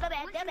 What? Please,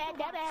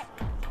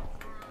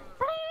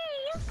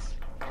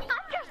 I'm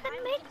just a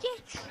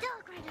midget.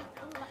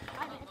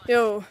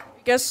 Yo,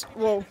 guess.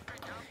 Whoa.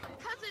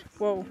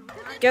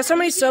 Guess how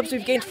many subs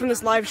we've gained from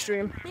this live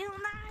stream?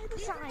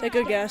 Take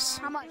a guess.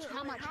 How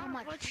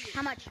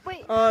much?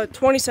 Wait.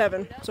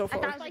 27 so I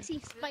far. thought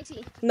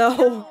spicy.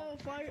 No.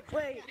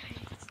 Wait.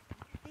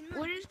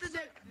 What is the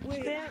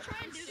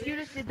you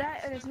just did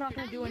that and it's not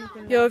gonna do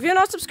anything. Yo, if you're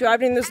not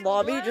subscribed in this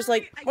lobby, just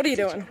like, what are you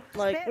doing?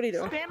 Like, what are you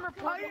doing? Spam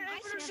report.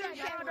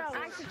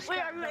 Wait,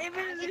 I'm able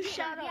to do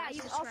shout out. Yeah,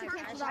 you also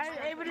can't. I'm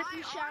able to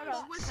do shout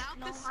out.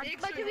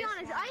 But to be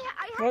honest, I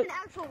had What? an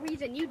actual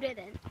reason. You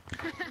didn't.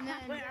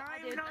 Wait, I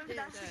don't even know if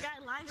that's the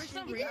guy live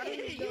streaming.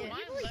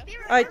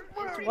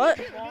 What?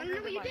 You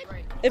know what you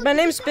did? My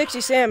name's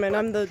Spixie Salmon.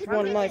 I'm the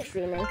one live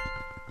streaming.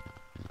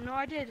 No,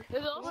 I did.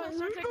 There's also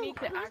some technique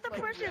to Who's act the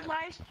like person that.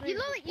 live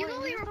streaming? You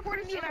literally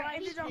reported me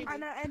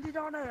And I ended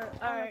on a.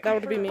 That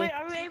would be me. Wait,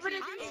 are we able to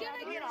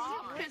do Get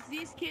off, because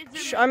these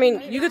kids are. I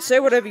mean, you could say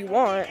whatever you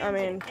want. I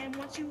mean, And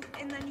once you,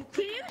 and then you.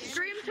 Can you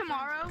stream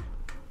tomorrow?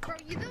 Bro,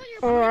 you literally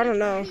Oh, I don't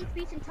know.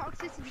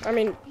 I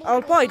mean,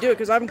 I'll probably do it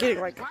because I'm getting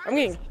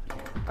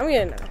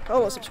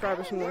hella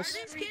subscribers from this.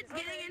 These kids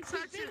getting in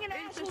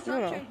such I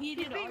don't a know.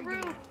 heated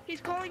argument.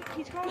 He's calling me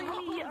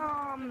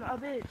a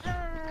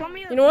bitch. Call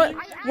me a You know what?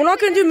 We're not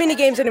gonna do mini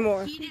games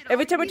anymore.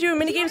 Every time we do a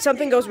mini game,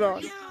 something goes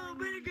wrong.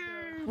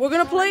 We're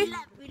gonna play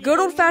good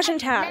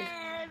old-fashioned tag.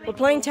 We're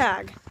playing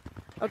tag.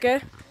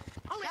 Okay?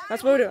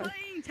 That's what we're doing.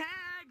 Playing tag.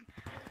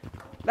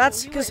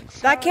 That's because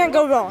that can't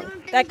go wrong.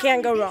 That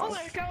can't go wrong.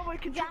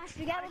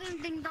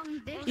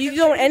 You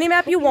go on any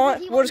map you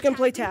want. We're just gonna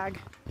play tag.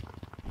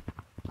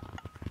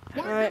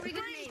 Alright. We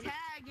playing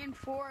tag in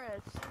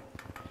forest.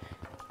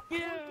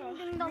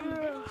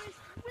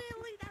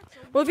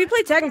 Well, if you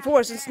play tag in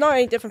forest, it's not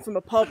any different from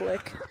a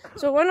public.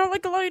 So why not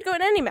like allow you to go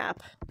on any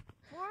map?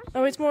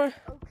 Oh, it's more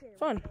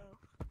fun.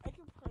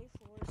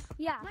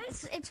 Yeah,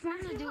 it's fun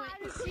to do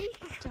it.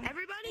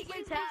 Everybody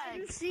play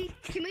tag.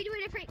 Can we do a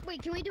different?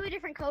 Wait, can we do a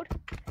different code?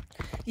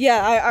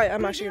 Yeah,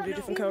 I'm actually gonna do a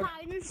different code.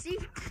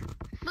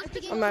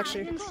 I'm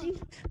actually.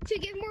 To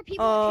give more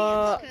people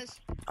a chance.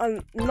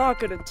 I'm not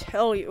gonna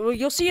tell you. Well,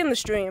 you'll see in the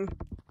stream.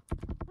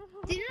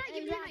 Didn't I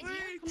give you an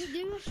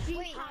idea?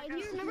 Wait,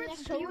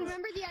 do you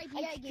remember the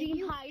idea I gave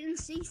you? Hide and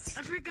seek.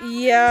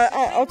 Yeah,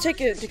 I'll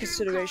take it into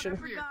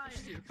consideration.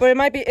 But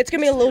it's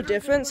gonna be a little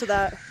different, so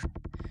that,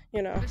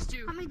 you know,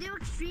 I'm gonna do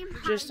extreme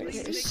just in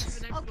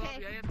case.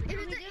 Okay.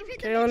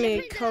 Okay, let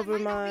me cover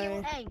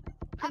my.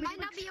 I might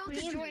not be able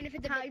to join if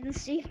it's hide and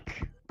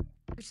seek.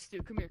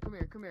 Stu, come here.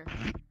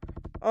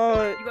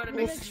 Oh, You gotta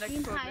make the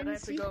next program. I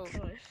have to go.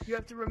 You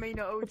have to remain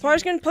a OG. we're probably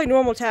just gonna play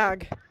normal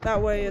tag.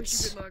 That way Wish you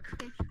it's. good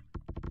luck.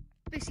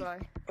 Bye.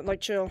 Like,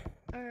 chill.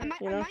 I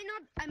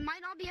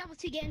might not be able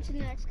to get into the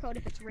next code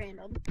if it's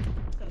random.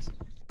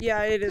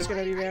 Yeah, it is So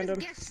gonna be I random.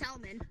 just guess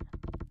Salmon.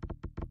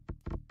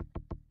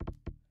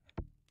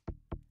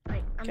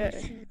 Right, I'm gonna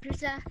Okay. see the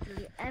pizza,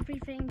 do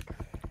everything.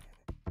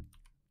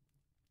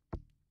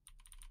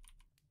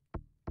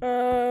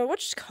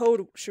 Which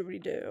code should we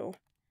do?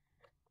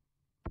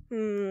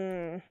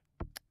 Alright,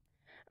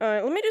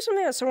 let me do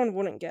something that someone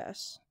wouldn't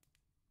guess.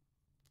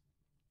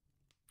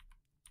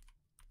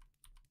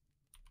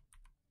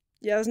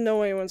 Yeah, there's no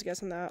way anyone's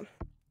guessing that.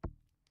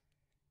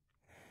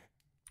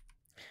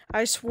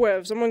 I swear,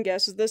 if someone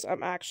guesses this, I'm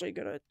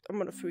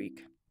gonna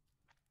freak.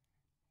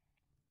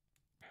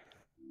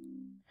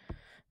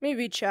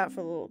 Maybe chat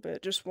for a little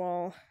bit, just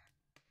while...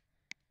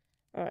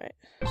 Alright,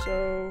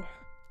 so...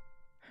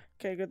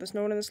 Okay, good, there's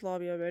no one in this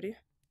lobby already.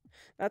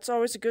 That's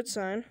always a good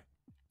sign.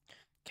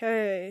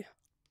 Okay.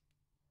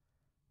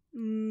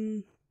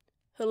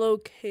 Hello,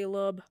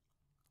 Caleb.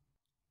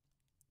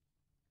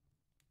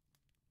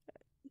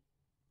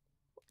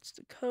 What's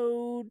the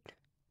code?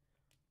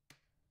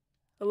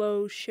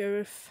 Hello,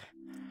 Sheriff.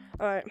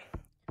 Alright.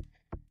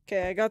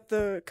 Okay, I got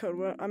the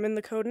code. I'm in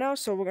the code now,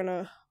 so we're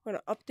gonna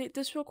update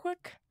this real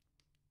quick.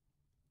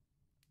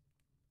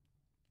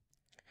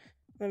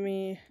 Let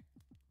me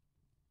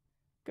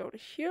go to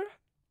here.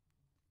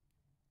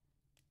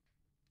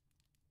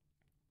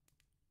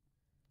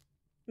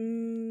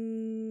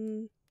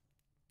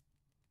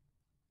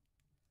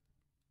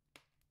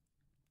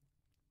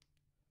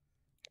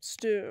 Let's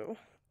do.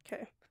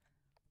 Okay.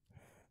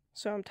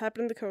 So I'm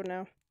typing in the code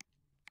now.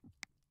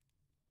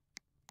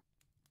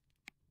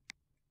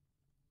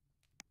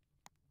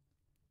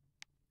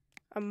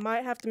 I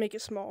might have to make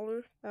it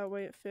smaller, that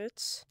way it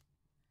fits.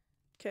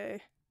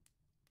 Okay.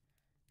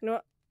 You know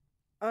what?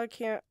 I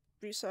can't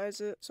resize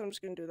it, so I'm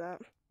just gonna do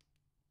that.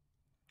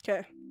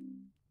 Okay.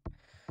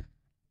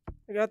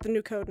 I got the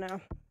new code now.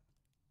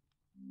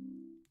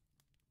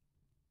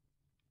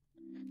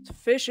 So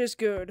fish is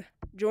good.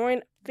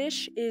 Join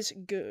fish is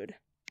good.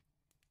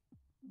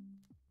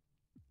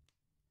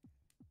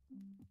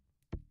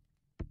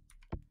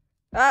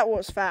 That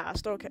was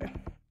fast, okay.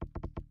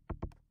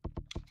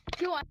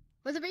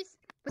 Was it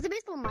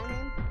based on my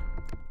name?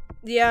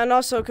 Yeah, and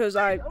also because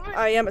I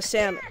am a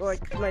salmon,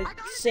 like my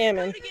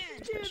salmon.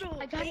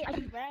 I got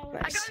it, bro.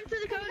 Nice. I got into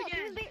the code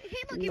again. Hey,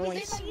 look, it was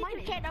Nice. based on my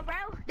name.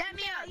 Dab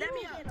me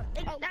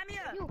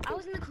up. Yo, I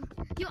was in the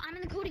yo, I'm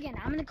in the code again.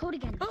 I'm in the code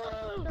again.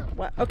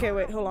 What? Okay,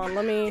 wait, hold on.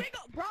 Let me.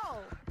 Bro.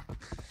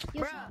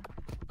 Yo,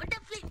 What the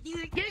flip,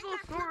 dude? Giggle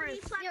story.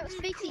 yo,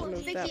 Spixie,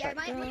 Move that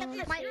back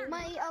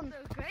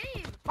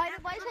my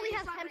device only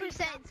has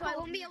 10%, so I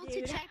won't be able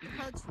to check the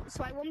codes.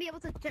 So I won't be able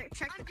to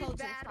check the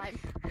codes this time.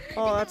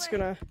 Oh, that's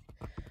gonna.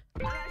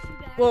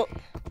 Well,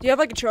 do you have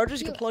like a charger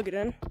you can plug it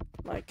in?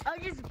 Like. I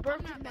just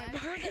broke my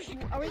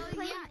Are we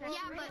playing?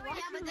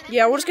 But then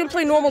Yeah, we're just gonna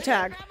play normal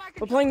tag.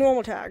 We're playing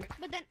normal tag.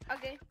 But then,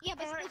 okay. Yeah,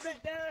 but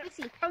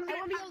Spixie, I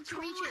won't be able to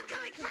reach it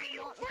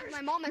because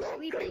my mom is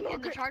sleeping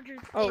and the charger's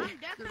Oh, in.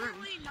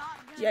 Definitely not.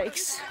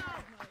 yikes.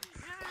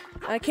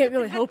 I can't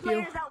really help you.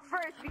 out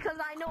first because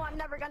I know I'm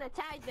never gonna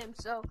tag them,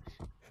 so.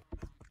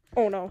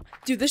 Oh no.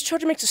 Dude, this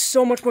charger makes it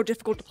so much more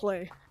difficult to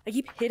play. I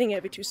keep hitting it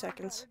every 2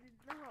 seconds.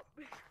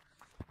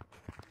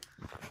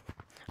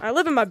 I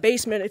live in my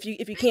basement if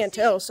you can't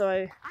tell, so I. I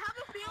have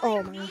a feeling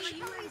Oh my me, gosh.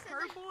 you, and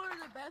Purple are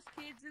the best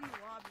kids in the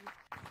lobby.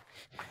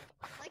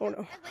 Oh, no.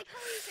 I like how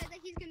he said that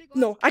he's gonna go.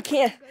 No, I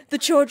can't. The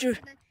charger. And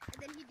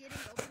then he didn't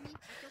go for me.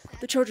 Just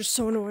sad. The charger's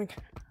so annoying.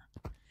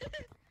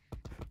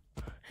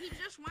 He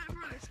just went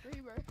for the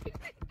screamer.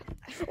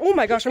 Oh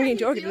my gosh, I'm getting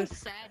targeted. Feels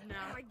sad now.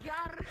 Oh my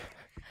god.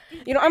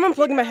 You know, I'm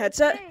unplugging my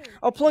headset.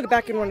 I'll plug it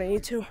back in when I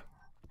need to.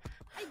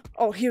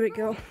 Oh, here we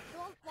go.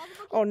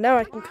 Oh, now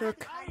I can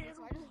cook.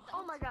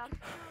 Oh my god.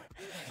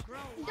 Bro,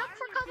 Duck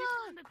for cover.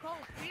 The cold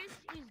fish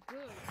is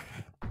good.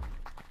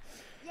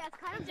 Yeah, it's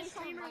kind of based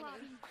on my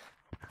name.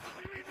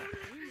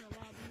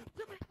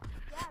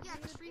 Yeah,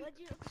 the stream.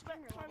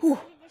 Whew.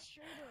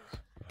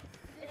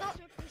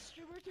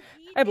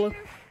 I blew.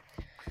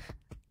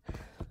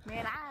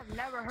 Man, I have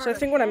never heard. So I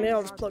think when I'm in,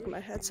 I'll just plug my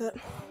headset.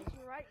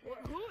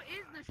 Who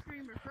is the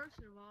streamer, first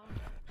of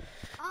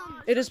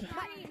all? It is.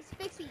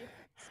 Spixie.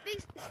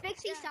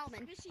 Spixie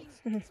Salmon.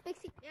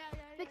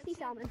 Spixie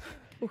Salmon.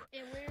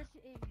 And where's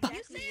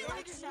You say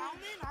like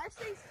salmon? I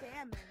say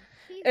salmon.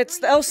 It's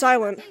the L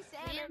silent.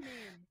 salmon?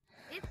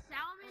 It's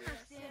salmon or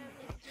salmon?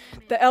 It's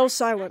salmon. The L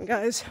silent,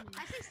 guys.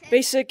 I say Salmon.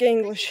 Basic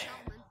English.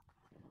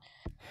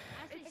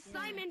 It's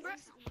Simon.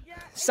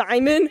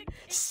 Simon?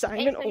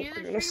 Simon? Oh, You're my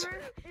the goodness.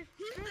 streamer?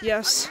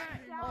 Yes.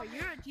 Oh,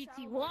 you're a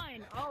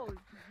GT1. Oh,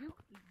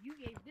 you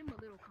gave them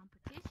a little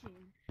competition.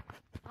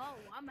 Oh,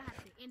 I'm gonna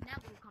have to end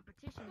that little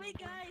competition. Wait,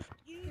 guys,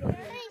 you You got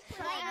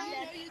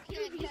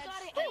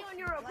an A on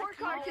your report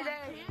card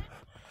today.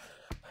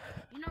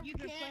 You know you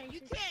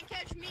can't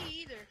catch me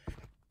either.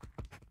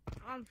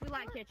 I don't feel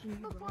like catching you,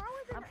 bro.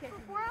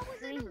 Before I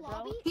was in the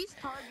lobby, He's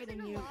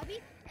targeting you.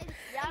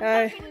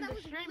 Hey. that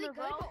was really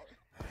good.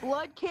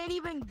 Blood can't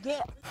even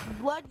get.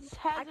 Blood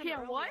has I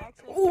can't what?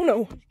 Oh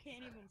no.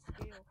 Can't even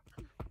scale.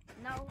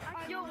 No,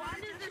 Yo, why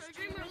does this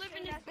streamer live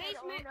in his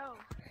basement?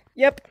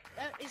 Yep.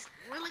 That is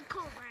really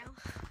cool, bro.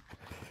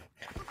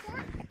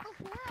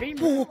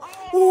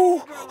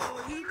 Oh.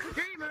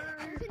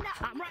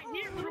 I'm right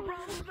here, little bro.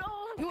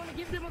 You want to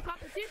give them a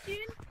competition?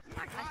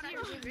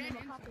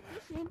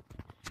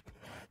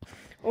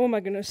 Oh my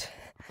goodness.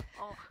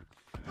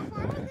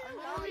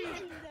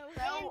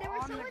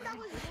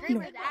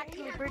 No.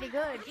 Actually pretty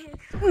good.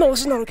 No, this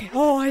is not okay.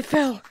 Oh, I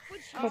fell.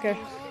 Okay.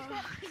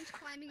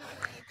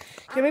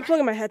 Can we plug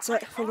in my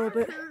headset for a little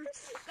bit?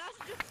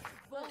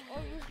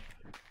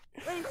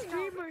 Wait,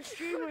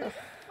 streamer.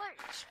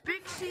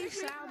 Big C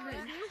Salmon.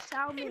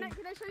 Can I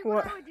show you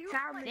What? what I would do?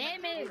 Salmon.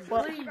 Damn it.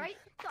 What? Right?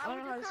 So I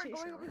would just start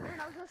going over here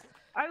and I was just...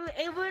 Are we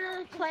able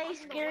to play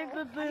Scary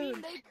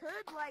Baboon? They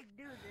could, like,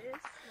 do this,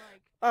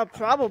 like...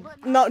 Probably.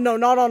 No,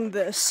 not on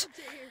this.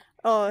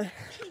 Oh. Yeah,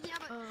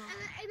 but...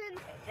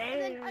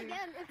 And then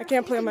again, if I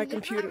can't play on my they're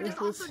chasing computer me, I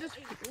could with also just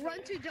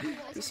run to double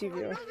walls. PC If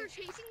viewer. they're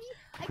chasing me,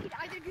 I could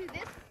either do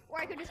this,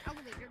 or I could just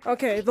elevator.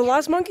 Okay, the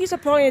last monkeys are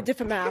probably a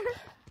different map.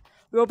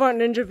 Robot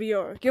Ninja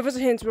VR. Give us a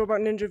hint,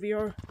 Robot Ninja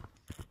VR.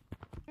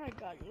 I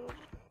got you.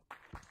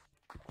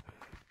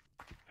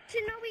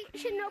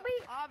 Shinobi.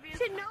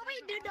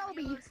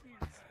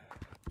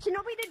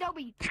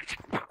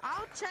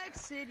 I'll check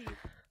city.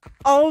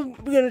 I'm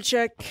gonna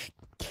check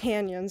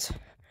canyons.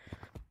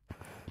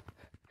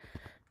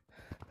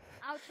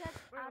 I'll check.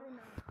 I don't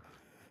know.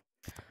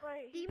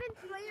 Demon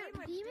Slayer,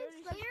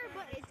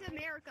 but it's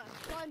America.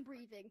 Gun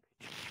breathing.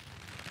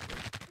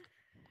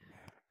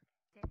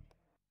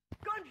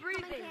 Gun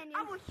breathing. I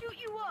will shoot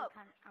you up.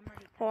 I'm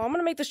ready. Oh, I'm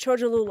gonna make this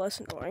charger a little less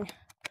annoying.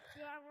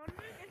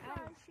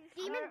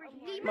 Demon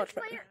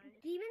Slayer, but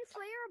Demon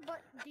Slayer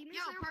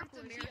parts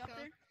with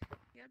America.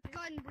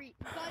 gun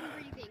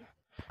breathing.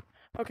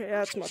 Okay, yeah,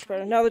 that's much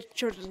better. Now the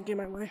charger doesn't get in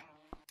my way.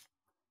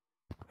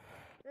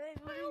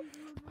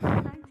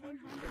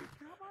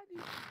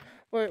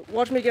 Wait,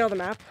 watch me get out of the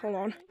map. Hold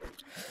on.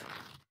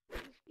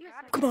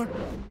 Come on.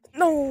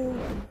 No.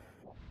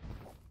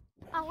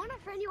 I want to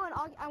friend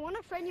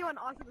you on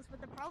Oculus, but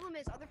the problem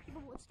is other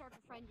people would start to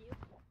friend you.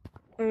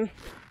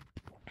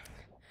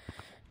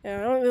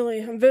 Yeah,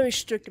 I'm very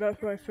strict about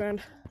who I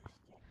friend.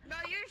 Bro,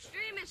 your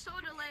stream is so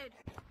delayed.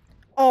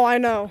 Oh, I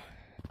know.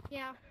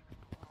 Yeah.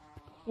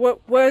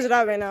 Where is it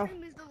at right now?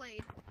 Stream is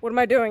delayed. What am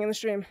I doing in the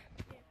stream?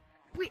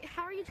 Wait,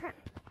 how are you trying?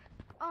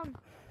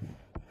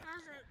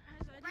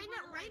 Right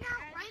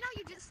now,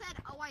 you just said,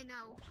 "Oh, I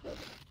know."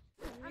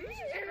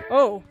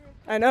 Oh,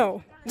 I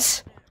know.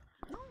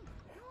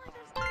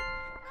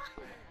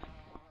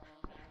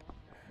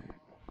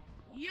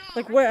 Yo,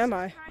 Like, where am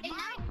I? And now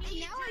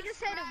I just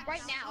said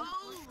right now.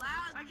 so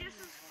loud. I just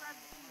subscribed.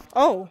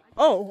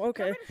 Oh,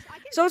 okay.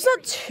 So it's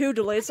not too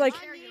delayed. It's like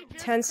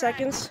 10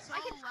 seconds.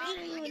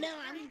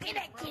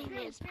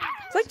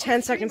 It's like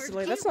 10 seconds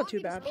delayed. That's not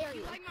too bad.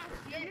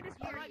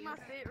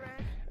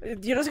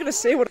 You're just gonna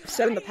say what I've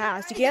said in the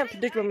past. You can't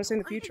predict what I'm gonna say in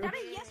the future. That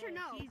is yes or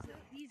no.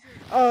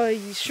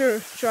 Sure,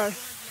 try. Okay.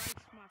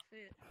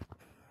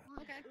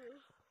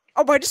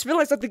 Oh, but I just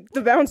realized that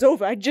the round's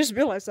over. I just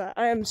realized that.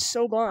 I am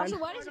so blind.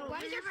 Also, why does your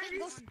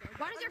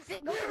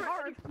fit go so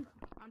hard?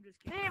 I'm just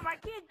kidding. Damn, I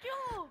can't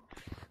jump.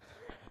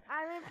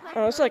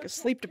 Oh, it's like a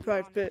sleep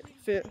deprived fit.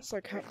 It's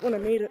like when I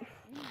made it.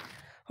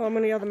 Oh, I'm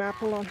on the other map.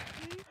 Hold on.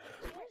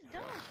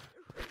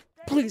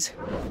 Please.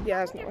 Yeah,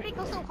 that's Your no. fit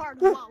go so hard.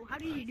 Whoa, how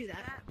did you do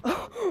that?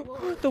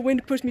 The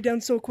wind pushed me down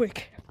so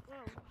quick.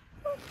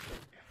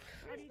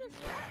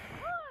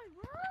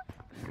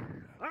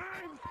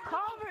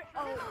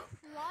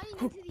 Flying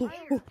into the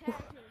air.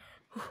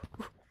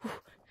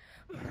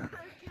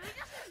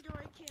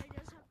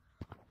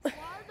 Why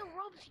are the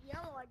ropes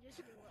yellow? I just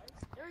realized.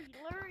 They're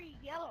literally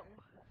yellow.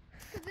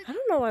 I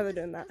don't know why they're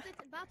doing that. Because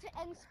it's about to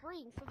end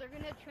spring, so they're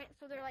gonna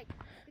so they're like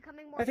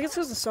becoming more. I think it's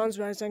because the sun's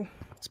rising.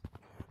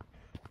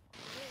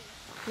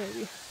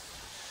 Maybe.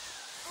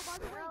 Oh, by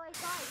the way, I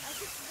just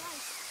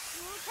realized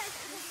the world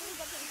test is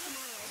going to be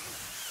tomorrow.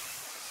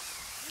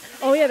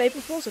 Oh yeah, the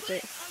April Fool's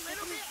update. A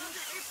little bit of the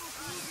April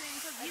Fool's thing,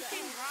 because you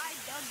can ride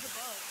Doug the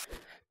Bug.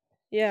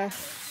 Yeah.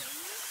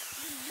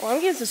 Well,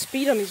 I'm getting some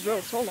speed on these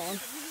roads. Hold on.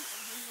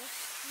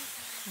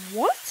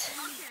 What?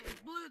 Okay,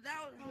 Blue, that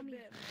was a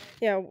bit.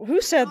 Yeah, who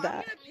said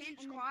that? I'm gonna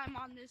pinch climb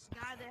on this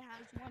guy that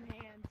has one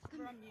hand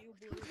from you,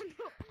 Blue.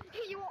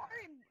 Hey, you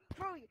are,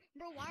 bro.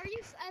 Why are you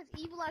as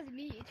evil as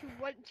me to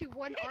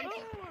one arm?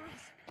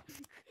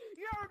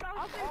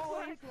 I've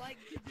always liked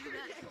to do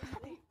that.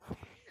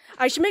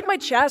 I should make my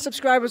chat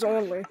subscribers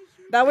only.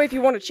 That way, if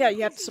you want to chat,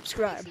 you have to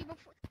subscribe.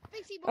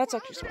 That's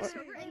actually smart.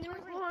 And there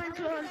was one that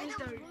was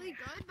really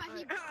good, but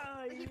he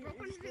broke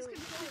one of his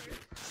controllers.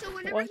 So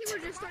whenever What? he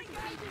would just start to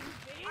beat him,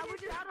 I would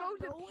just go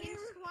to pinch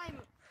climb.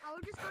 I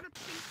would just go to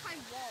pinch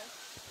climb walls.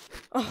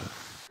 Oh,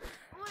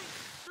 Wait,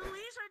 the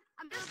leaves are,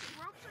 the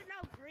ropes are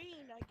now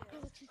green, I guess.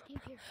 Let's just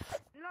keep here.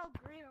 No,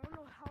 green, I don't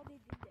know how they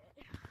did that.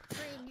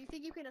 Green, you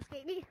think you can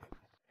escape me?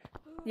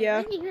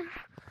 yeah. Green.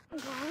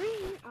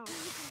 Oh.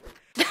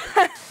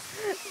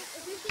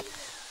 If you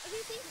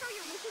think so,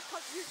 your wish is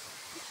come true.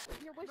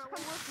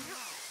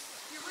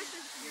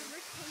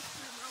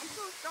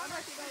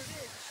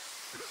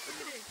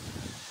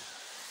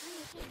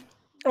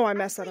 Oh, I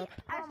messed that up.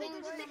 I think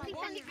it's Spixie.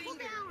 Pull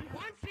down.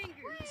 One finger.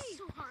 It's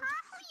so hard.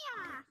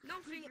 No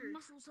finger.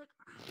 Muscles like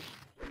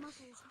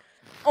muscles.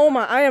 Oh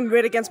my, I am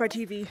right against my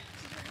TV.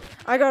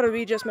 I gotta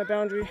readjust my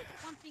boundary.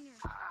 One finger.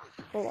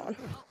 Hold on.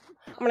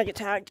 I'm gonna get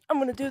tagged. I'm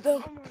gonna do it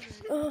though.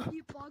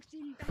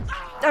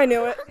 I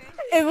knew it.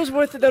 It was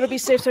worth it though to be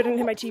safe so I didn't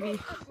hit my TV.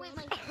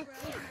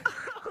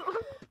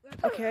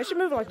 Okay, I should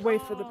move like way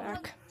further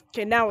back.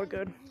 Okay, now we're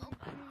good.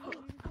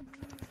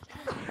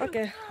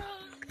 Okay.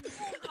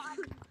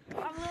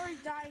 I'm literally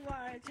dying while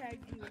I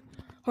tagged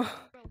you.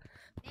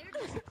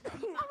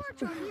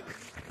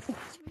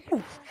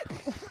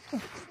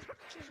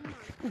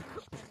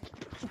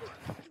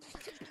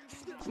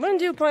 I'm gonna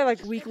do probably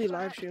like weekly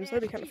live streams.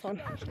 That'd be kind of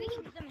fun.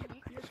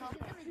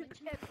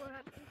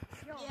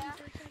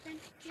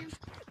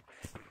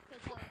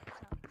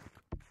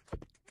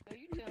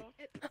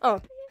 Oh,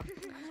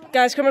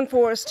 guys, come in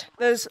forest.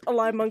 There's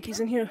alive monkeys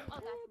in here.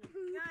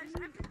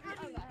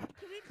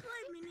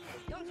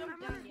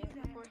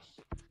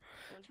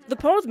 The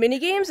problem with mini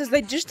games is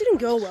they just didn't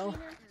go well.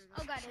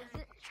 Oh god,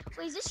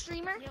 wait, is this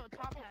streamer?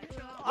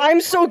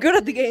 I'm so good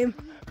at the game.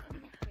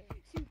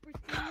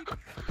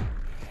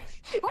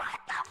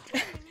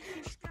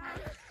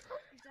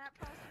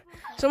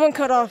 Someone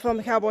cut off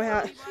the cowboy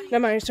hat. Never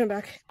mind, he's turned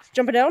back.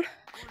 Jumping down,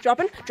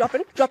 dropping,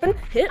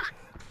 hit.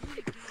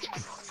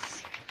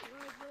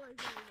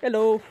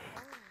 Hello.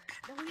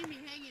 Don't leave me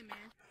hanging, man.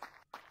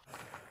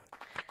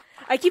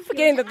 I keep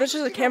forgetting that there's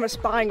just a camera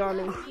spying on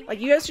me. Like,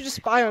 you guys should just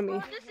spy on me.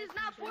 This is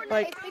not Fortnite.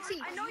 Like, Spixie.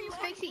 I know you,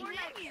 Spixie.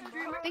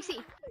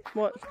 Spixie.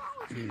 what?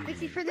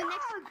 Spixie, for the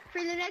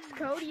next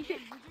code, you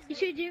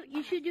should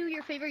do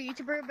your favorite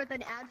YouTuber, but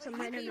then add some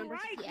random numbers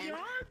at the end.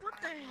 What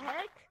the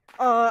heck?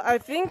 I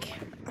think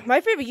my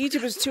favorite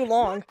YouTuber is too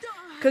long,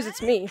 because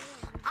it's me,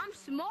 I'm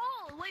small.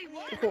 Wait,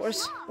 what? of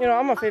course. You know,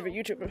 I'm my favorite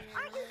YouTuber.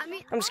 I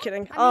mean, I'm just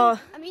kidding. I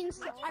mean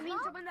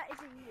someone that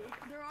isn't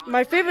you.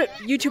 My favorite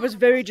YouTuber is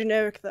very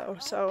generic, though,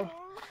 so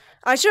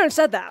I shouldn't have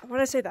said that. Why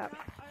did I say that?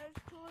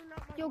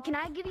 Yo, can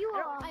I give you a?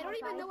 I don't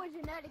even know what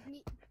genetic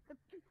means.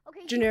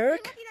 Okay.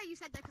 Generic? You're lucky that you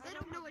said that because I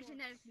don't know what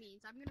genetic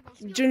means. I'm gonna go.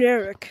 Small.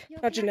 Generic, Yo,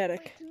 not can I- genetic.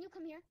 Wait, can you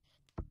come here?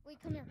 Wait,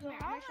 come here. Come here.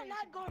 I'm gonna show you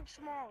something. going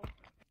small?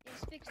 Yo,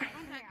 Spix, come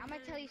here. I'm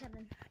gonna tell you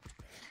something.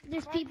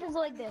 There's people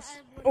like this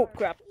Oh,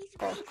 crap.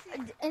 Oh.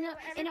 in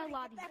a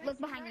lobby. Look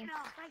behind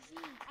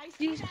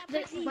you.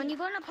 When you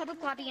go in a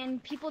public lobby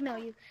and people know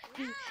you,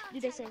 do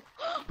they say,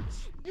 oh,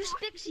 "You're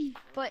Spixie"?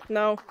 But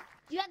No.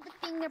 you have the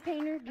finger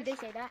painter. Do they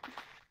say that?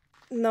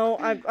 No,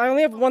 I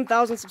only have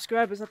 1,000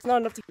 subscribers. That's not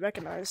enough to be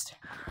recognized.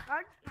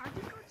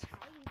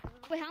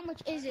 But how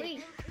much is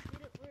it?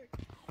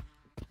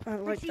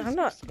 Like, I'm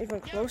not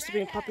even close to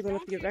being popular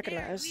enough to get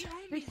recognized.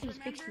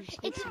 Spixie.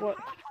 It's What?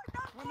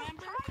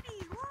 Remember?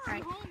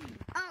 Right.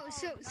 Oh,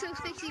 so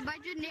Spixie, by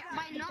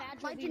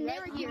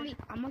generic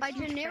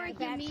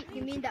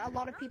you mean that a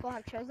lot of people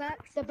have chose that?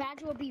 The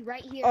badge will be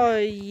right here.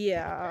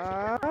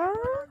 Yeah.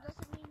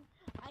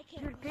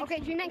 Okay,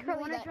 G-Man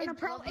Curly.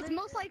 It's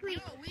most likely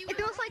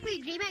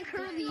G-Man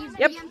Curly's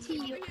Yep.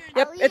 BMT.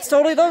 Yep, it's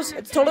totally those.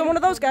 It's totally one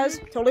of those guys.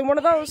 Totally one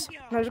of those.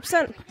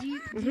 100%.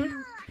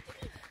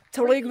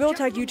 Totally Grill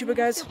Tag YouTuber,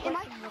 guys. Am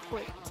I?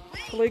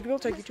 Totally Grill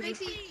Tag YouTuber.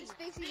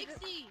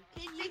 Spixie,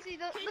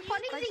 the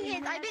funny thing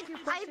is, I've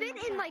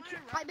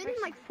been in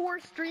like 4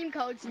 stream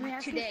codes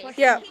today.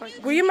 Yeah.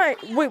 Were you my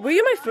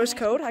first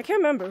code? I can't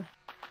remember.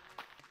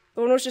 The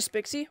one was just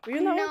Spixie? Were you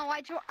in that one? No,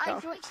 I joined.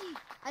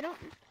 I don't.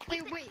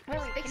 Wait.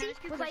 Spixie?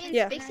 Was I in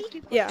Yeah.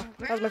 Spixie? Yeah,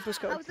 that was my first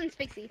I code. was in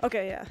Spixie.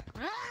 Okay, yeah.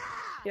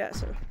 Yeah,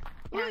 so.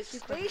 Yeah, I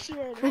joined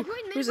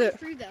Who's midway it?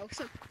 through though,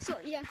 so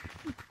yeah.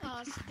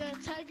 The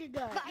tiger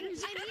dog. But I mean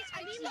like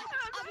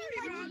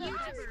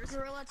YouTubers.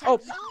 Gorilla Oh.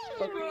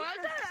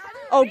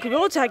 Oh,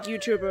 Gorilla Tag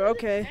YouTuber.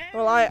 Okay.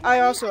 Well, I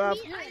also have.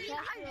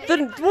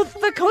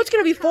 The code's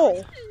gonna be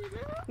full.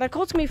 That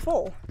code's gonna be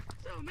full.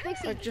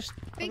 Spixie. Like, just.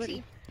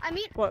 Spixie.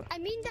 What? I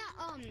mean that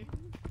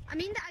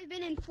I've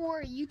been in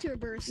 4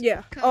 YouTubers.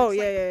 Yeah. Codes, Oh, like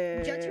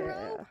yeah.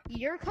 Jotaro,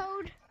 your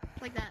code,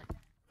 like that.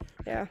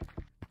 Yeah.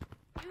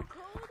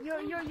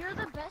 You're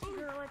the best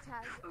gorilla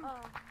tag.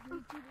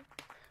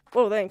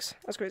 Oh, thanks.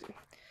 That's crazy.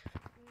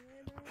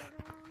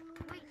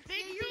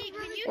 Spixie,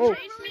 can you Oh.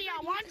 chase me? I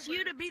want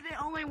you to be the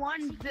only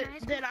one that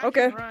I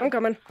Okay, can run. I'm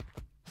coming.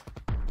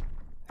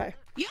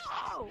 Yo! I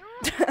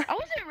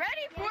wasn't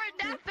ready for it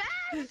that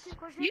fast.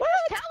 You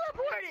just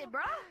teleported,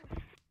 bro.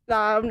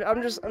 Nah,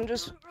 I'm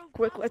just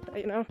quick like that,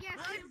 you know. Yeah,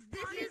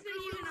 this is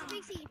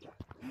Spixie.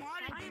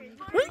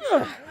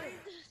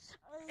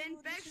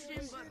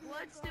 Infection, but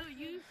blood still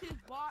uses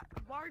Bart's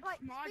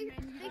mod menu.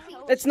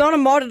 It's not a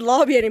modded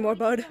lobby anymore,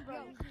 bud.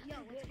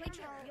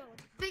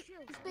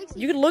 Spixie.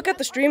 You can look at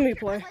the stream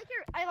replay.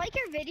 I like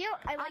your video.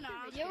 I like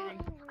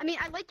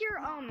your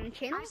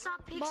channel.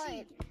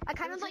 But I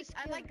kind of like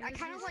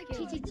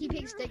TTT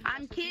Pig Stick.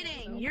 I'm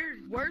kidding. You're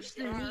worse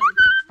than me.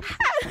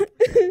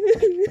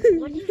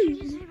 What did you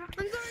just say?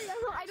 I'm sorry.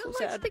 I don't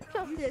So like sad. stick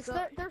sticks.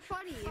 They're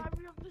funny.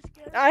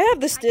 I have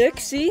the stick,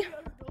 see?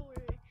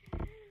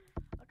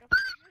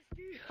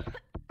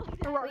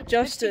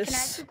 Justice. Can I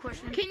ask you a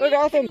question? Look,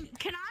 Gotham.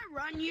 Can I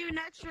run you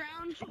next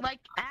round? Like,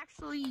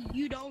 actually,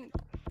 you don't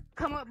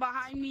come up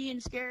behind me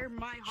and scare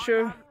my heart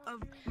Sure. out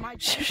of my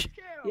chest.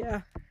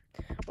 Yeah.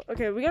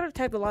 Okay, we gotta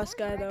attack the last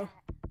guy though.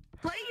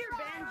 Play your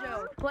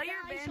banjo. Play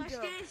your banjo.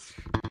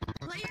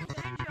 Play your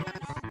banjo.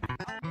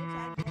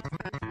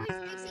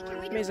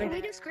 Amazing. Can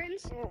we do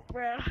scrims? Oh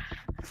yeah,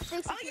 let's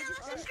do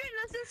scrim.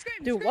 Let's do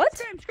scrim. Do Scrim, what?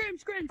 Scrim.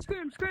 Scrimmage.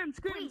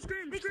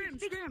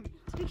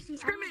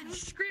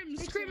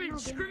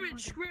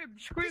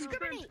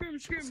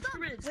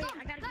 Wait,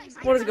 I gotta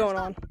do What is going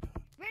on?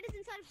 Red is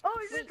inside of Oh,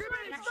 is it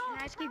scrimmage? Can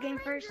I ask you a game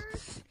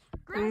first?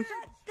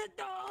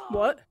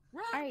 What?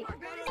 Alright.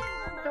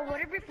 So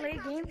whatever you play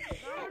a game,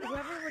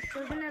 whoever was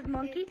chosen as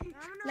monkey,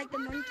 like the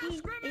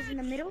monkey is in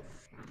the middle,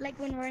 like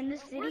when we're in the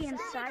city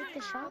inside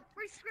the shop,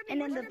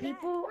 and then the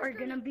people are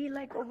gonna be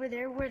like over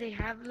there where they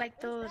have like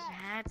those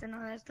hats and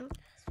all that stuff.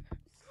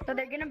 So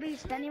they're gonna be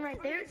standing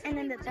right there, and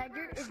then the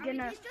tiger is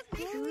gonna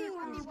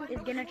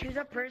choose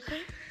a person,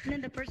 and then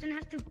the person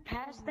has to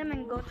pass them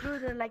and go through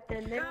the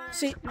little.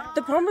 See,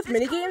 the problem with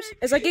minigames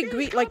is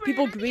like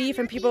people grief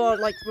and people are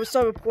like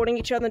start reporting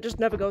each other and it just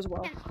never goes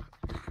well.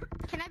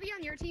 Can I be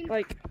on your team?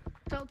 Like,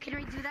 So can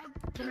we do that?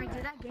 Can we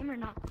do that game or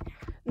not?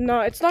 no,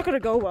 it's not gonna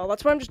go well.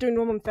 That's why I'm just doing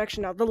normal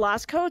infection now. The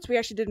last codes we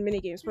actually did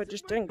minigames, but it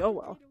just didn't go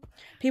well.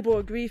 People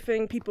were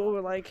griefing. People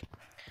were like,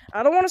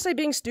 I don't want to say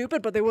being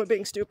stupid, but they were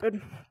being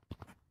stupid.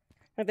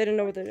 Like they didn't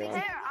know what they're doing.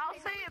 There, I'll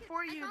say it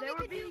for you. They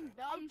were being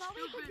dumb,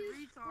 stupid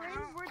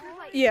retards. Where there's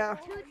like Yeah,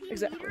 two team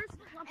exactly. leaders,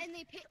 and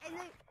they pick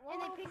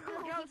the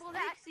people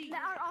that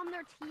are on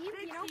their team.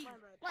 You know,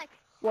 like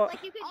What?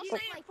 like you could I'll use, say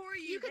like it for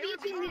you. you could be a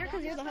team leader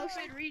because you're the host.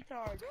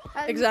 Retard.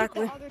 And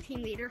Exactly. The other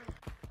team leader.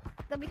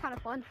 That'd be kind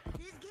of fun.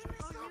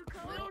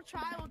 Little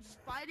childs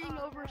fighting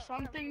over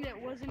something that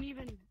wasn't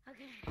even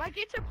like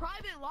it's a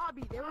private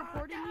lobby. They're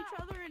reporting each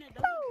other and it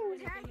doesn't do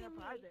anything in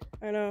private.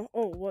 I know.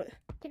 Oh, what?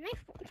 Can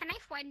I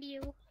friend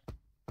you?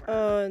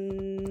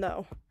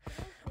 No.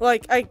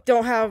 Like I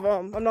don't have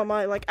I'm not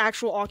my like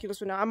actual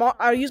Oculus right now.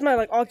 I use my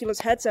like Oculus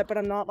headset, but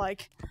I'm not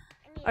like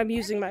I'm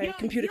using my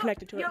computer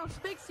connected to it. Yo,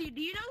 Spixie,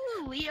 do you know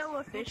who Leo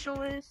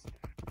Official is?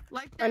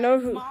 Like I that know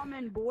who. mom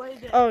and boy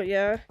that Oh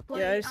yeah,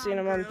 play, I've seen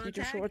him on Gorilla YouTube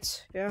Tag?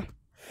 Shorts. Yeah.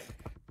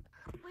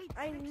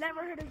 I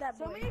never heard of that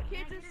boy. So many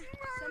kids,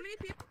 so many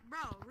people, bro,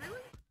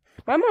 really?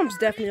 My mom's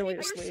definitely Are you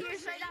asleep.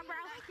 serious right now, bro?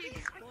 That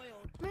kid's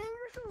spoiled. Man,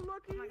 you're so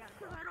lucky. Oh my God,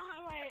 I don't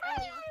have my.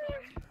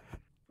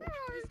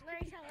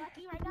 Larry's so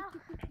lucky right now.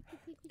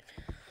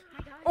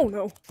 Oh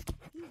no.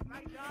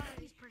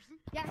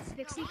 Yes,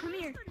 Vixie, come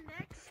here.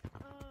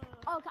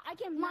 Oh, I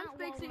can not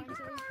wall Spixie.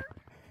 run.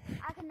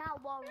 I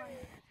cannot wall run.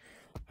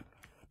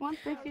 One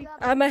Spixie.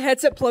 I have my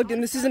headset plugged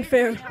in. This isn't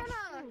fair.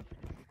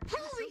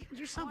 Holy,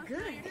 you're so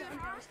good.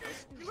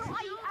 Bro,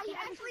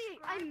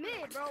 I'm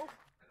mid, bro.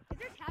 Is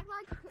there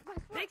tagline?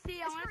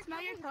 Spixie, I want to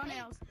smell your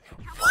toenails.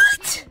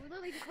 What? We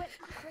literally just went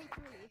straight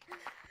through.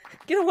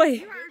 Get away.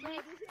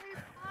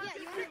 Yeah,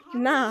 you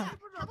Nah.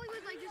 Probably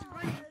was like just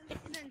running,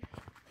 and then.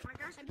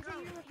 And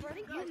pretending you were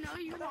running. You know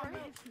you are. And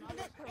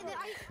then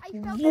I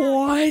felt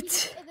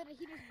What? And then he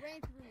just ran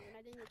through me, and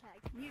I didn't get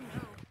tagged. You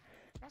know.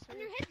 That's when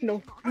your head.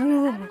 No.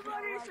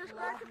 Everybody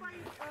subscribe to my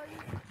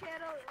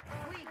channel.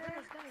 Wait,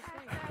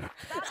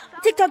 guys.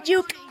 TikTok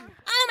juke.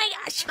 Oh my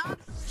gosh.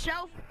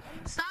 Stop.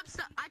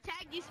 I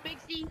tagged you,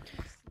 Spixie.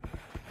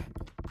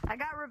 I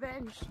got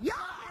revenge. Yo!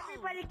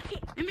 Everybody,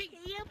 can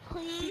you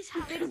please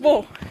help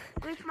Whoa.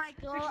 with my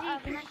goal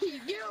of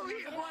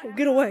you?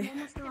 Get away.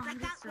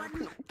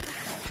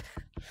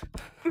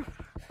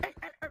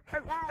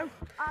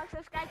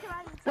 Subscribe to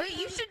my. Wait,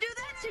 you should do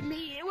that to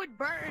me. It would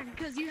burn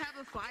because you have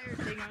a fire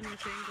thing on your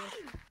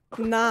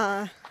finger.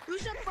 Nah. Who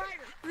said fire?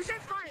 Who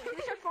said fire?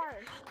 Who said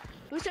fire?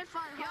 Who said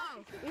fire?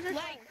 Yo,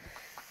 like.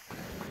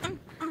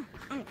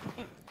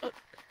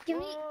 Can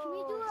we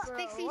do a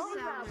Spixie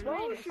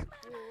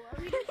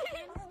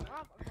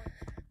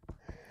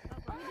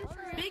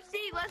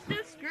Spixie, let's do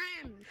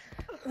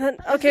scrims.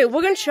 Okay,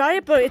 we're gonna try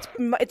it, but it's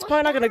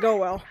probably not gonna go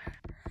well.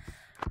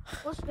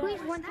 Please,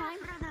 one time.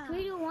 Can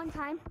we do it one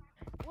time?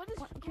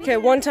 Okay,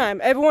 one time.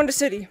 Everyone to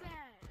city.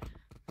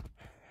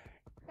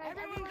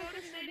 Everyone go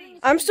to city.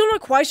 I'm still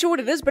not quite sure what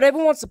it is, but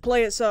everyone wants to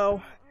play it,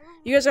 so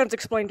you guys have to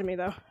explain to me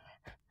though.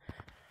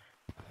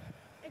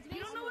 You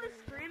don't know what a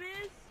scrim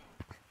is?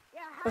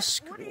 A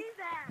scrim. What is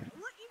that?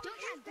 What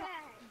is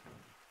that?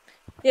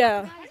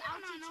 Yeah. I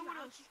don't know what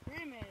a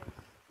scrim is.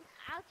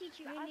 I'll teach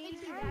you.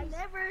 I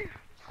never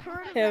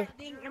heard of Yeah. that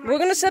thing. We're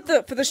gonna set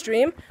for the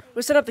stream.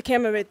 We'll set up the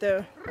camera right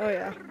there. Oh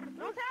yeah.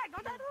 Don't tag.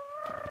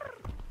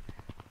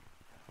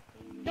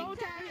 Don't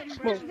tag him,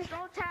 Whoa.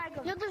 Don't tag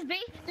him.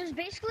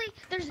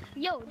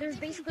 Yo, there's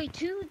basically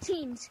two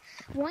teams.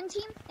 One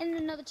team and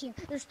another team.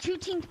 There's two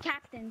team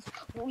captains.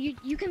 Well,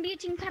 you can be a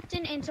team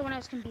captain and someone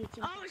else can be a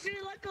team. Oh, is it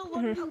like a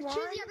 1v1?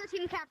 Choose the other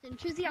team captain.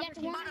 Choose the other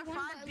team. About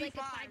a 5v5. Like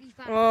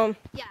a 5v5.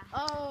 Yeah.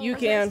 Oh. You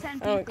can. I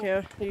don't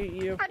care.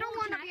 You. I don't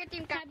want to be a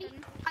team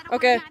captain.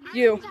 Okay,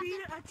 you. Be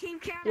a team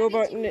captain.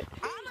 Robot. I'm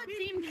a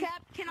team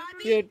cap. Can I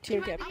be? You're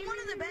team captain. I'm one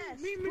of the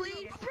best.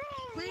 Please.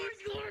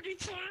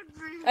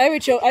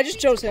 I just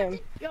chose him.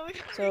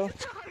 So.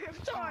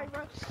 I'm sorry,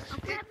 bro.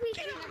 Can I please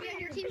be on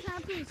your team? Can I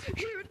please?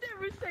 You would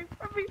never say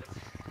for me.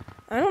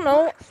 I don't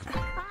know.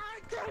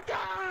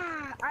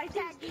 I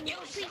tagged you.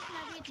 Please, can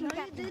I be a team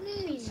captain?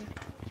 Please.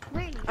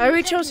 Wait. I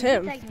already chose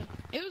him. It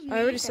was me.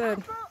 I already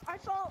said. I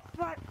saw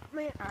my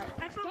man.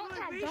 I saw Don't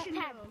tag. motivation.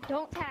 Don't tag.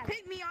 Don't tag.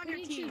 Pick me on your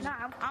Who do you team. choose?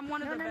 I'm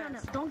one of the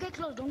best. Don't get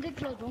close. Don't get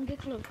close. Don't get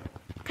close.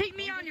 Pick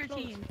me on your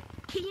team.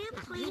 Can you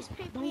please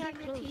pick me on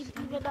your team?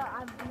 Even though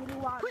I really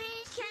want.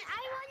 Please,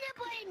 I want to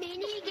play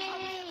mini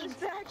games.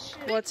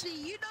 What? Bitsy,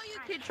 you know you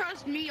can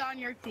trust me on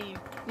your team.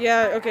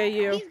 Yeah. Okay.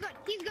 You. He's good.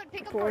 He's good.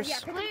 Pick Of up course.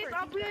 first. Yeah, pick Please, up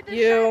I'll first. be a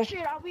You.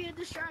 distraction. I'll be a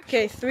distraction.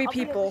 Okay. 3 I'll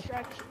be a people,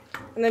 distraction.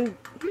 and then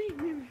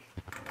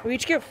we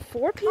each get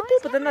 4 people,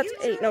 but then that's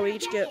 8. No, we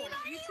each get.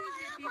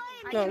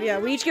 No, yeah,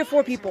 we each get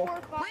 4 people.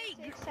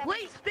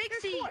 Wait,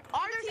 Spixie,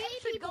 our team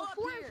should go up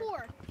 4 and here.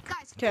 4.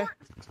 Guys, 'Kay.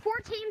 4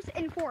 teams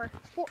and 4.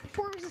 4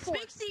 versus 4.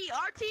 Spixie,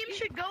 our team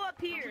should go up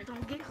here.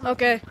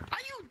 Okay. Are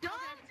you dumb?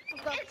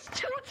 It's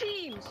 2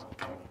 teams.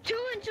 2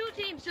 and 2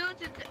 teams, so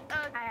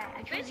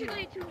it's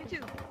basically 2 and 2.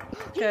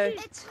 Okay.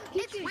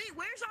 Wait,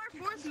 where's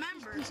our 4th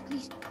member?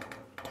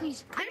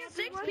 Please. There's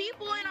 6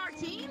 people in our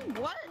team?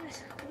 What?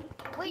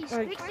 Wait,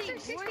 Like-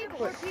 6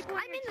 people.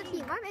 I'm in the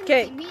team. I'm in the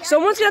Okay. team. Me,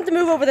 Someone's gonna have to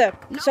move over there.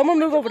 Someone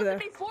move over there.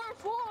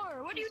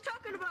 4-4. What are you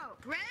talking about?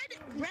 Red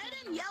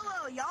and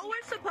yellow. Y'all were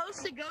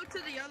supposed to go to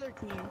the other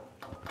team.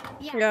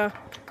 Yeah.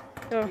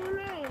 Yeah.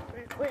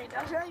 Wait,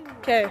 that's not even.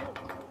 Okay.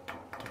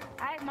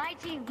 My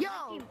team. Yo.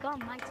 My team. Come,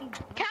 my team.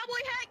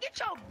 Cowboy Hat, get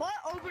your butt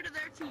over to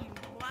their team.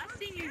 Well, I've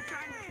seen you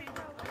trying to change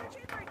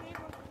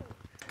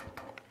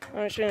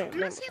Alright, sure. I'm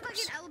gonna see if I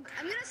can.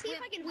 I'm gonna see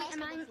if I can.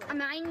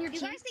 Am I in your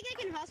team? You guys think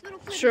I can hospital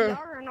flip Sure.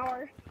 VR or an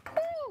R?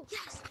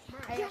 Yes.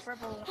 Hey,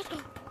 purple. Let's go.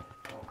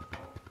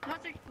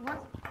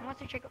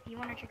 You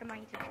wanna check out my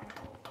YouTube channel?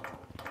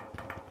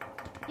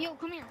 Yo,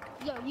 come here.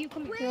 Yo, you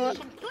come here. What?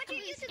 What did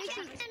you say?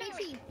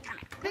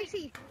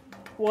 Spacey.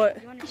 What?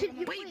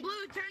 Wait,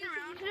 Blue, turn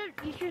around.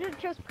 You should have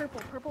chose purple.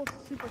 Purple's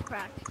super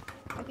cracked.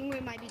 I think we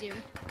might be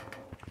doomed.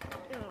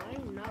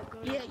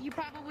 Yeah, you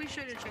probably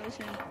should have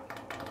chosen him.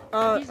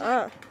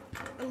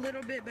 A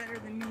little bit better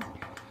than me.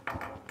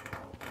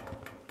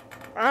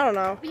 I don't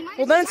know.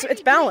 Well, then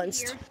it's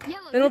balanced.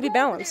 Yellow, Then it'll you be go over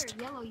balanced.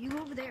 there. Yellow, you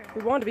over there.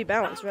 We want to be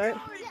balanced, right?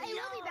 Yeah, it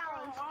will be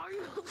balanced. Are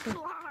you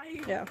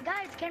flying? Yeah.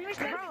 Guys, can we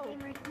start?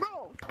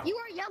 Bro, you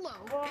are yellow.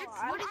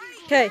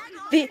 Okay.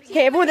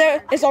 Okay, everyone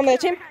there is on their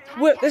team.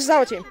 This is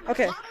our team.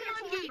 Okay.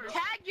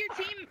 Tag your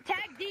team.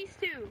 Tag these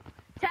 2.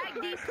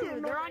 Tag these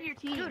 2. They're on your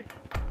team. You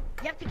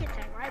have to get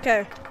tagged, right?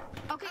 Okay.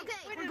 Okay,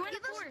 we're going to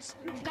Forest.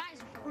 Guys,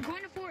 we're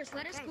going to Forest.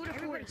 Let us go to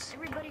Forest.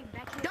 Everybody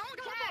back here. Don't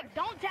tag.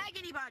 Don't tag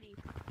anybody.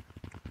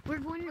 We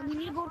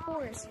need to go to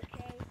Forest.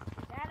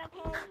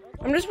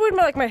 I'm just worried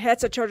about like my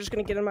headset charger's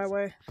gonna get in my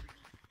way.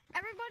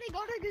 Everybody go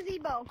to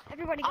gazebo.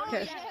 Everybody go.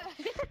 Okay.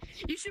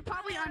 You should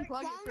probably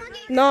unplug it for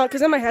that. No,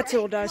 because then my headset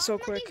will die so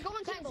quick. He's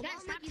going table. Guys,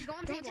 Mackey's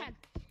going table.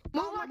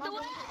 Move out the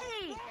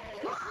way.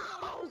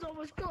 That was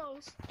almost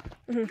close.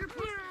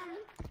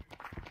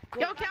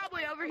 Yo,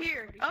 Cowboy, over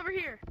here. Over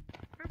here.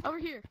 Over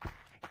here.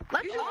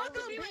 Let's all go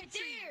right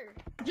there.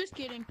 Just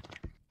kidding.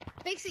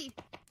 Spixie,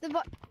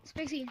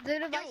 the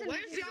device.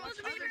 where's y'all's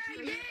other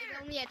team?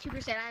 Only at 2%.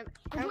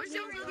 Where's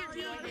y'all's other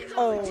team?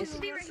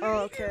 Oh,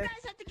 okay.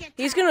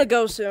 He's gonna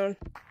go soon.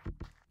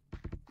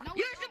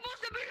 You're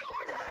supposed to be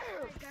over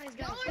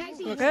there. Guys.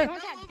 Okay.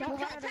 Don't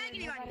tag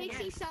anybody.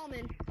 Spixie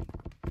Salmon.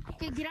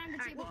 Okay, get on the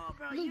table.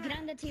 Blue, get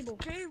on the table.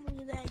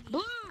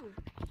 Blue.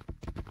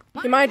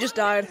 He might have just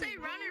died. Say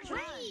runners run.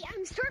 Wait,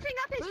 I'm surfing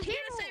up his Who's table.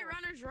 gonna say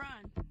runners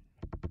run?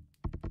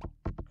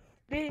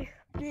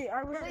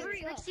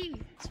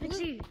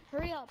 Spixie,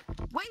 hurry up.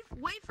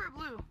 Wait for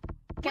Blue.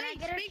 Can I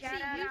get a Spixie,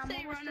 shout out? you I'm say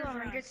almost runners to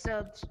 100 run.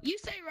 subs. You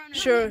say runners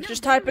Sure, run.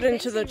 just type it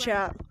into the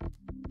chat.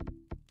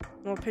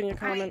 I'll pin your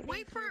comment.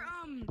 Wait for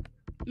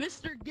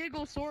Mr.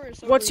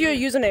 Gigglesaurus. What's your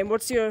username?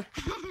 What's your?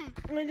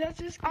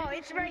 Oh,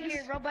 it's right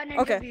here. Robot Ninja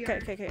Okay.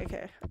 VR. Okay. I got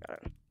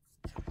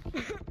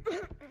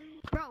it.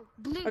 Bro,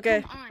 Blue,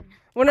 Okay. come on.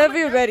 Whenever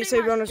you're ready, say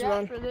runners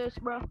run. For this,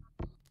 bro.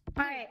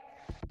 Alright.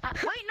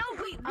 Wait,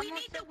 no, we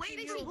need to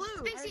wait for Blue.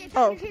 Spixie, I found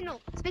Oh. your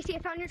channel. Spixie, I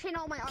found your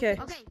channel on my Okay.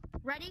 Okay,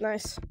 ready?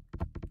 Nice.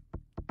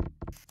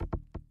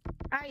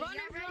 Alright, Runners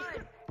yeah, run. ready?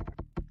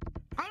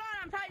 Hold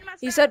on, I'm tightening my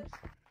He strap.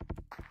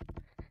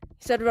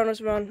 said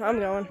runners run. I'm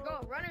going.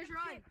 Go, runners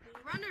run.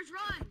 Runners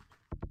run.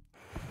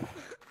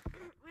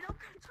 We don't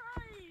got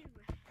time.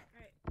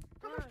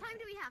 How much time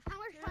do we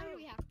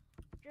have?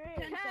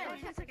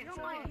 10 seconds.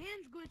 My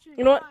hand's glitching.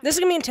 You know what? This is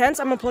gonna be intense.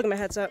 I'm unplugging my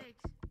headset.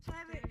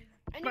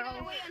 And you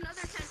gotta wait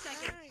another 10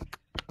 seconds.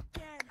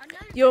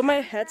 Yo, if my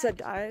headset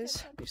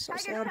dies, I'd be so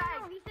sad.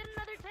 He said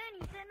another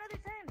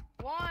 10.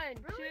 1,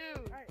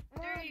 2,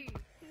 3,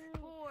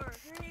 4, 5,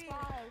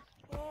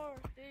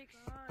 6,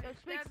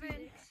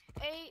 7,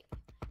 8,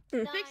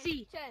 9,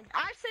 Spixie, 10.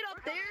 I sit up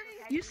there,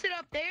 you sit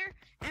up there,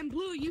 and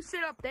Blue, you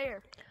sit up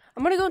there.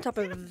 I'm gonna go on top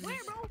of. Where,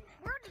 bro?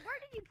 Where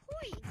did you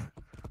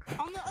point?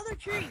 On the other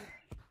tree.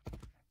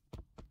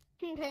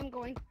 Okay, I'm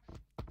going.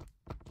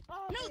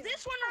 Oh, No,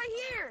 this one right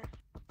here.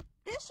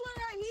 This one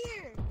right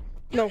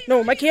here.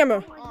 No, my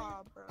camera.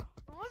 Oh, bro.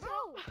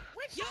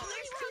 Yo,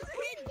 there's two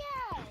kids.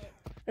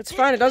 It's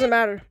fine. It doesn't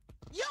matter.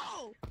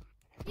 Yo,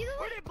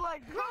 where did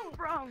blood come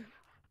from?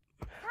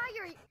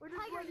 Tiger, you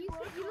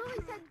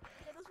literally said.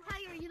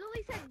 Tiger, you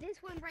literally said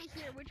this one right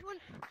here. Which one?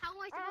 How am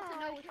I supposed to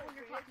know which one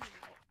you're talking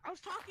about? I was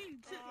talking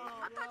to.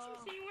 I thought you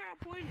seen where I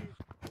pointed.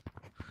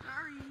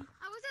 Sorry.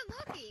 I wasn't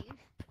looking.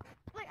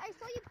 Like I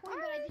saw you point,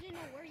 but I didn't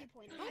know where you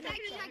pointed. I'm not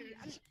gonna tag you.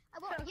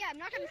 I'm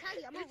not gonna tag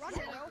you. I'm a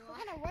runner, bro.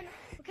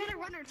 What kind of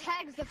runner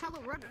tags the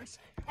fellow runners?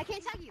 I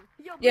can't tag you.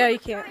 Yeah, you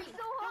can't.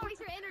 Don't waste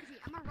your energy.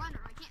 I'm a runner.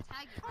 I can't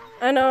tag you.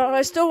 I know.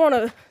 I still want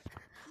to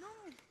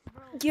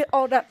get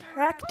all that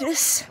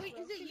practice. Wait,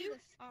 is it you?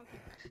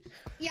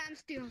 Yeah,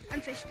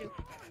 I'm fish stew.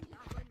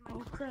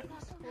 Oh crap.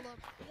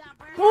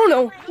 Oh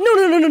no!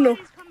 No!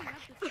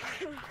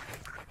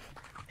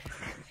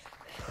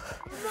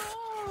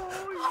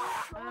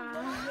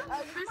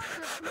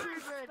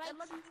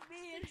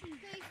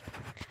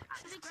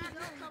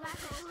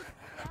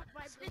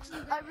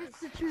 I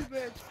missed the two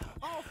birds.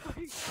 Oh,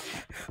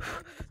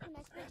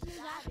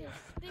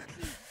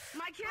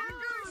 my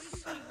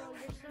character's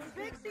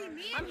Pixie,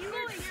 me and you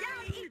are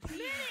down each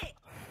minute.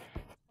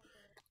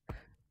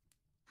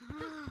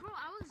 Bro, I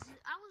was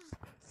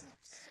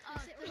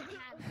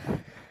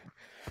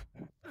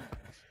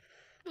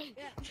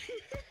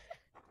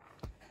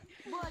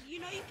Bud, you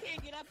know you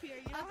can't get up here.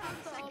 You don't have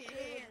a second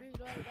hand.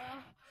 Yeah,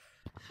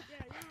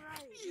 you're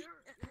right.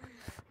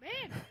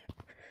 Man,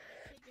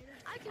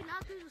 I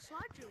cannot do the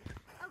slide jump.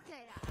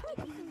 Okay.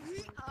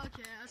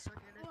 Okay, I suck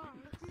at it.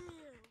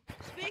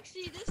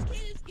 Spixie, this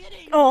kid is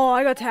getting. Oh,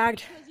 I got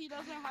tagged. Because he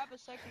doesn't have a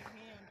second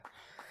hand.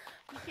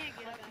 He can't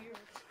get up here.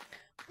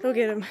 Go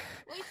get him.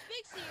 Wait,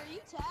 Spixie, are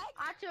you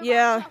tagged?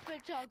 Yeah.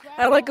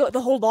 I like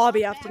the whole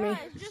lobby after me.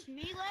 It's just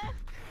me left.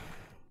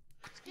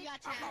 You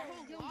got tagged.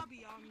 The whole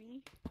lobby on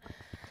me.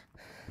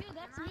 Dude,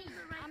 that's me.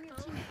 I'm your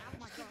teammate. I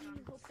was giving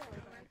you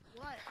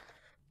What?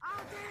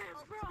 Oh damn,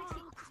 bro.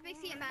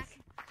 Spixie and Mac.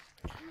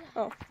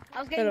 Oh. I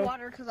was getting Hello.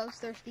 water because I was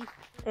thirsty.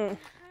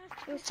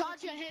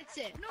 Chacha hits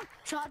it.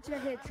 Chacha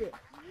hits it.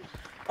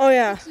 Oh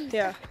yeah.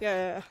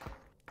 Yeah.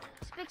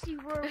 Spixie,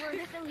 we're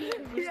still here.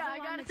 Yeah, I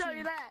gotta tell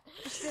you that.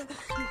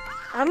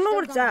 I don't know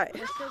what it's at.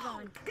 We're still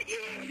going.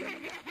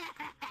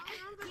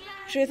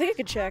 Actually, I think I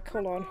could check.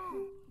 Hold on.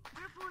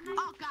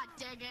 Oh god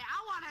dang it! I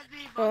wanna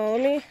be.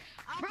 Let me.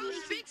 Bro,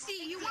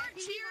 Spixie, you weren't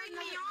cheering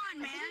me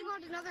on,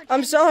 man.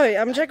 I'm sorry.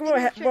 I'm checking what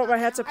my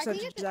headset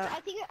percentage is at.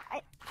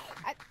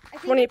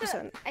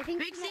 28%. I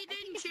think Spixie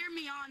didn't cheer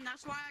me on.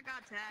 That's why I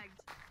got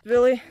tagged.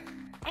 Really?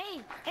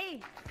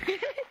 Hey.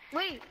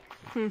 Wait.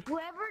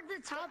 Whoever the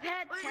top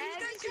hat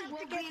tags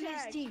will be in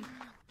his team.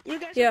 You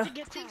guys Yeah. have to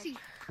get tagged.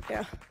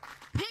 Yeah.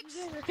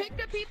 Pick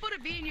the people to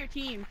be in your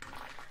team.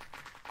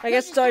 I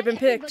guess it's already been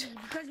picked.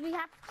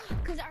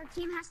 Because our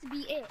team has to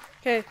be it.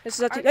 Okay, this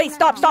is our team. Our Hey, team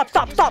stop! has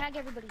to just tag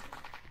everybody.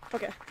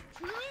 Okay.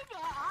 I'm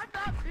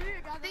not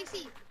big.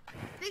 Spixie.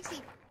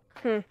 Spixie.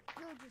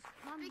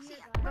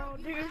 Bro,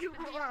 dude, you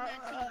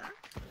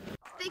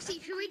Spixie,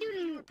 should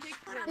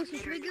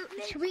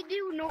we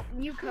do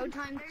new code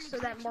time so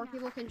that more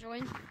people can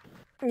join?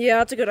 Yeah,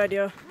 that's a good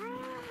idea.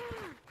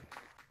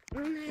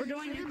 We're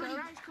doing new code.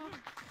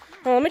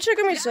 Oh, let me check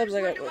how many subs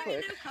I got real New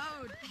quick.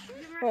 code.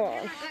 Hold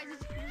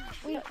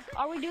on.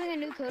 Are we doing a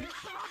new code?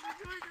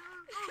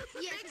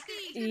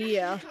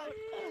 Yeah.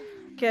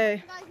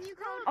 Okay.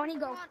 Oni,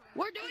 go.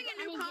 We're doing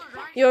a new code,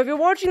 right? Yo, if you're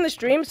watching the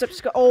stream,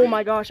 subscribe. Oh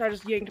my gosh, I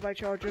just yanked my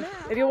charger.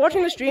 If you're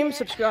watching the stream,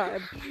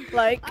 subscribe.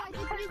 Like,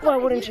 why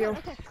wouldn't you?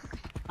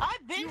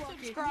 I've been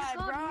subscribed,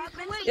 bro. I've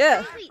been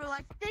Yeah. for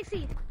like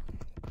Spixie,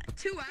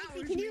 2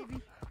 hours.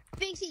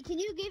 Spixie, can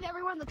you give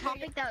everyone the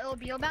topic that it'll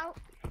be about?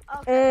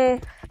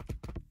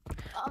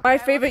 My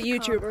favorite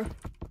YouTuber.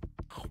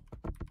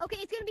 Okay,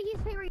 it's gonna be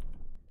his favorite.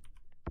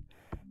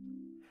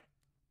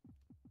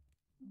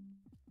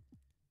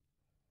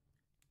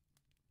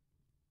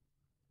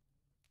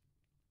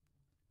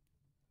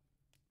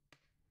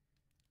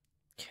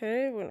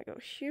 Okay, we're gonna go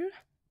here.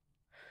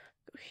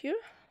 Go here.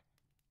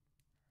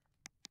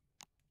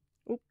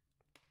 Oop.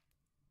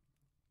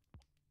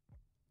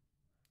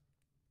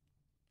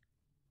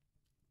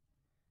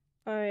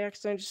 I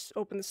accidentally just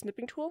opened the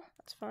snipping tool.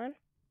 That's fine.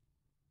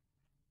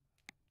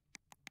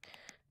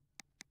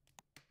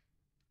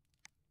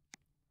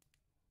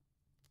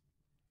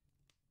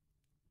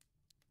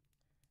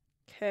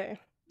 Okay.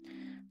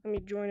 Let me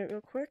join it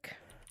real quick.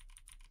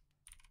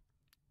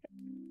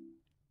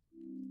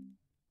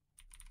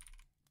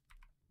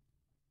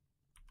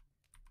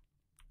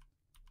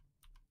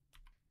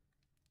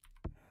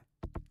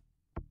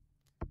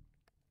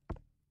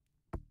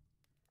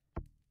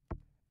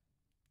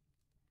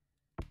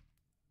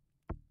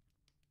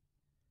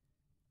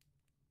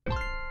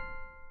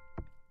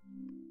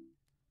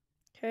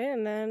 Okay,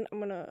 and then I'm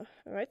gonna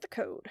write the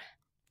code.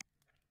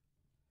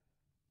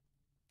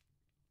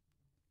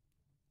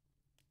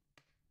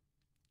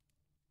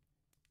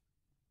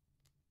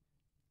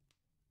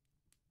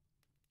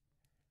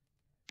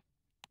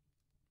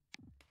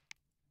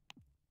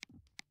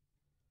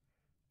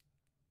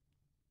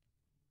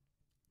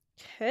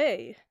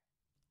 Okay.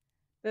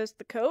 There's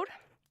the code.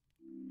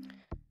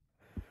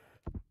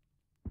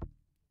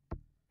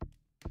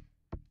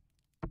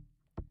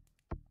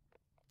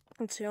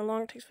 Let's see how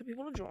long it takes for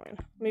people to join.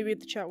 Maybe at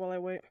the chat while I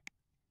wait.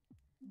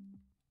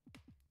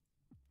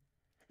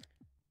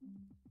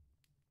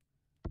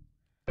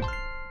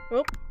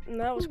 Oh,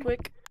 that was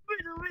quick.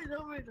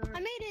 I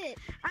made it.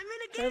 I'm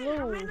in again.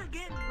 Hello. I'm in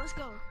again. Let's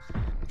go.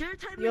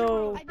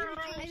 Yo. I've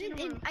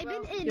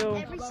been in Yo.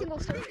 every single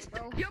service,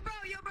 bro. Yo, bro.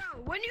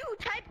 When you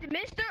typed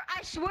Mr.,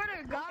 I swear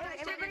to God, I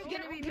said it's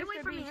gonna be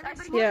Mr. Beast. I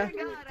Yeah. swear to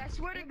God. I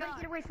swear to God.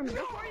 Get away from me. I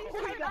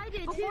did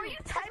too. Before you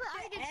typed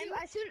I did too.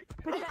 I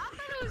thought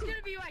it was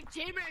gonna be like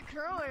J-Man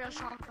Curly or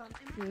something.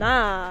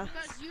 Nah.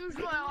 Because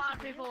usually a lot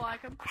of people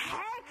like him.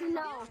 Heck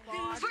no.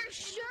 For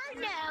sure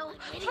no.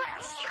 For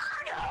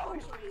sure no.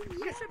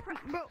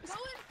 Bro, Go in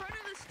front of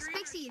the screen.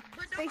 Spixie,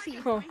 But don't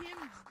Spixie. Oh,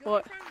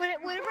 what?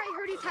 Whenever I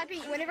heard you typing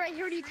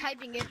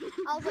it,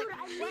 I was like,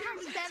 these are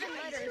 7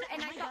 letters,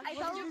 and I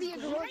thought it would be a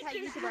girl type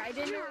YouTuber. I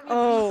didn't know it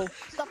Oh, was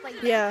stuff like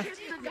that. yeah. The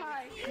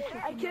guy.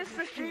 I kissed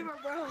the streamer,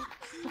 bro.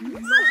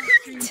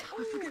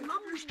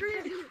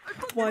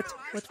 What?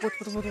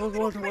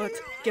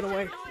 Get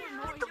away.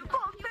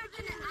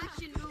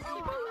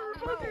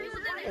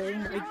 Oh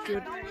my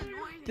god.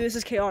 This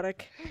is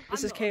chaotic.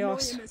 This is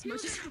chaos.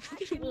 This is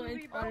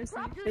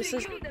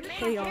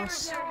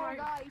chaos.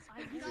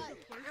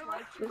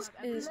 This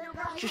is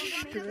just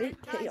straight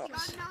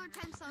chaos. I'm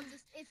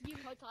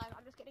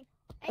just kidding.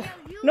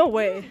 No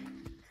way.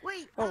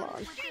 Wait. Hold on.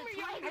 I'm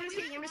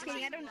just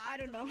kidding. I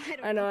don't know.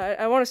 I know.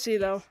 I want to see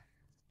though.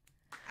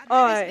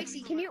 Alright.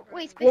 Spixie, can you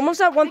wait? We're almost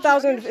at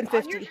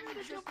 1,050.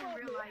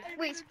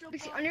 Wait,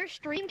 Spixie, on your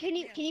stream, can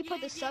you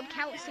put the sub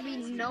count so we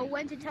know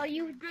when to tell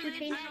you to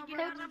change the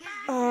code?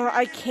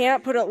 I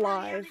can't put it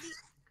live.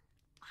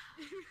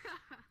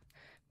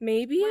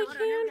 Maybe I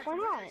can? Why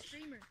not?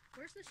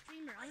 Where's the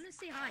streamer? I'm gonna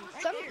say hi.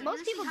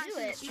 Most people do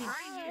it.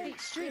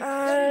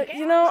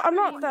 You know, I'm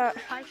not that.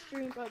 Hi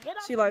stream.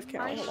 See live Hi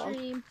count. Hold on.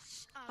 stream.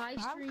 Hi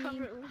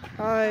stream.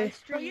 Hi.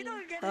 Stream.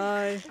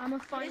 Hi. I'ma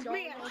find all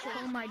those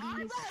home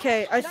IDs.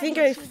 Okay, I think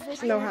I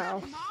know how.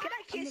 Can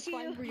I kiss you?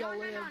 Find where y'all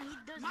live.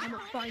 I'ma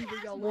find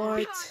where y'all live. What?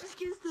 I just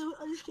kissed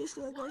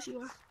you. I got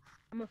you.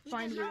 I'ma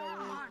find where y'all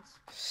live.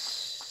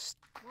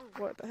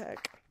 What the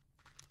heck?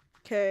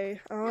 Okay,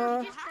 Just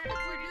try to do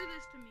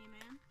this to me,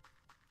 man.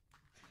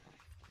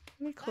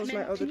 let me close Man,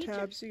 my other can you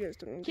tabs so you guys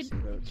don't need to see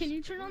those. Can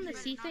you turn on the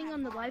C thing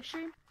on the live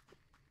stream?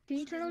 Can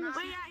you turn on the C?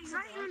 He's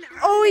not even.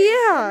 Oh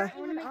yeah! I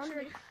wanna make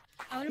sure.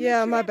 I wanna make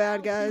Yeah, sure my that bad,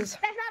 LC guys.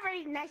 That's not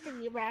very nice of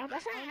you, bro.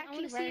 That's not I actually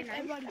wanna see very if nice.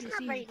 everybody That's can not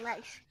see very you.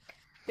 nice.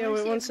 Yeah,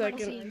 wait 1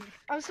 second.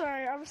 I'm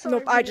sorry.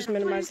 Nope, I just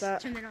minimized Please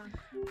that. turn it on.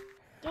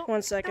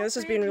 1 second. This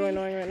is being really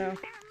annoying right now.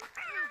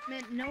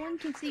 Man, no one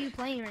can see you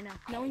playing right now.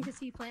 No one can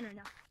see you playing right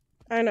now.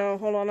 I know.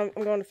 Hold on. I'm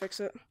going to fix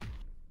it.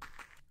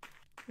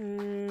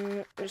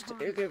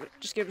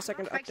 Just give it a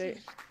second to update.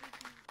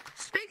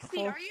 Spixie,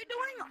 Oh. are you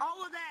doing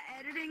all of that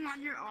editing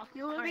on your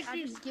Oculus? Alright,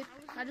 I just skipped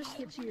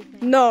to your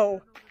thing.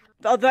 No.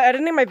 The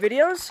editing my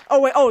videos? Oh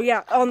wait. Oh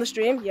yeah. On the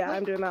stream? Yeah,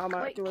 I'm doing that on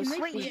my Wait, Oculus.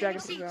 can we- Just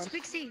dragging things around.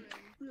 Spixie,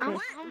 Yeah.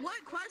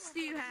 what quest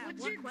do you have?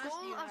 What's your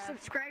goal of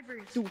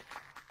subscribers? Dude,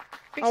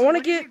 I want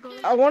to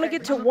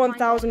get to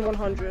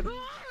 1,100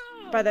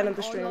 by the end of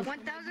the stream.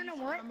 1,000 and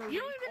what? You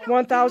don't even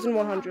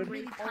 1,100.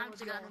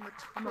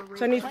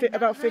 So I need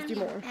about 50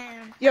 more.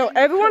 Yo,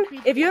 everyone,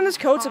 if you're in this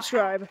code,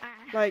 subscribe.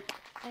 Like,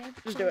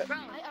 just do it. I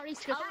already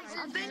skipped.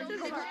 I've been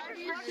subscribed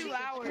for 2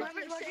 hours.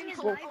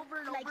 Cool.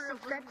 Like,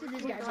 subscribe to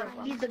this guy.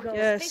 He's the goat.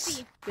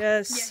 Yes.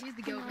 Yes. He's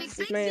the goat.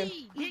 This man.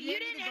 You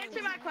didn't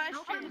answer my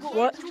question.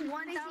 What?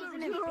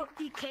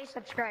 1,050K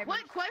subscribers.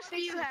 What quest do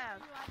you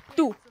have?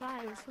 Dude.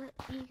 Guys, let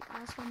me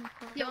ask one more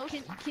question. Yo,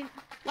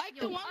 like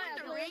the one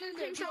with the ring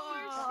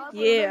controllers?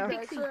 Yeah.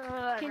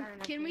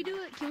 Can we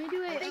do it? Can we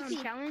do a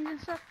challenge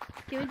and stuff?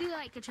 Can we do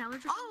like a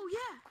challenge? Oh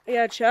yeah.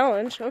 Yeah,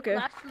 challenge. Okay.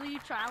 Lastly,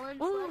 challenge.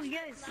 Oh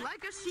yes.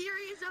 Like a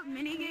series of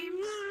mini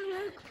games.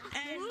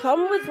 And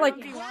Problem with like,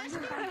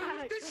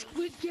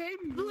 Squid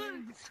Game.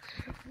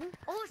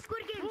 Oh,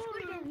 Squid Game,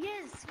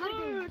 yes, Squid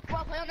Game.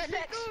 Well, play on the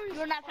next.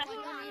 You're not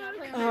playing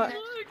on it.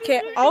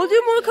 okay, I'll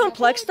do more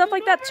complex stuff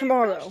like that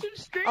tomorrow.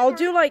 I'll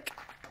do like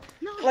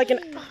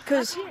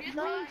cause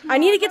I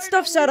need to get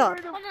stuff set up.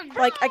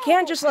 Like I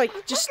can't just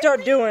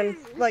start doing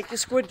like the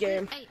Squid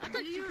Game. Hey,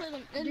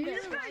 do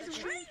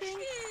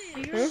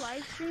your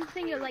live stream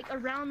thing like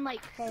around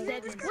like 7.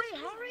 Wait,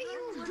 how are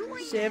you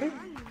doing 7?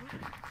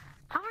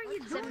 How are you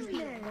doing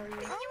that?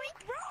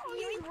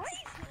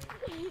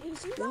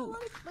 Yo,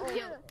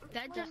 this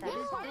guy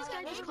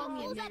just called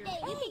me a nigger.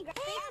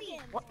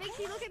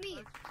 Spixie, look at me.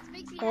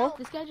 Spixie, Huh? help.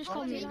 This guy just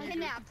called We're me a being nigger.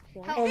 kidnapped.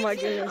 Oh my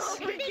goodness.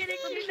 We're being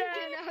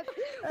kidnapped.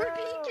 We're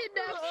being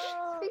kidnapped.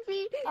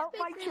 Spixie,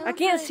 I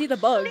can't see the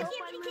bug. I'm getting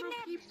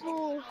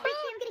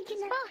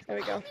kidnapped. There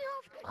we go.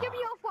 Get me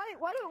off.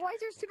 Why is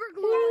there super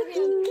glue on me?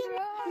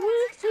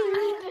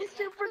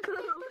 Super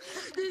glue.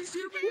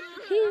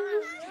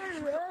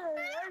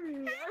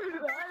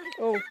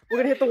 Oh, we're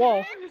gonna hit the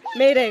wall.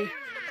 Mayday.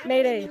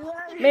 Mayday.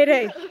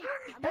 Mayday.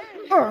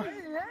 Ugh.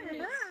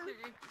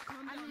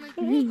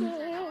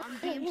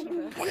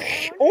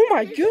 Oh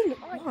my goodness.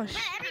 Gosh.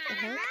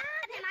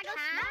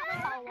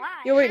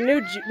 Yo, wait,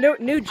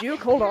 new juke.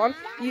 Hold on.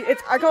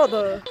 I call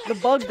it the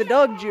bug the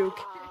Doug juke.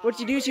 What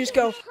you do is you just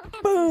go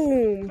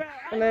boom,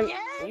 and then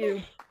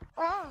you.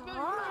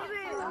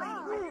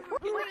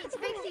 Wait,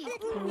 Spixie,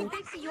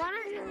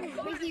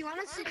 you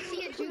wanna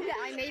see a juke that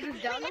I made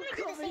with Doug?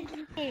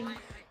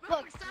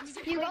 Look,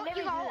 you go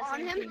on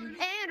him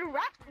and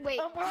wrap. Wait,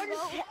 I'm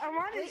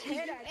on his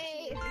head.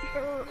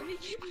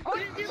 Or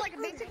do like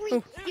basically,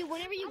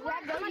 whenever you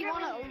grab Doug, you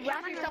wanna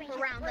wrap yourself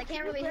around. Like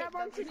can't really hit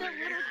Doug.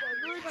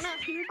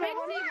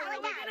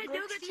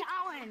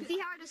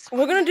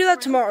 We're gonna do that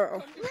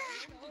tomorrow.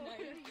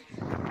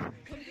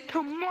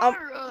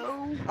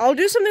 I'll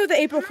do something with the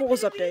April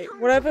Fool's update.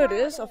 Whatever it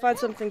is, I'll find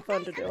something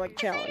fun to do, like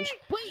challenge.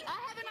 Wait, I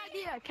have an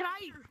idea.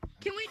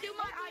 Can we do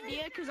my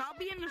idea? Cause I'll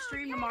be in the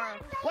stream tomorrow.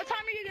 What time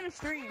are you gonna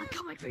stream? I'm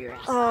coming for your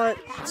ass.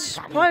 It's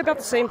probably about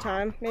the same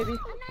time, maybe.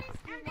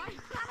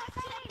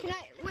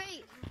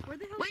 Wait,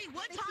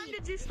 what time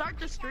did you start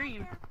the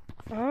stream?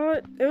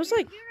 It was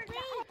like.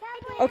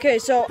 Okay,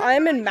 so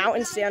I'm in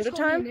Mountain Standard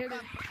Time.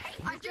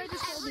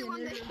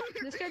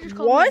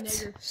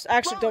 What?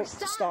 Actually, don't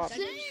stop.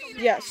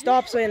 Yeah,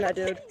 stop saying that,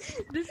 dude.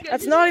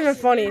 That's not even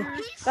funny.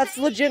 That's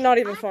legit not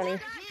even funny.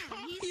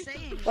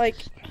 Like,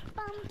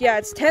 yeah,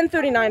 it's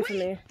 10:39 for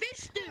me,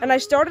 and I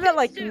started at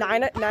like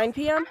 9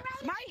 p.m.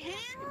 My hand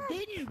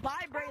didn't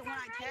vibrate when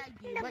I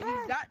tagged you, but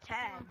you got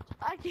tagged.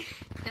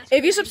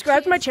 If you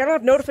subscribe to my channel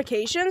and have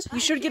notifications, you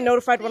should get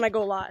notified when I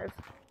go live.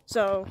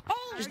 So,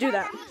 just do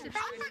that.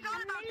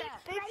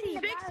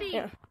 Spixie,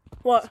 Yeah.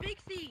 What?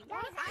 Spixie,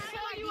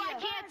 I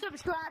can't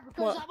subscribe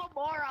because I'm a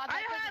moron.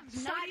 I have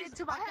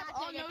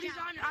all notices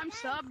on. I'm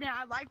subbed and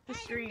I like the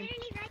stream.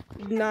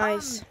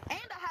 Nice. And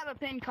I have a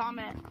pinned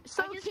comment.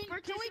 So can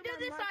we do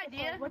this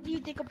idea? What do you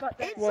think about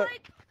that? It's What?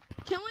 like,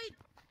 can we?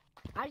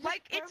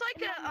 Like it's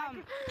like a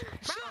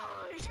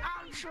Shush,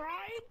 I'm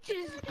trying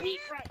to speak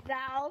right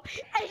now,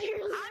 and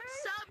you're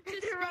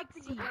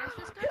interrupting me.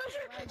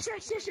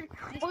 Shush.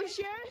 Oh,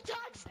 Sharon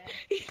talks.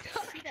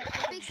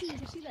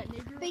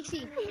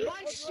 Spixie.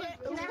 Why shit?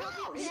 Can I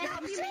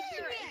help you make your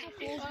April Fool's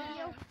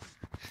video?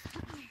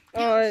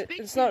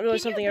 It's not really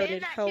something I would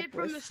need Ban that help kid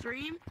from the with.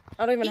 stream.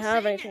 I don't even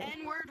have He's anything. saying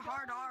the N-word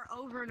hard R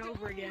over and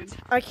over again.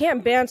 I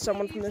can't ban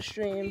someone from the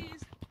stream.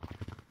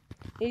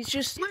 He's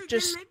just. Make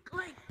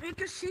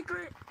a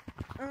secret.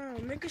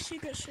 Make a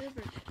secret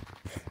server.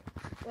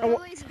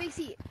 Wait,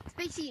 Spixie.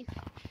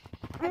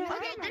 Okay,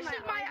 this is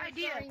my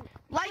idea.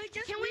 Like,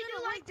 can we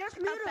do like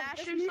a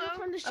fashion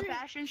show? A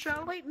fashion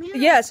show? Wait,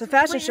 Yes, a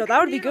fashion show. That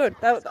would be good.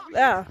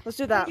 Yeah, let's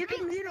do that. You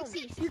can mute him.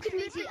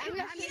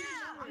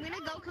 I'm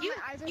gonna go because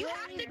my eyes are You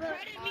have to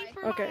credit me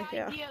for Okay, my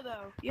yeah. idea,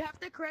 though. You have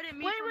to credit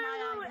me for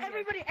my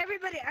idea.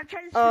 Everybody, I'm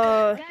trying to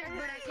Uh,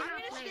 I'm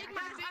gonna stick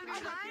my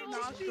fingers up your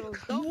nostrils.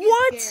 Don't get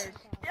What? scared.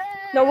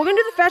 no, we're gonna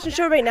do the fashion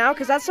show right now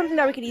because that's something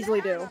that we could easily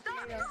do.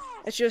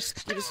 It's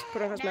just you just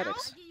put on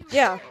cosmetics.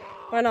 Yeah,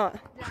 why not?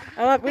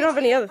 We don't have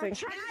any other thing.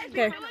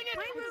 Okay,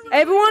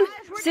 everyone,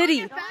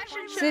 city.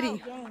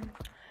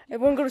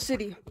 Everyone go to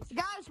city.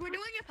 Guys, we're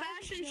doing a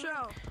fashion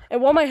show.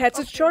 And while my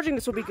headset's charging,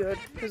 this will be good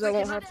because I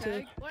won't have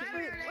to.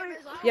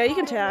 Yeah, you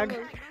can tag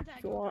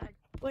if you want.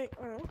 Wait.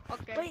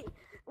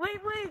 We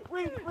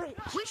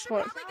should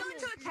What? probably go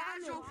to a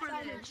casual for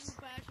this.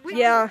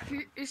 Yeah.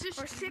 Is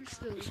this or 6?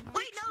 Wait,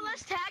 no,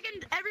 let's tag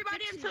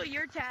everybody until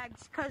you're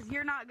tagged, because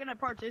you're not going to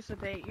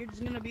participate. You're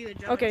just going to be the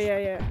judge.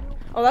 Okay, yeah.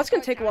 Oh, that's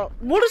gonna take a while.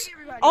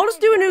 I'll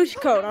just do a new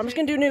code. I'm just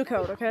gonna do a new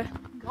code, okay?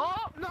 No.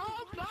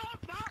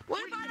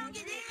 What if I don't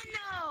get in,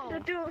 though?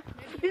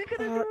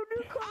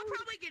 I'll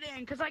probably get in,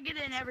 because I get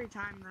in every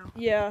time, though.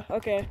 Yeah,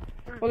 okay.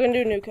 We're gonna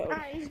do a new code.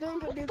 He's doing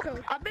the new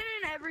code. I've been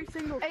in every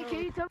single code. Hey,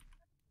 can you tell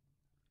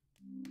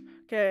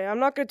Okay, I'm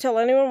not gonna tell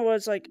anyone what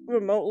it's like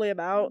remotely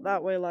about.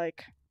 That way,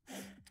 like,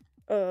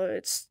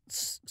 it's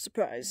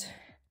surprise.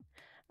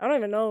 I don't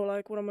even know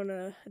like what I'm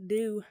gonna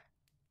do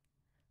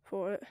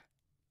for it.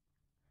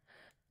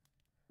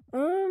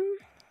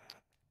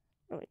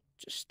 Let me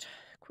just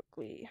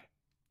quickly.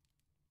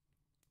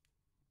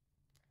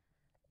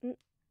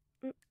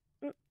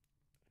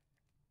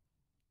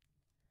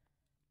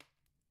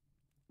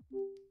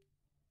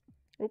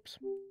 Oops.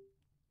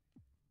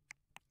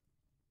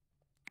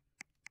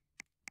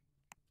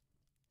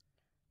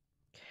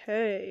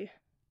 Okay.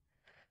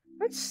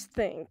 Let's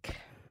think.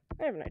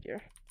 I have an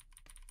idea.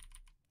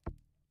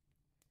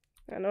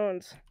 Yeah, no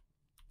one's.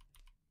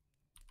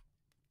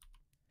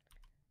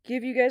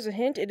 Give you guys a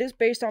hint. It is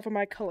based off of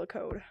my color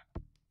code.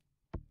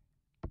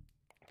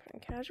 Put on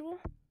casual.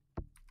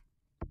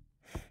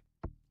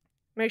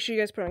 Make sure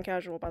you guys put on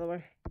casual, by the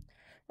way.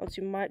 Else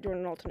you might join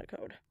an alternate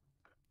code.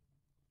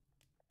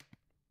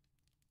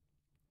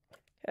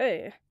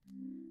 Okay.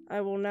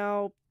 I will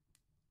now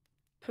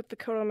put the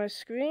code on my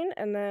screen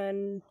and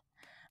then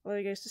allow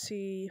you guys to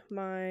see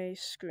my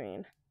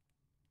screen.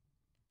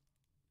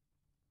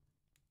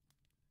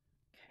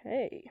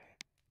 Okay.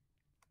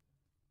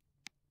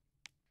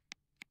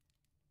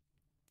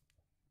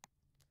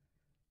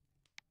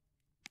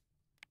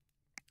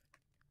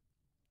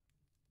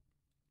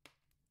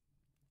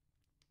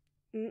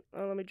 Oh,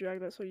 let me drag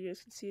that so you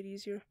guys can see it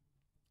easier.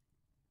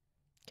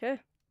 Okay.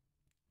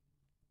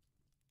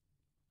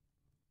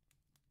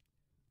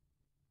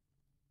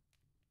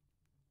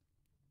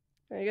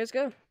 There you guys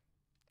go.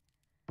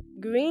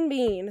 Green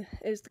bean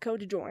is the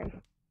code to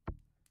join.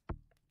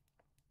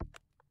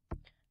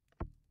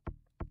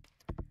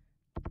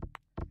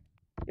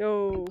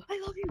 Yo.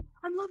 I love you.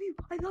 I love you.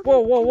 I love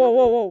Whoa, you. whoa, whoa,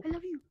 whoa, whoa. I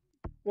love you.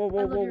 Whoa,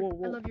 whoa, whoa, whoa, I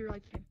whoa. love your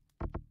live stream.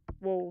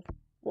 Whoa,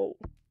 whoa,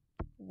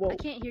 whoa. I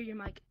can't hear your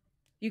mic.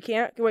 You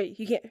can't? Wait,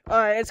 you can't.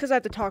 It's because I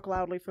have to talk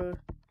loudly for.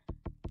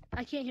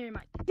 I can't hear your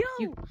mic.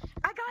 Yo,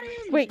 I got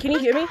in. Wait, can you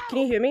hear me? Can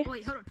you hear me?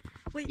 Wait, hold on.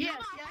 Wait, Yes,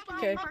 no,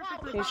 Okay.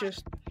 perfectly. It's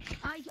just.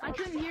 I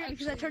couldn't hear it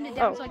because I turned it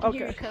down so I could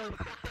hear your okay. code.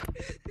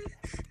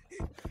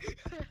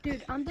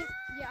 Dude, I'm the I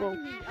Whoa.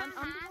 can hear you. I'm the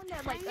one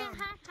that like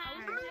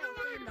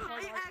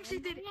I actually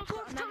did it I'm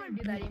fourth not gonna time.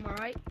 do that anymore,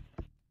 right?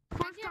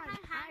 Fourth time.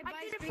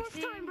 I did it fourth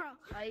time, bro.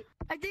 Right?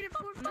 I did it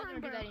fourth I'm not time,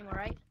 gonna do bro. that anymore,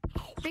 right?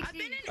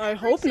 I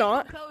hope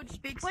not.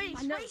 Wait,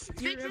 I know.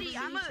 Spixie,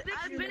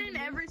 I've been in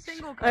every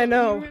single code. I Do you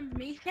know. remember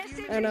me?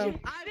 I know. Do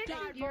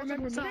you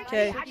remember me?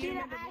 Okay. I didn't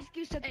ask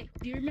you something. Hey,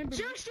 do you remember me?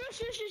 Shush.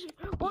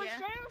 When Yeah.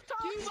 Sheriff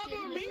talks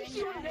about me,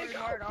 you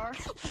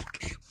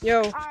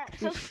Yo, Alright,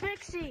 so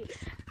Spixie,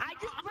 I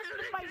just played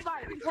with my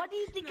bike. What do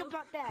you think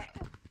about that?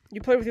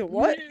 you play with your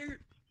what?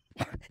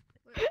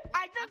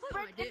 I just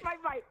played with my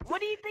bike.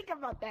 What do you think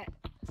about that?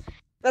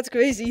 That's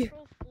crazy.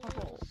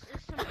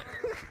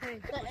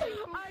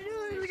 I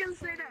knew he was gonna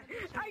say that.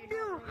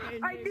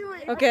 I knew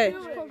it. Okay,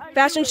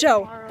 fashion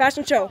show.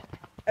 Fashion show.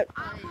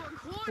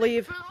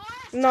 Leave.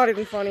 Not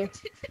even funny.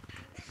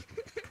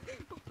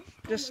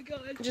 Just,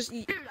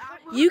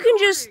 you can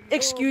just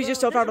excuse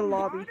yourself out of the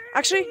lobby.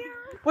 Actually,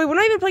 wait, we're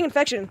not even playing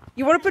Infection.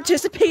 You want to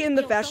participate in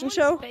the fashion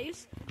show?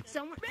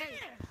 Someone, hey,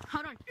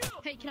 hold on.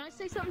 Hey, can I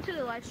say something to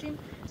the live stream?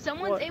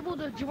 Someone's What? able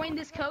to join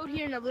this code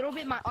here in a little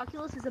bit. My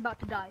Oculus is about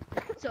to die.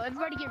 So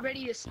everybody get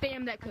ready to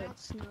spam that code.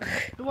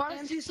 You want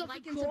And to do something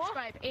like and cool?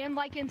 subscribe. And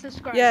like and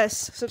subscribe.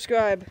 Yes,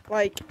 subscribe,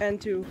 like, and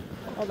to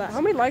all that.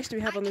 How many likes do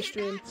we have on the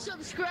stream?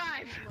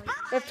 Subscribe.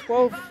 We have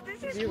 12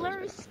 This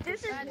viewers.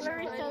 is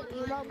very so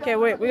emo. Okay,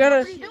 wait, we gotta.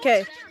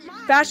 Okay,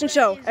 fashion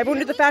show. Everyone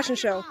do the fashion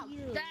show.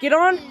 Get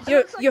on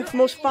your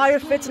most fire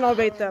fits and I'll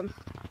rate them.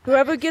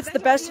 Whoever gets the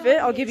best fit,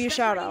 I'll give you a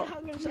shout out.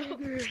 She would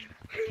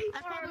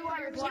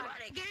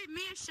have gave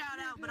me a shout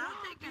out, but I'll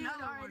take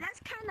another one. That's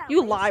kind of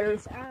You liar.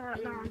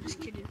 no, I'm just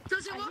kidding.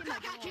 Does it look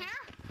like I care?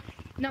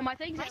 No, my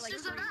thing's at like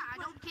Just that I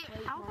don't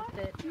care. How about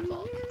fit.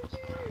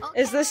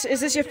 Is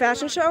this your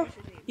fashion show?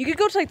 You could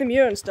go to like the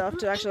mirror and stuff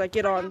to actually like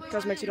get on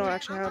cosmetics you don't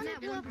actually have. I'm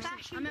at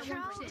 1%. I'm at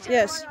 1%.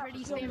 Yes.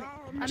 Everybody spam it.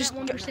 I'm Just at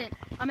 1%.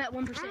 I'm at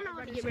 1%.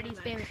 Everybody get ready to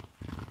spam it.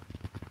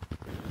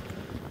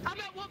 I'm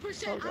at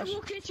 1%. Oh, gosh. I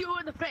will kiss you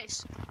in the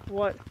face.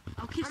 What?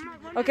 I'll kiss you.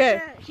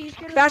 Okay,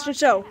 fashion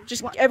show.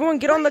 Just everyone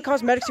get on the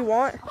cosmetics you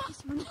want,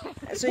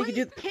 so you can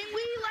do. Can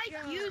we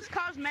like use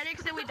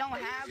cosmetics that we don't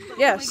have? But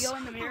Yes.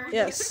 When we go in the mirror?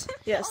 Yes,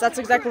 that's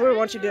exactly what we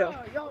want you to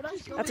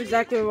do. That's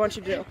exactly what we want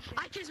you to do.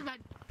 I kiss him.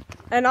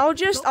 And I'll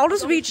just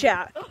read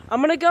chat.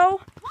 I'm gonna go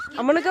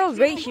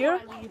right here,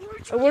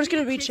 and we're just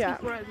gonna read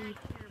chat.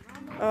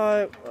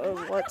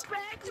 What?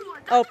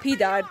 Oh, P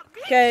died.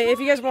 Okay, if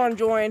you guys want to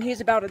join,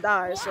 he's about to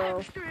die,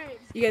 so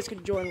you guys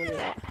can join when you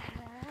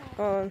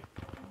want.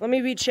 Let me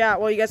read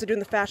chat while you guys are doing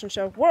the fashion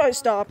show. What?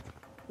 Stop.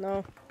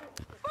 No.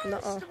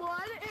 Nuh-uh.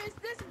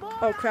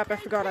 Oh crap! I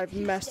forgot I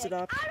messed it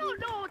up. I don't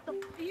know what the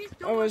he's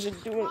doing. I was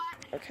just doing.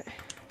 Okay.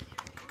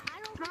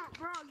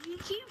 Bro, you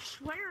keep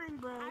swearing,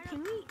 bro.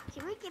 Can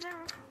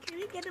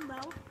we get him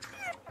out?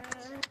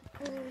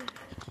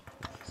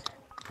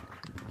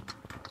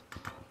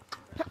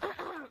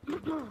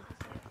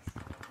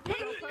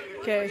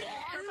 Okay.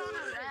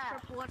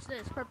 Purple, watch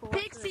this. Purple,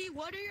 watch this. Pixie,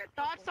 what are your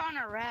thoughts on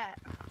a rat?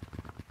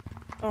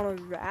 On a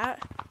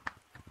rat?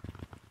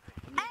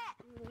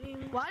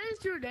 Why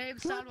does your name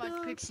sound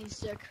like Pixie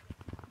Stick?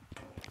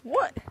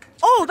 What?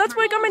 Oh, that's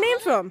where I got my name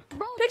from.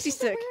 Pixie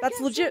Stick. That's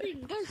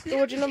legit. The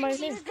origin of my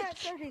name.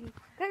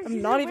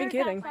 I'm not even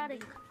kidding.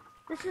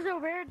 This is a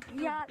weird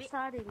yacht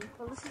sighting.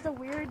 Well, this is a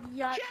weird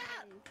yacht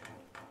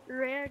sighting.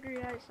 Weird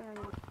yacht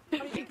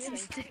sighting. Pixie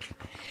stick.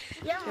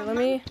 Okay, let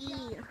me.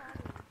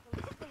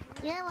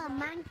 Yellow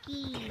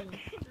monkey.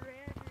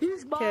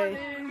 Okay,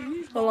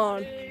 hold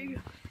on. Yellow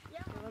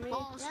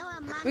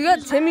monkey. We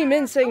got Timmy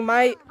Min saying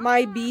my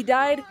B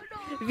died.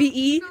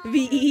 VE.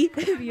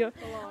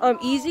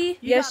 Easy.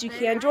 Yes, you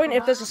can join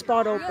if there's a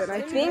spot open.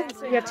 I think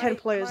we have 10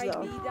 players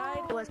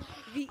though.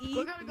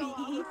 VE.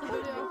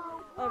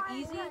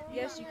 Easy.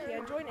 Yes, you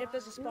can join if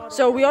there's a spot.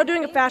 So we are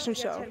doing a fashion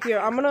show. Here,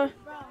 I'm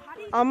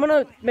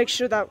gonna make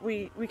sure that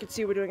we can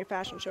see we're doing a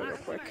fashion show real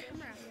quick.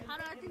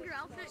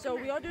 So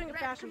we are doing a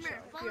fashion show.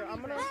 Here,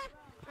 I'm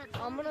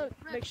gonna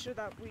make sure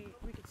that we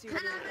can see we're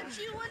doing a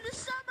fashion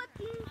show.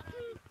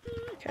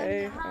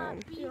 Okay.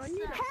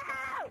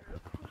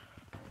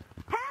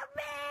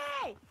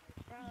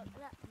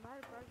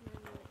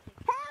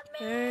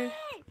 Okay.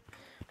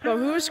 No,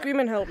 who is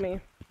screaming? Help me!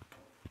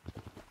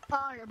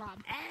 Oh, your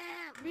mom.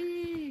 Help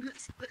me.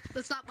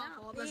 That's not my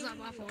fault. That's not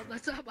my fault.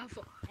 That's not my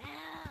fault.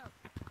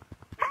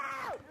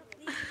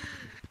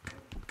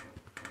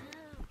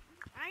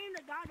 find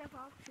the god of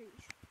all trees.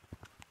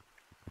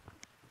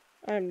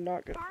 I'm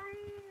not good.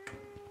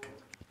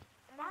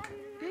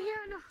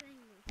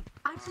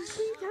 I just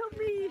need help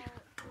me.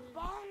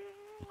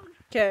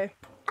 Okay.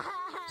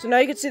 So now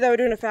you can see that we're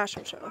doing a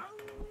fashion show.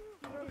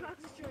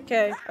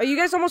 Okay. Are you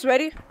guys almost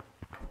ready?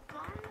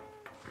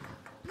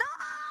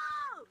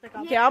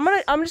 Okay,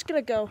 I'm just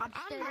gonna go.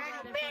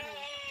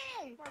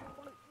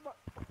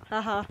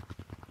 Haha.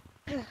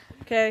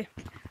 Okay.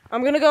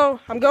 I'm gonna go.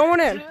 I'm going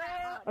in.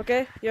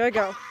 Okay, here I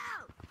go.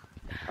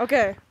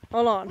 Okay,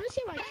 hold on.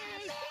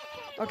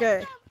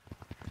 Okay.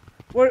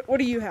 What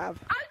do you have?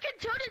 I can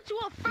turn into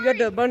a furry. You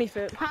got the bunny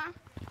fit. Huh?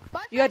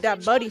 You got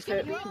that buddy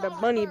fit. The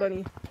bunny. Wait,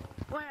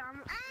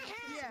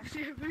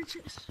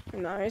 yeah.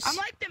 Nice. I'm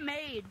like the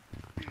maid.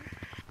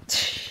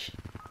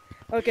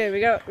 Okay, we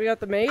got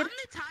the maid. I'm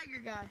the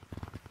tiger guy.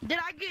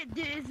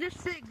 Is this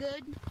fit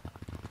good?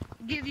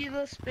 Give you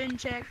the spin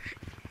check.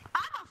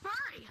 I'm a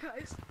furry,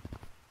 guys.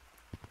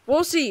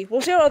 We'll see.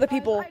 We'll see how other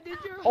people.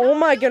 Oh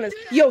my goodness.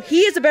 Yo,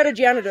 he is a better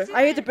janitor.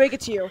 I hate to break it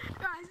to you.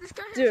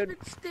 Dude,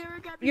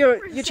 your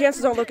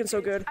chances aren't looking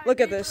so good.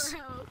 Look at this.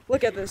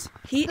 Look at this.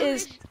 He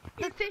is.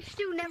 The fish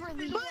do never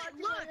leave. But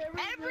look,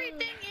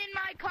 everything in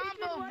my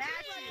combo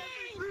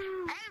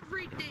matches.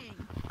 Everything.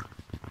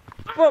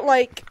 But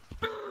like,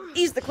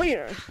 he's the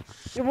cleaner.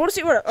 You want to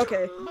see what?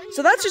 Okay,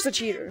 so that's just a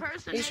cheater.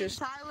 He's just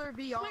Tyler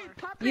VR.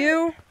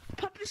 you.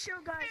 Puppet show,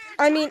 guys.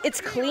 I mean,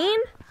 it's clean,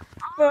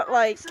 but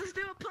like, Let's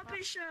do a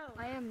puppet show.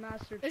 I am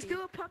Master Let's Chief.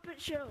 do a puppet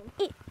show.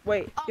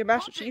 wait, you're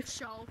Master Chief?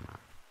 Show.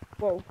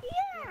 Whoa.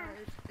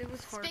 It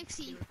was hard.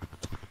 Spixie.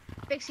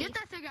 Get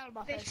that thing out of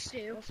my face.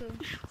 too. Also.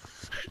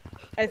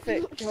 I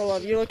think. Hold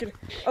on, you're looking.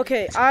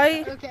 Okay,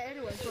 I. Okay,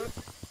 anyway,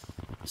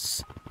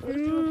 Let's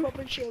do a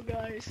puppet show,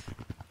 guys.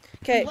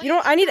 Okay, you know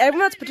what? I need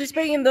everyone that's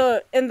participating in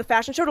the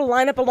fashion show to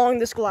line up along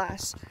this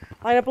glass.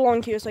 Line up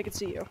along here so I can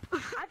see you. I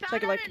So I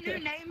found can, out like, a new compare.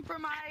 name for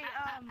my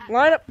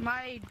Line up.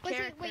 my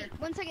character. Wait,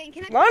 1 second.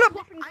 Can I Line up.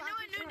 I know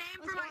a new name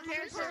for my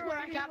character. This is where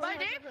I got my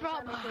name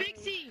from.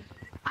 Bixie.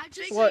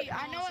 What?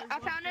 I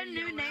found a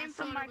new name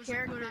for my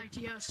character.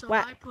 So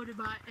What? I put it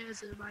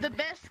as my The name.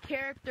 best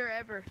character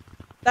ever.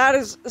 That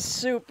is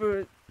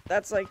super.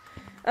 That's like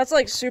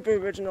super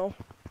original.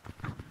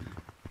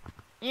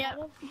 Yeah,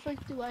 what the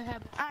frick do I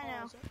have? I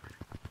know.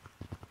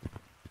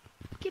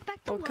 get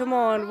back to Oh come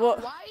on,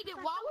 what? Why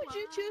would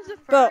you choose a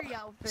But furry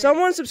outfit?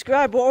 someone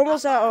subscribe. We're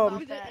almost at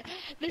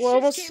This we're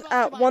almost just came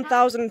at up to my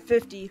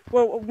 1,050.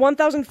 Well,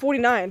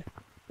 1,049.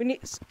 We need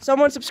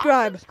someone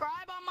subscribe. Subscribe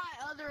on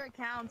my other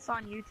accounts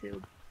on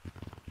YouTube.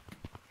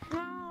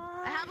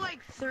 I have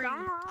like 3.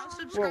 I'll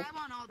subscribe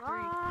on all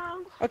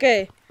 3.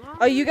 Okay,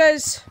 are you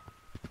guys?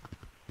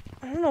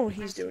 I don't know what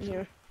he's doing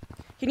here.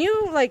 Can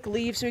you like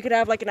leave so we could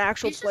have like an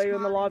actual He's just player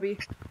in the modding. lobby?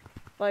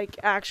 Like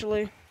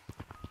actually.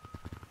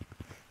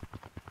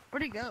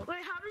 Where'd he go? Wait,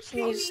 how much do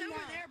you He's- need Over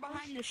now? there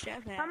behind the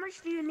chef How hat.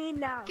 much do you need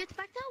now? Get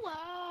back to work.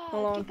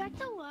 Hold on. Get back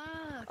to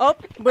work. Oh,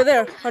 we're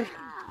there.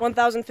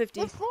 1,050.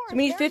 What for? So we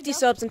need There 50 we go.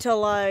 subs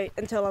until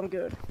I'm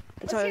good.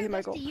 Until I Let's hit my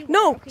hear goal. this to you,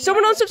 No, okay?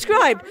 someone Yeah.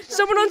 unsubscribed.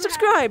 Someone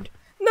unsubscribed.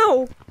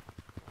 No.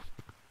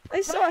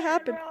 I saw it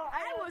happen.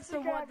 I was the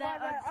one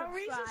that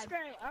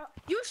unsubscribed.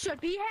 You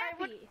should be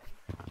happy.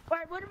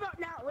 Wait, what about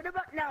now? What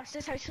about now?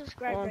 Since I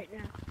subscribe Hold on. right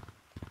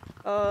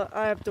now.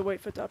 I have to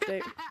wait for it to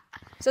update.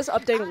 It says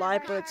updating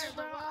live, but it's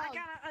Bro, I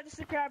gotta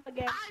unsubscribe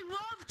again. I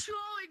love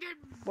trolling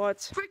and what?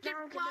 freaking No,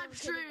 I'm live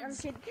kidding, I'm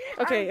streams. kidding.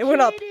 Okay, I'm it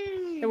went up.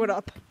 kidding. It went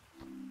up.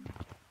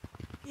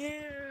 Yeah.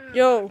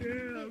 Yo,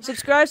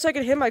 subscribe so I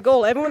can hit my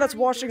goal. Everyone that's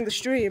watching the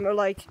stream or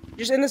like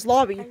just in this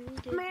lobby,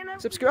 Man, I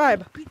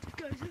subscribe.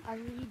 I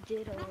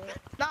redid it.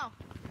 No.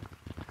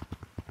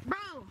 Bro,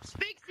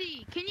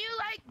 Spixie, can you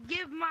like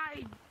give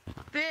my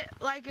fit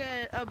like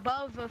a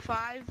above a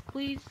 5,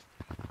 please?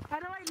 How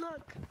do I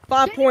look?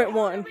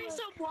 5.1. Make some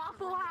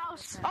Waffle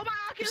House. Oh, my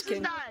Oculus is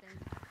kidding. not.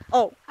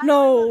 Oh How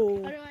no.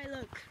 do I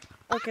look?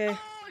 Okay.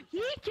 Oh,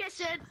 he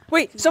kissing.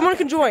 Wait, someone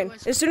can join.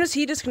 As soon as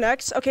he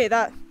disconnects, okay,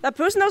 that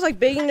person that was like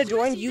begging to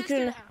join, you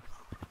can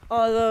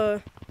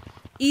the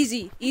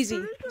easy.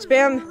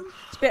 Spam.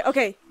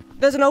 Okay,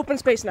 there's an open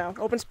space now.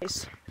 Open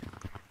space.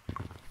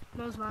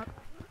 No, it's not.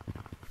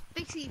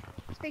 Spixie,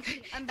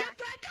 I'm back.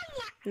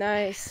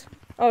 Nice.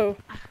 Oh,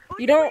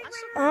 you don't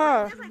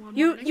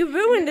you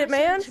ruined it,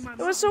 man. It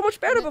was so much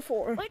better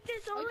before. Wait,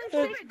 there's only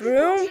The 6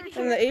 broom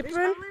people in and here. the apron.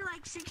 There's only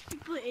like 6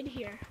 people in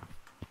here.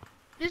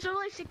 There's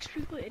only 6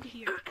 people in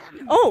here.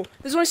 Oh,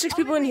 there's only 6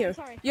 people in here.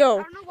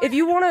 Yo, if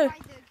you wanna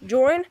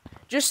join,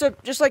 just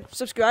like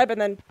subscribe and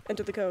then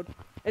enter the code.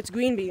 It's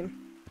Green Bean.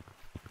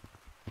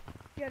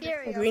 Here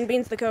we go. Green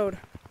Bean's the code.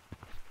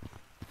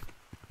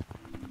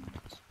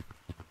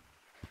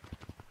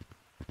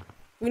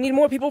 We need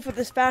more people for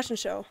this fashion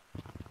show.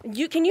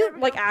 Can you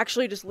like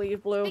actually just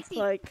leave, Blue? Pixie,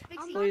 Like, Pixie.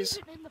 I'm not please.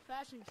 even in the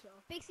fashion show.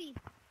 Spixie,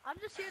 I'm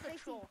just here to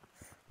troll.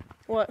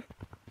 What?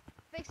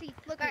 Spixie,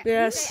 look, I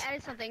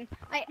added something.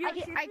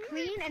 I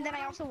clean and then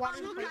I also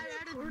water the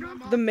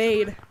place. The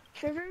maid.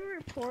 Should we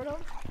report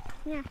them?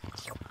 Yeah.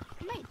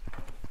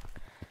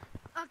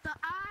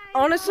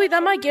 Honestly,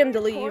 that might get him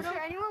to leave. Does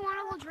anyone want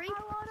a little drink?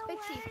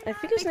 Spixie. I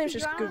think his name's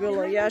just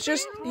Gorilla. Yeah, it's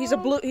just he's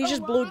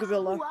just Blue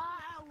Gorilla.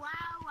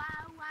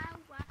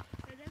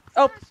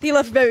 Oh, he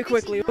left very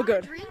quickly. We're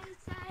good.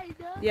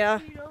 Yeah.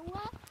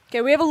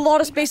 Okay, we have a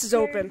lot of spaces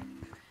open.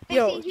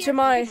 Yo, to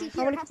my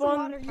how many people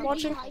are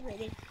watching?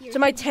 To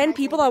my 10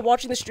 people that are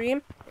watching the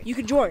stream, you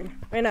can join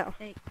right now.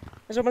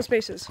 There's open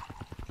spaces.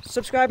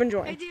 Subscribe and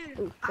join.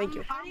 Ooh, thank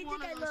you. I'm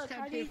one of those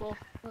 10 people.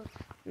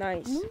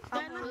 Nice.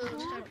 I'm one of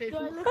those 10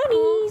 people.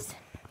 Bunnies.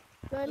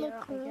 Do I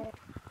look cool?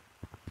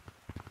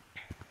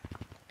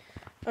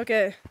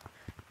 Okay.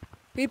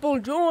 People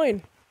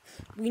join.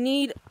 We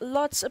need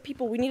lots of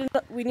people. We need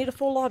a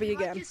full lobby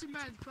again.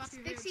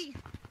 Spixie,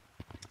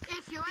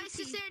 If you like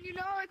to stand, you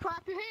know, I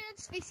clap your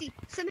hands. Spixie,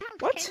 somehow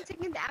What? 10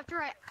 seconds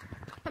after I,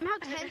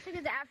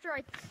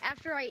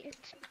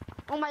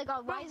 oh my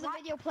god, why is the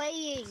video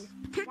playing?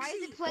 Why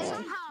is it playing?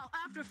 Somehow,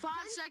 after 5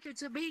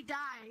 seconds of me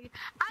dying,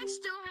 I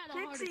still had a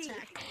heart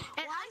attack.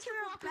 And I can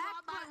walk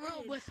around my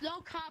room with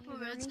no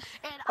compliments.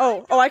 And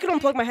Oh, I can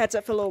unplug my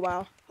headset for a little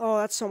while. Oh,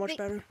 that's so much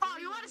better. Oh,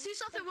 you want to see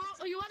something?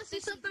 You want to see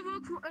something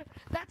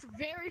that's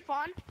very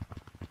fun?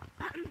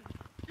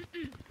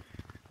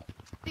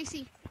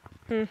 Spixie.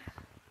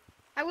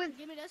 I would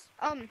give me this.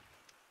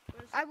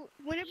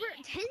 Whenever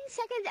 10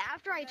 seconds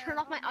after I turn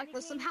off my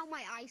Oculus, somehow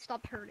my eyes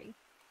stopped hurting.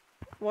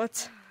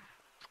 What?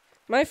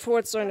 My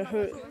forehead's starting to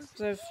hurt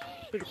because I've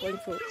been playing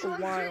for a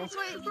while.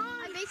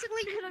 I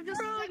basically could have just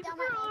set down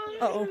my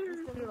Oculus. Uh-oh.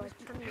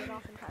 Turning it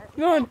off entirely.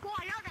 Come on.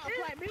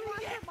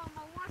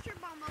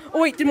 Oh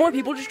wait, did more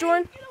people just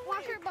join?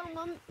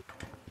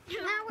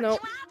 No.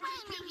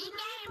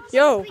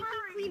 Yo,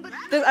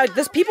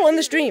 there's people in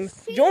the stream.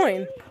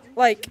 Join.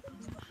 Like,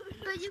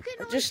 But you can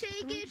always just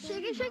shake it,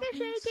 shake it, shake it,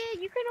 shake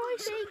it. You can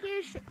always shake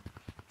it,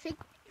 shake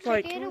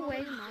like. it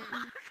away. Oh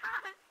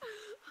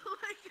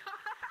my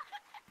god.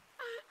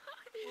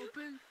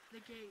 Open the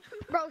gate.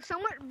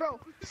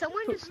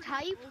 Someone just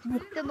typed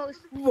the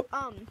most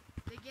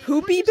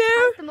Poopy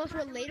bear? the most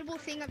relatable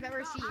thing I've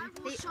ever seen.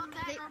 They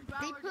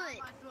put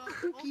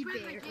Poopy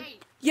Bear.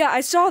 Yeah,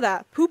 I saw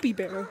that. Poopy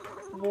bear.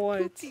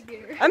 What?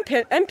 I'm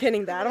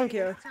pinning that. I don't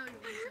care.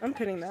 I'm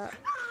pinning that.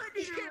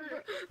 Isn't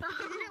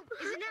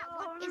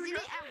it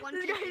at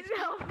 150?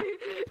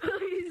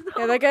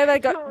 Yeah, that guy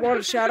that wanted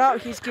a shout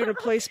out, he's getting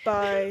replaced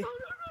by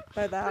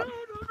that.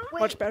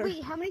 Much better.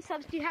 Wait, how many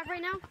subs do you have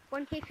right now?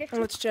 1K50?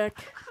 Let's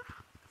check.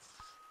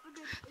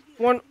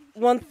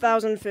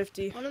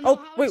 1,050.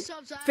 Oh wait,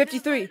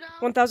 53.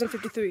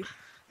 1,053.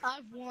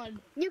 I've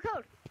won. New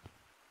code.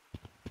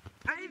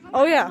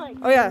 Oh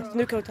yeah.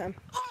 New code time.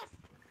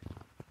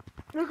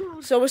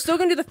 So we're still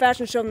gonna do the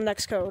fashion show in the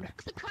next code.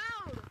 The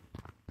code.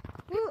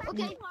 Ooh,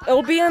 okay.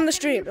 It'll be in the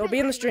stream. It'll be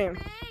in the stream.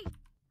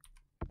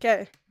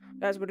 Okay,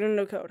 guys, we're doing a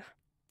new code.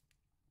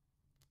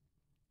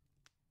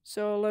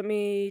 So let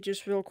me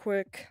just real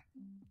quick.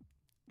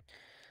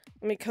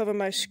 Let me cover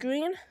my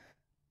screen.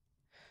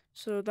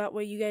 So that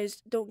way you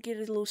guys don't get a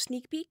little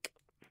sneak peek.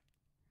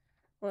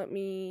 Let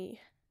me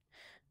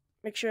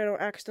make sure I don't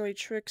accidentally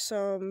trick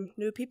some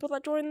new people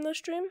that join the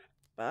stream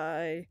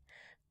by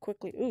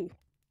quickly,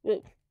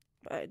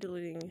 by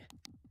deleting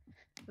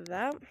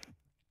that.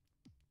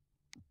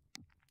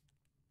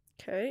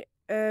 Okay,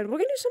 and we're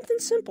gonna do something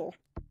simple.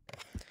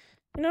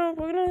 You know,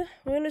 we're gonna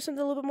do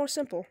something a little bit more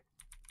simple.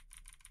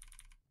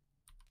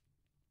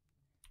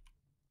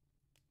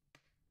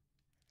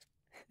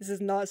 This is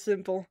not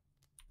simple.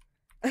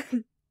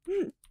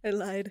 I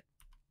lied.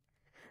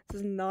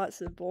 This is not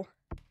simple.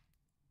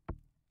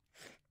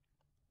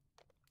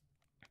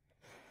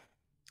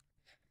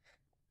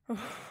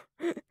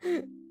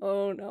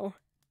 Oh no.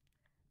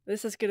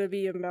 This is gonna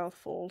be a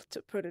mouthful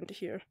to put into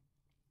here.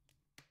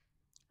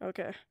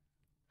 Okay.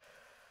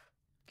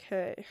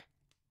 Okay.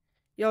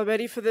 Y'all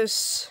ready for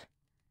this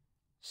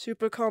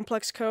super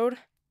complex code?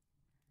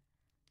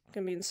 It's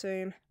gonna be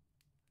insane.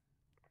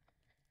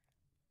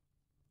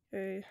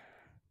 Okay.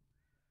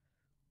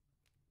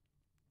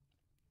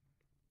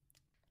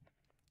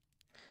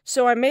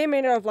 So I may or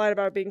may not have lied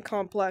about it being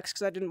complex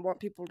because I didn't want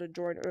people to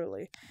join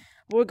early.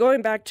 We're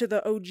going back to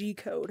the OG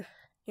code,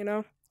 you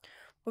know?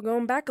 We're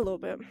going back a little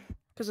bit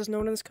because there's no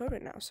one in this code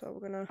right now, so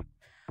we're gonna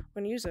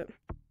use it,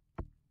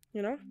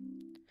 you know?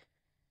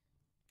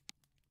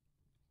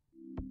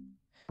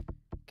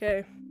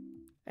 Okay.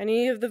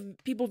 Any of the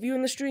people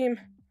viewing the stream,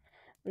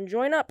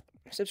 join up,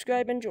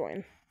 subscribe, and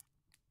join.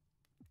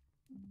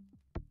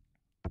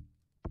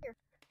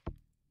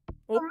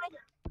 Oh.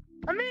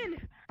 I'm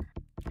in.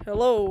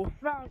 Hello.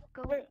 Bro,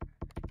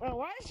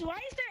 why is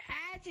there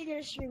ads in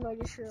your stream? I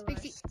just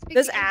realized.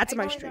 There's ads in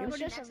my stream.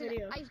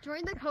 I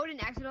joined the code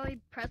and accidentally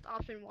pressed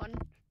option 1.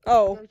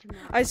 Oh,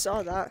 I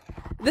saw that.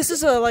 This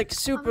is a like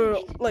super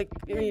like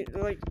new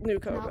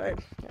code, right?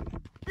 Yeah.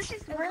 This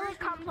is really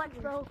complex,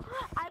 bro.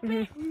 I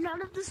bet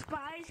none of the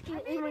spies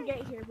can even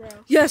get here, bro.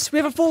 Yes, we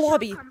have a full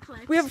lobby.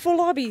 We have a full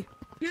lobby.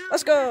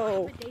 Let's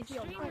go.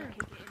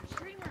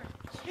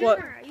 What?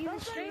 Are you the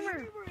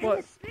streamer?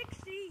 What?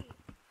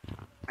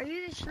 Are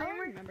you the streamer? I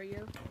remember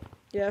you.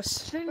 Yes.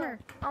 Streamer.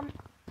 I'm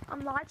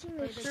watching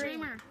the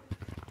streamer.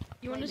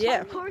 You want to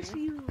Yeah. Of course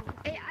you.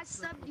 Hey, I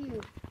subbed you.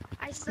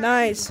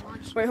 Nice.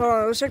 Wait, hold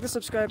on. Let's check the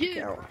subscribe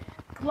count.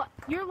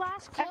 Your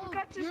last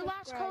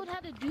code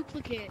had a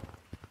duplicate.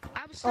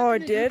 I was Oh, stuck it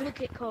in the did?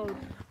 duplicate code.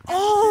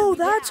 Oh,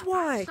 that's I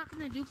why. was stuck in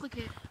the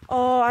duplicate.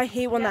 Oh, I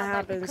hate when that I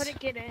happens. couldn't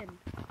get in.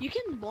 You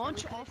can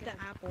launch off the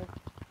Apple.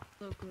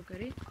 Look,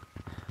 ready?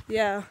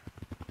 Yeah.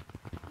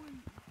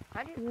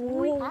 How do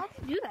Whoa.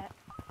 you do that?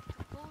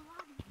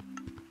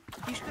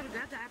 You should have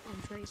got the Apple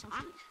and play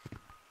something.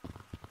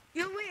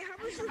 Yo, wait, how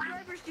many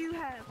subscribers do you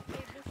have?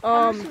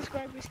 How many Um,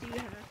 subscribers do you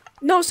have?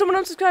 no, someone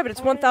unsubscribed it.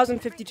 It's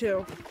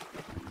 1,052.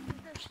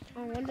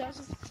 Oh,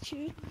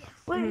 1,002?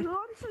 Wait, who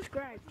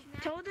unsubscribed?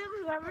 Tell them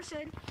whoever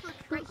said.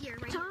 Right here,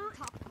 right Tell, here.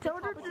 Top. tell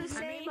them to I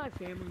say. made my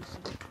family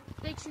sub.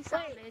 Dixie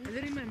Simon. And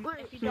then my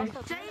Wait, if you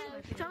don't say,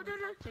 tell them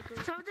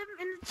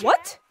in the chat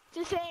What?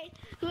 to say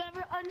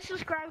whoever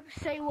unsubscribed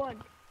say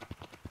one.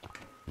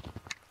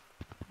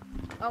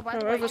 Oh, by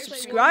the way, Whoever I'll say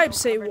subscribed, one,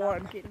 say no, one.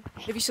 I'm kidding.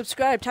 If you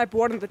subscribed, type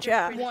 1 in the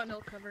chat. One, no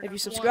cover. If you One.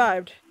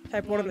 subscribed,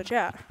 type 1 in the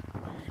chat.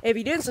 If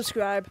you didn't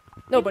subscribe,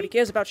 nobody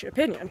cares about your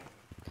opinion.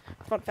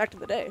 Fun fact of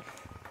the day.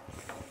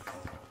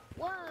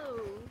 Whoa.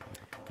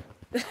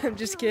 I'm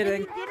just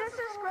kidding. If you didn't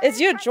subscribe, It's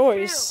your type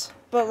choice,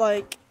 but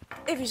like,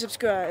 if you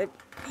subscribe,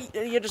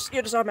 you're just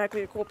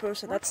automatically a cool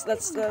person. That's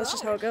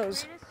just how it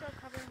goes.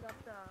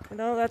 You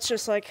know, that's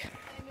just like,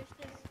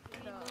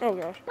 oh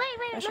gosh, Wait,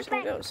 that's look just how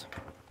it back. goes.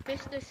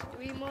 Mr.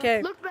 Streamer.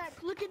 Okay. Look back.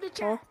 Look in the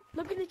chat. Huh?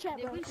 Look in the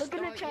chat, bro. Did we Look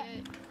in the start chat.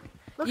 yet?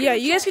 Look in Yeah, the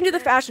you guys chat. can do the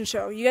fashion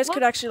show. You guys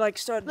could actually like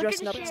start Look at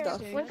dressing up and shares.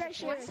 stuff. Look at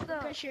shares. What's Look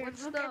the- at shares.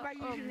 what's Look the, at my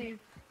username.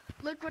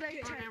 Look what I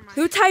typed.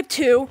 Who typed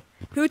 2?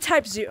 Who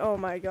typed 0? Oh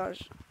my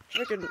gosh,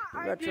 freaking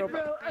I retro. did,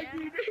 bro. I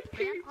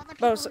did.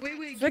 Bro, so,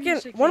 Wait,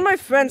 freaking one of my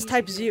friends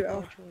typed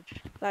 0.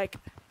 Like,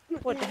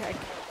 what the heck?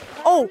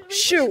 Oh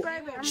shoot!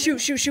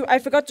 Shoot! I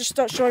forgot to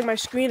start showing my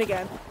screen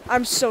again.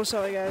 I'm so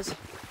sorry, guys.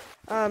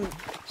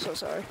 So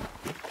sorry.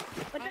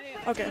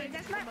 Okay.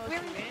 That's not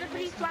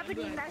really flippity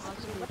floppity nice.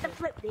 What the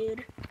flip,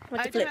 dude?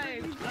 What I the flip?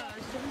 typed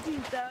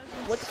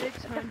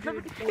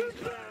 17,600.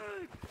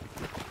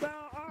 Bro,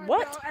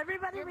 What? Bro,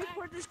 everybody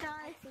report this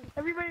guy.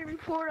 Everybody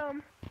report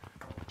him.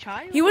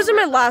 He was in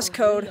my last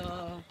code.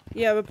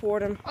 Yeah,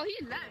 report him. Oh,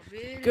 he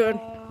left. Good.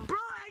 Bro,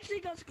 I actually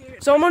got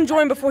scared. Someone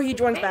join before he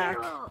joins back.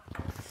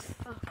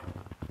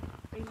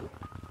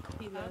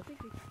 He left.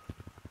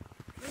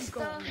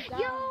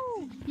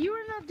 Yo, you were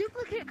in a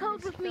duplicate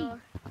code with me.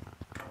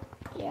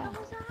 Yeah.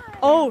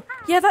 Oh,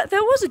 yeah, that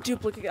was a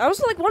duplicate. I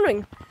was like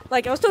wondering,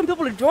 like I was telling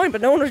people to join,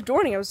 but no one was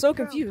joining. I was so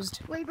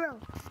confused. Wait, bro.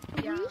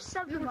 Yeah. Will you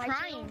sub We to were my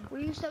trying. channel? Will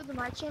you sub to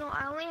my channel?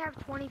 I only have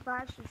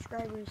 25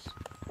 subscribers.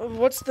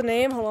 What's the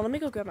name? Hold on, let me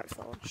go grab my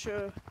phone.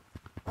 Sure.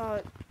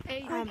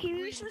 Hey, can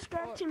you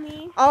subscribe to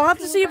me? I'll have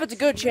to see if it's a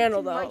good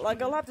channel though.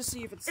 Like I'll have to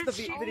see if it's the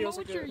videos are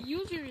What your good.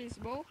 user is,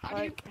 bro. How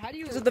do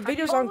you? Because if the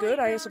videos aren't good,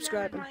 I ain't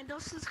subscribing.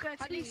 Don't subscribe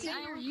How to do you me. say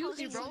your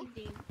user, bro?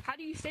 How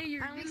do you say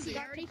your user?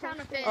 I already found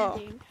a fit. Oh,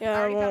 yeah, I I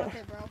already won't. found a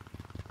fit, bro.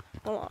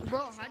 Hold on.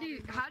 Bro, how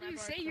do you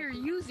say your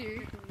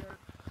user?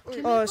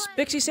 Oh, it's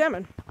Bixie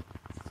Salmon.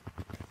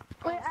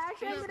 Wait,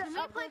 actually, I'm gonna Can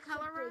we play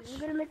Color Rush? I'm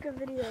gonna make a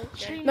video.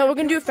 No, we're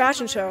gonna do a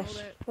fashion show.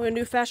 We're gonna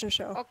do a fashion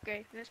show.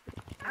 Okay, that's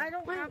I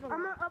don't have. I'm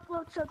gonna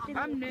upload something.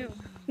 I'm new.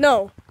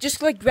 No,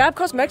 just like grab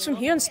cosmetics from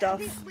here and stuff.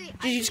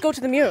 Did you just go to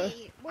the mirror?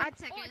 Wait, 1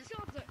 second.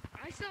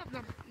 I still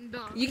have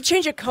the You can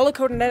change your color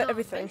code and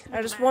everything.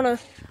 I just wanna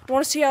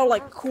see how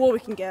like cool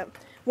we can get.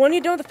 When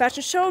you're done with the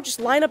fashion show,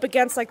 just line up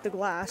against like the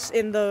glass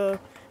in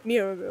the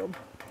mirror room.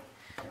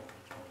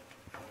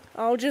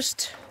 I'll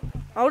just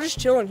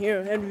chill in here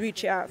and read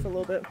chat for a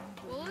little bit.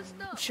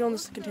 Chill in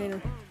this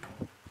container.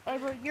 Hey,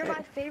 bro, you're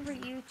my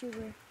favorite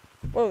YouTuber.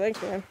 Oh,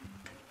 thanks, man.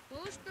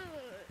 What was the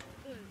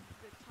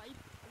type?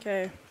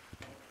 Okay.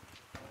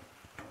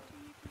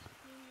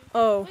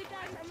 Oh,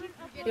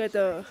 you got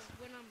the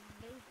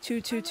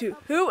 222.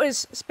 Who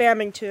is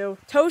spamming 2?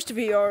 Toast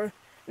VR.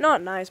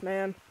 Not nice,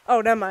 man.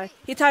 Oh, never mind.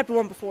 He typed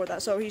 1 before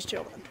that, so he's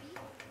chilling.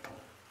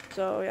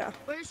 So yeah.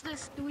 Where's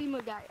this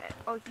streamer guy at?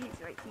 Oh,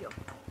 he's right here.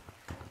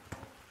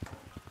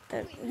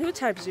 And who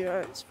typed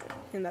 0? It's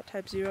in that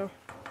type 0.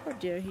 How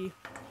dare he?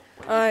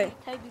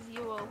 Alright. Type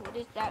 0. What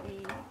does that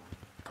mean?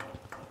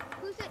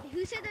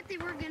 Who said that they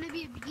were gonna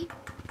be a B?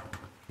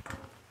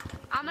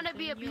 I'm gonna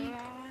be a B.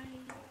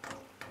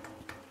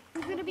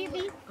 Who's gonna be a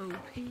B?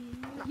 Okay.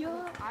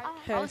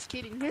 I was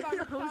kidding. I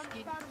was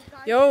kidding.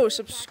 Yo,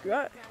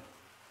 subscribe.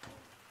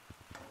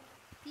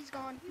 He's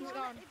gone. He's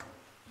gone.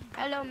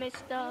 Hello,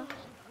 mister.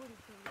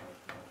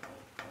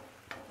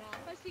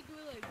 If I see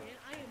Gorilla again,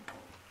 I am.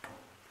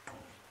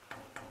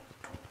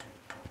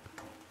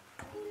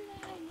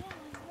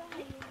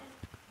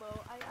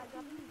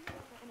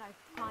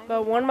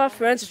 But one of my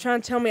friends is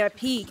trying to tell me I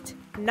peaked.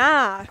 Nah,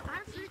 I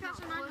have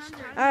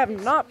 3,900. I have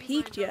not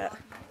peaked yet.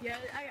 Yeah,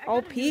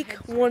 I'll peak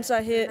once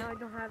I hit I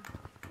don't have.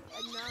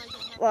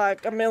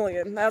 like 1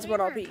 million. That's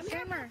when I'll peak.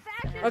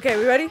 Okay,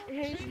 we ready?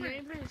 His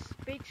name is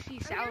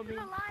Bixie Salmon.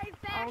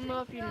 I don't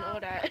know if you know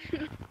that.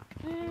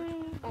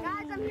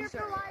 Guys, I'm here for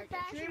live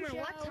fashion Dreamer, show.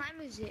 what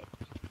time is it?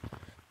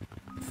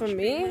 For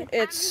me,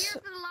 it's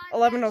I'm here for the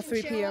live 11:03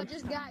 fashion show. I p.m.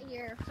 just got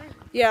here.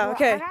 Yeah, Well,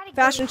 okay. I gotta go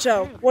Fashion to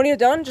show. bed. When you're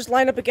done, just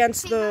line up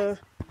against Hey, the.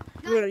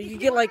 You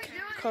get like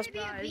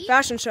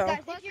fashion show. Guys,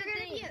 if you're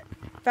gonna be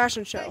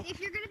Fashion show. guys, if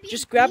you're gonna be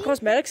Just a grab bee,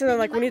 cosmetics and then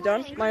like you when you're might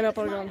done, wanna line up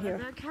include on this here.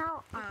 Look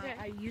how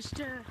I used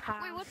to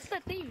have. Wait, what's the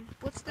theme?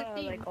 What's the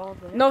theme? Like all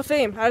the. No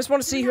theme. I just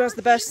want to see who has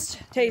the best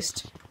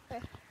taste.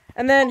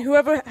 And then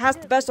whoever has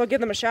the best, I'll give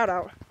them a shout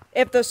out.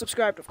 If they're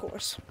subscribed, of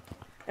course.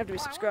 They have to be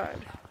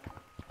subscribed.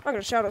 I'm not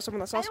gonna shout out someone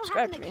that's I not don't have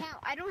subscribed an to me.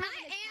 account. I don't have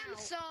I an am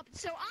account. sub,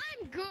 so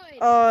I'm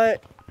good.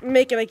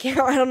 Make an account.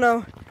 I don't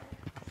know.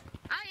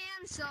 I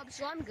am sub,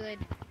 so I'm good.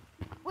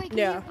 Wait, can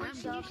Yeah.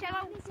 you shout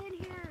out?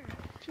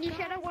 Can you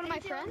shout out one of my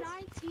friends?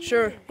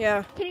 Sure.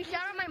 Yeah. Can you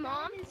shout out my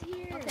mom?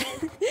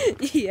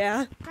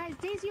 Yeah. Guys,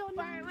 Daisy on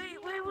Wait.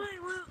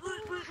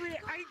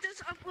 I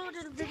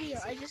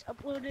just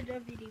uploaded a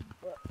video.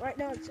 But right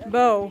now it's.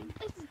 Bo,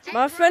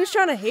 my friend's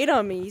trying to hate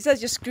on me. He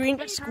says you're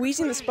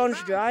squeezing the sponge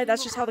dry.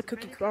 That's just how the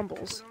cookie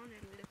crumbles.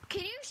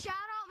 Can you shout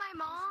out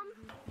my mom?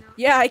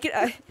 Yeah, I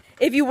can.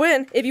 If you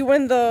win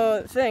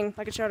the thing,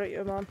 I can shout out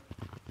your mom.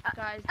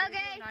 Guys,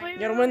 Okay. You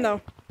gotta win though,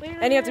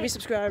 and you have to be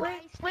subscribed. Wait.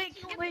 I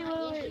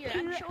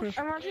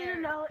want you to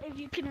know if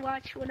you can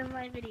watch one of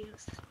my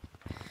videos.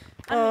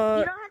 I mean,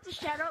 you don't have to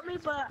shout out me,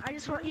 but I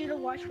just want you to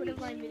watch one of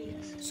my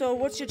videos. So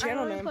what's your I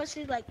channel only name?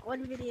 posted like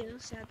one video,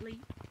 sadly.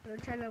 I'm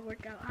trying to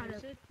work out how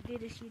to do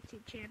this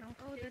YouTube channel.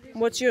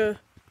 What's your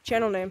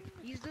channel name?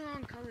 use the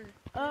wrong color.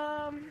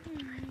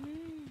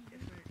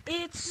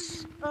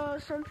 It's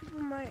some people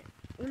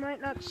you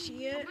might not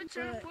see it, I've been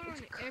trying to but put on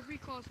every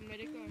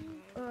cosmetic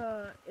I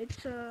have.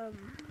 it's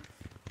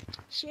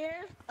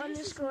share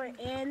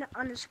 _n_g10.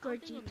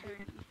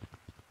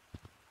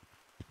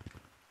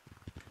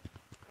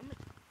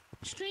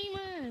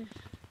 Streamer.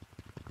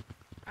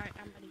 Alright,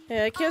 I'm ready.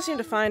 Yeah, I can't seem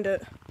to find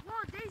it. Whoa,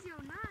 Daisy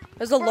 09.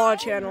 There's a lot of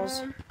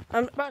channels.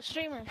 Bro,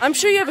 streamer. I'm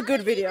sure you have a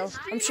good video.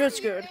 I'm sure it's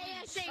good.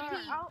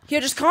 Here,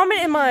 just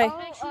comment in my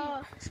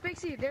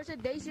Spixie, there's a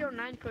Daisy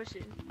 09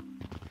 person.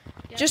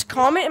 just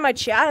comment in my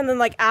chat, and then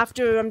like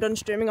after I'm done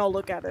streaming, I'll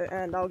look at it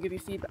and I'll give you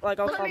feedback. Like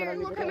I'll Come comment here, on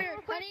your look, video. come here.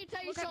 I need to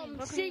tell you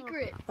something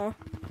secret.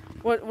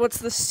 What's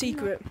the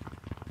secret?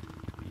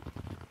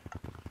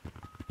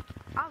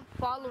 I'm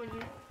following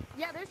you.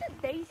 Yeah, there's a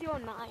Daisy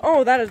 09.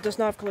 Oh, does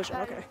not have collision.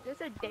 Okay.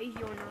 There's a Daisy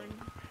 09.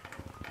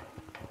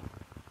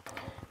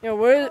 Yo,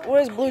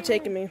 where's Blue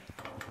taking me?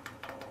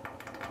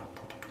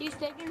 He's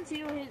taking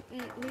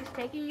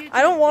you.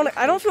 I don't want to.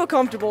 I don't feel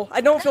comfortable.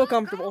 I don't feel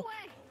comfortable.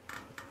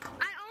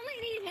 I only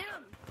need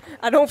him.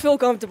 I don't feel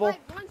comfortable. Wait,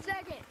 1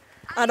 second.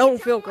 I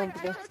don't feel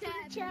comfortable.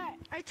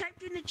 I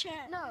typed in the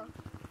chat. No.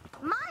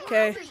 My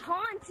Okay. house is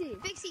haunted.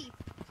 Fixie.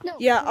 No.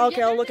 Yeah.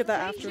 Okay. I'll look at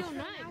that after.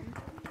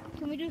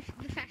 Can we do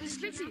the fact?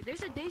 Spixie,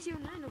 there's a Daisy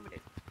 09 over there.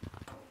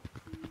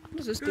 What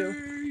does this do?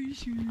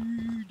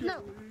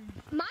 No.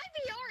 My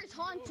VR is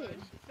haunted.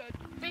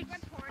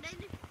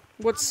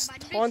 What's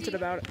haunted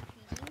about it?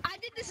 I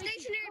did the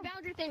stationary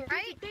boundary thing,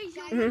 right?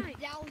 Mhm.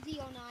 That was the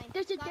 09.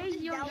 There's a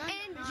Daisy 09.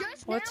 And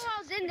just What? now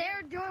I was in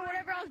there doing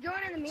whatever I was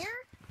doing in the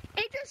mirror.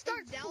 It just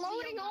starts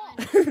floating off.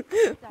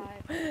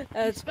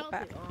 That's Spelled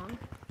it wrong.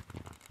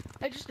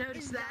 I just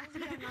noticed that.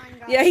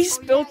 yeah, he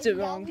spelled it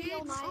wrong.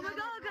 Oh my god,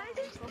 guys,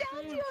 it's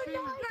down to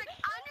 09. Like,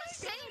 I'm just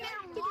sitting there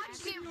and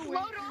watching it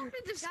float off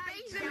into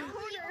space in a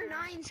corner.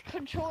 09's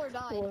controller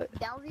died. What?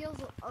 Dalziel's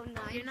 09.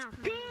 You're not.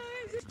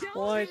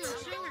 What?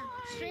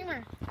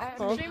 Streamer.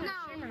 Huh? Streamer.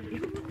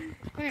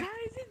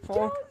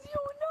 Oh.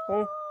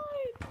 Oh.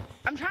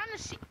 I'm trying to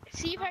see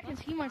if I can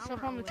see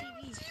myself on the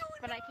TV,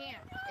 but I can't.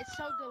 It's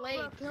so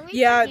delayed.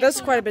 Yeah,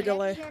 that's quite a bit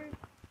delay.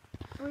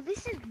 Well,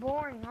 this is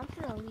boring. I'm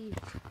gonna leave.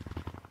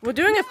 We're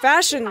doing a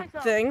fashion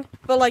thing,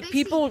 but like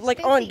people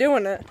like aren't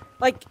doing it.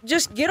 Like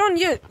just get on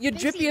your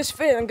drippiest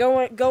fit and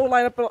go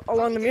line up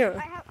along the mirror.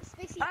 I have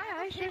Spixie.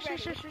 I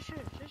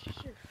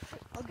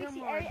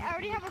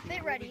already have a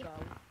fit ready.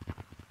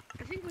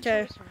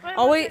 Okay.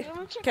 I'll wait.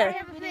 I Okay.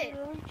 have a fit.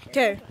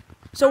 Okay.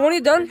 So when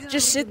you're done,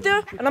 just sit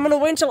there, and I'm gonna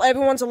wait until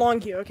everyone's along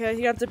here. Okay?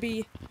 You have to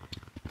be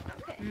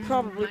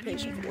probably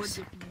patient for this.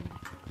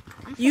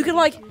 You can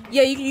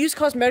you can use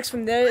cosmetics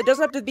from there. It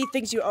doesn't have to be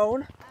things you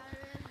own.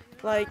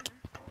 Like,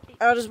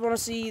 I just want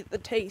to see the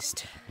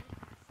taste.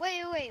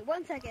 Wait,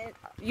 1 second.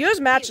 Yours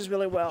matches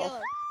really well.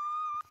 Yellow.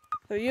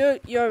 So you're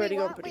already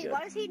going pretty good.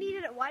 Why does he need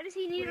it? Why does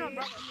he need an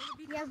umbrella?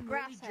 He has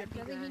grass head.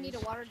 Doesn't he need to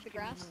water the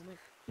grass?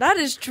 That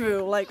is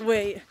true. Like,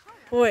 wait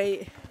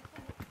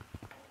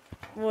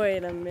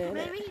a minute.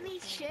 Maybe he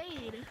needs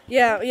shade.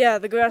 Yeah,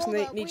 the grass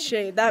needs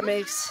shade. That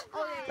makes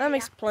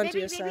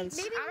plenty of sense.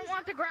 Maybe I don't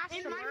want the grass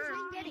to burn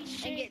getting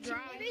and get dry.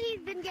 Maybe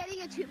he's been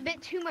getting a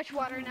bit too much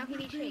water and now he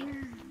needs shade.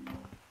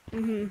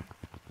 Mhm.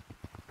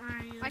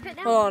 I cut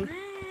down. Hold on.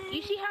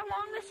 You see how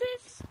long this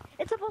is?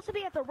 It's supposed to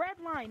be at the red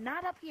line,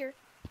 not up here.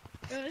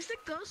 Is the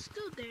ghost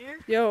still there?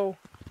 Yo.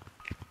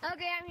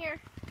 Okay, I'm here.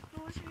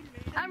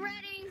 I'm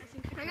ready.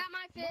 I got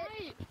my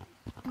fit.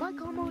 My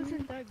combo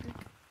isn't that good.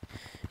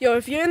 Yo,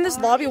 if you're in this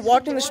lobby,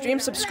 walk in the stream,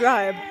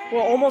 subscribe.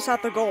 We're almost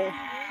at the goal.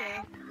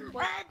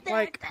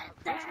 Like,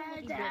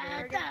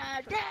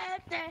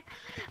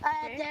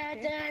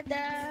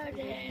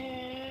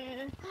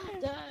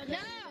 No!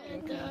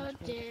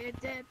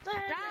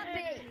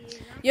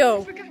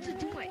 Yo.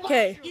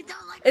 Okay.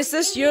 Is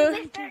this your?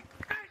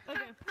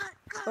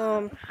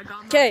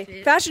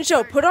 Okay. Fashion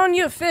show. Put on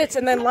your fits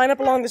and then line up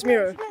along this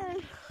mirror.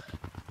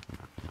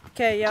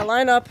 Okay. Yeah.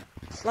 Line up.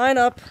 Line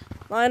up.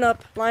 Line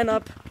up. Line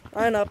up.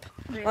 Line up.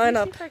 Line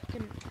up.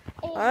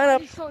 Line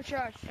up.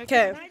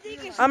 Okay.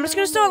 I'm just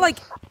gonna start like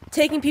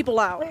taking people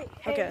out.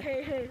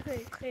 Okay.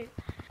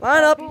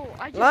 Line up.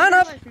 Line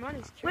up.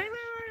 Wait.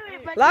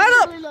 Line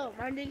up. Really low.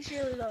 My dick's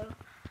really low.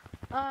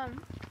 I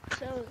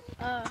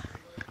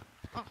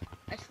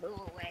flew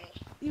away.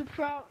 You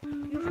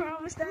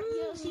promise that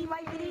you'll see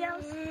my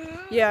videos?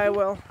 Yeah, I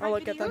will. I'll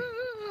look at them.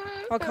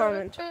 I'll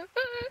comment.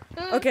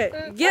 Okay,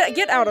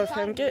 get out of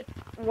him. Get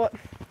what?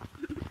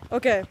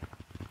 Okay.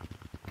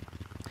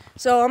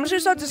 So I'm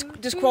just gonna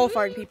start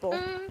disqualifying people.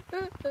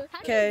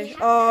 Okay.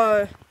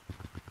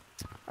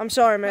 I'm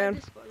sorry,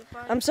 man.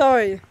 I'm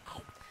sorry.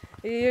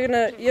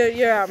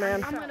 You're out,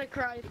 man. I'm gonna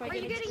cry if I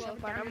get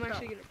disqualified. I'm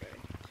actually gonna cry.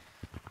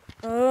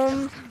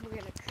 We're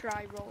gonna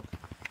cry roll.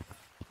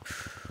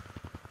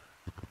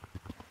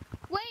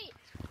 Wait,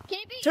 can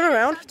it be? Turn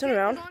around. Turn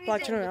around.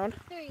 Black, turn around.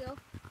 There you go.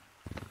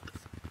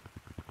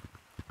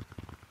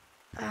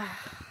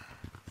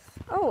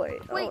 Oh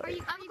wait. Wait, I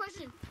have a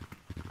question.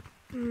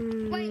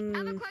 Wait, I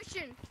have a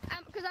question.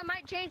 Because I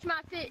might change my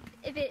fit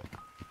if it.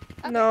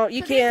 Okay. No,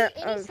 you So can it can't.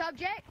 be any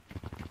subject?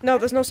 No,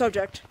 there's no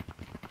subject.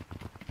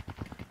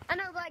 I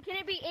know, but can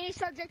it be any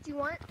subject you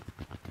want?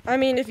 I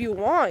mean, if you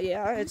want,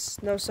 yeah,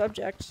 it's no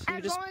subject. You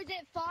As just, long as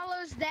it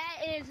follows that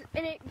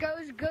and it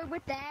goes good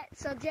with that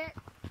subject.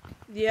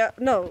 yeah,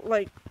 no,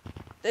 like,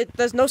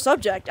 there's no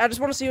subject. I just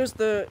want to see who's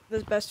the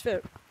best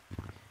fit.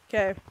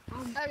 Okay.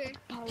 Okay.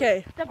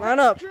 Okay. Line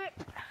up.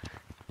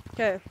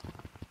 Okay.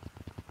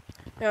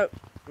 Yeah,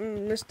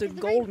 Mr.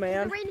 Goldman.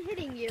 Is the rain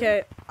hitting you?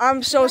 Okay.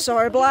 I'm so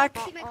sorry, Black.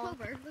 See my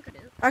clover. Look at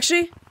it.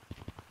 Actually,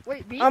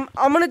 Wait, B? I'm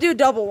gonna do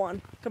double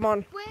one. Come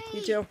on, Wait.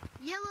 you two.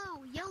 Yellow.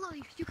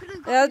 You could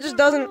have. Yeah, it just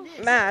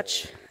doesn't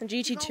match.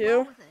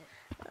 GT2.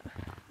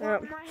 Yeah.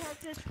 My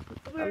health is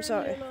I'm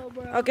sorry. low,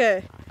 bro.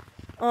 Okay.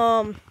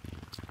 Come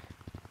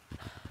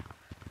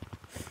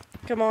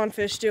on,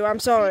 Fish Stew. I'm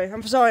sorry.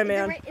 I'm sorry,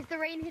 man. Is the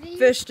rain hitting you?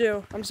 Fish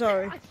Stew. I'm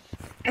sorry.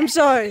 I'm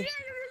sorry.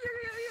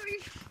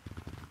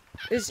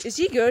 Is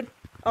he good?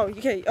 Oh,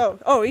 okay.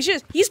 Oh,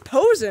 he's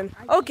posing.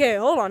 Okay,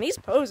 hold on. He's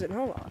posing.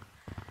 Hold on.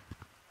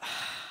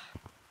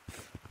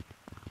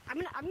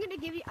 I'm gonna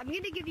give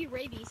you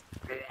rabies.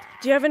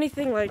 Do you have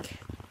anything like?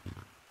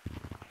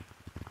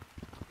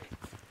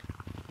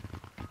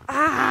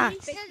 Ah.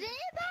 Does anybody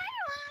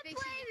want to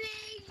play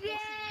these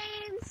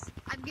games?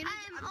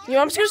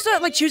 I'm just gonna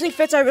start like choosing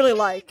fits I really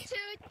like.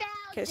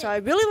 Okay, so I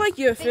really like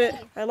your fit.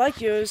 I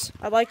like yours.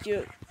 I like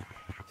you.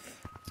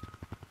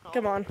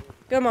 Come on,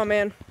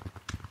 man.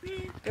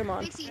 Come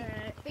on.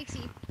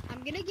 Bixie,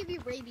 I'm gonna give you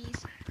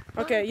rabies.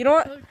 Okay, you know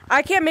what?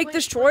 I can't make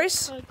this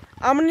choice.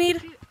 I'm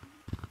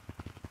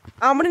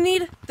gonna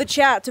need the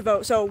chat to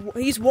vote. So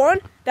he's 1,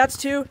 that's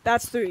 2,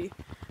 that's 3.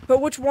 But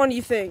which one do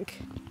you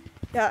think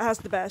has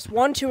the best?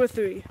 1, 2, or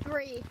 3?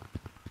 3.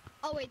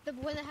 Oh wait, the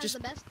one that has the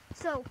best.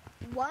 So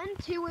 1,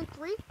 2, and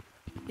 3.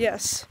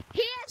 Yes.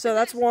 He has So the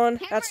that's best. 1,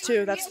 that's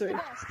 2, that's 3.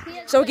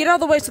 So get out of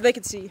the way so they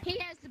can see. He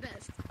has the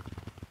best.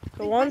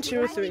 So 1,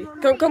 2, or 3.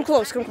 Come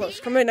close.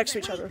 Come right next to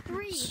each other.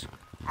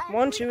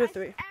 1, 2, or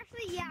 3.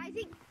 Actually, yeah, I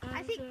think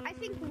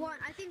 1.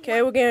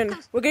 Okay, we're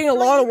getting a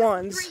lot of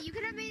ones. 3. You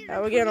could have made it. Yeah,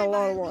 we're getting a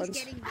lot of by at ones.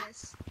 least getting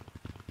this.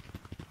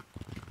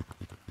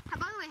 By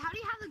the way, how do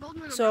you have the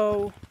golden umbrella?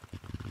 So,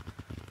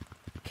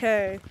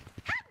 okay.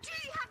 How do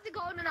you have the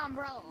golden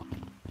umbrella?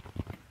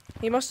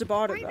 He must have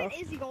bought Or it even though.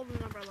 is the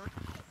golden umbrella?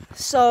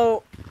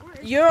 So,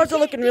 your odds are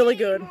looking really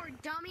good. More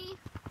dummy.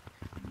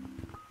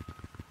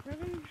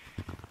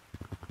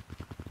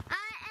 I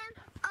am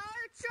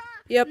ultra.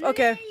 Yep.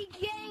 Okay.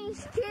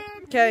 Games,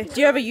 kid. Okay. Do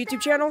you have a YouTube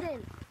channel? Does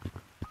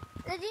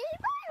anybody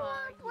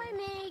want to play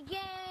mini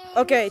games?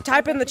 Okay.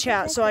 Type in the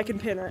chat so I can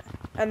pin it,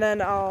 and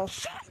then I'll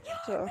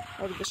give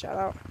the shout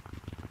out.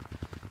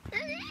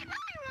 Does anybody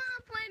want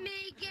to play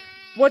mini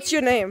games? What's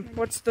your name?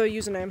 What's the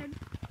username?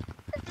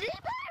 Does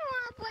anybody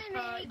want to play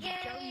mini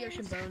games? Jelly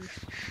Ocean Bones.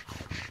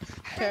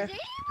 Okay. Does anybody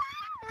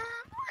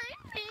want to play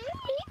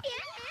mini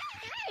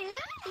games?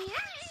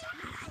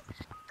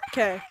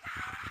 Okay.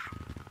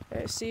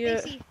 Okay. See ya.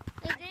 Does anybody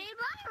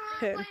want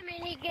Pin. to play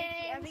mini games?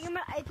 I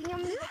think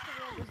I'm gonna get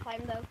the this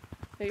time though.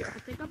 There you go.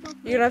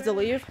 You're gonna have to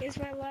leave. It's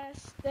my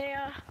last day.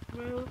 I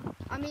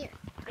mean,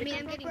 I'm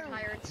getting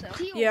tired, so.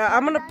 Yeah,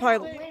 I'm gonna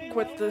probably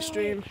quit the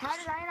stream. How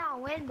did I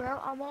not win, bro?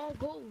 I'm all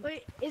gold.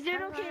 Wait, is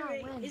it okay?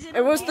 Wait, is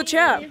It was okay the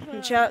chat. if,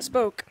 The chat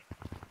spoke.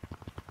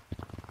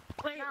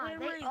 Wait,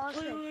 They all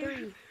said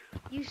 3.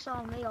 You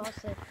saw me all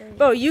said 3.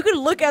 Bro, you can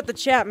look at the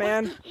chat,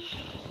 man.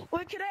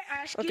 Wait, can I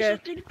ask Okay. you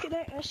something? Can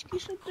I ask you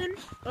something?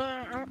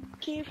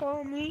 Can you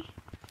follow me?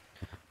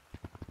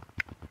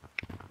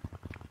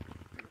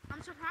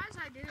 I'm surprised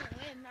I didn't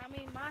win. I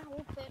mean, my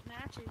whole fit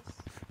matches.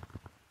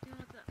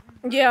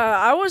 Yeah,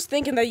 I was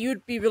thinking that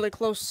you'd be really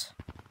close.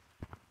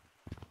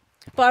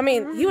 But I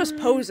mean, he was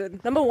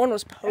posing. Number 1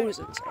 was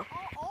posing, so.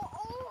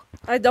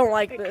 I don't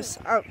like this.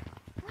 I'm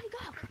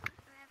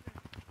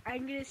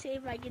gonna say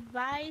my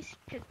goodbyes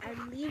because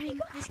I'm leaving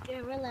this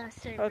gorilla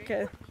server.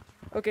 Okay.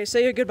 Okay,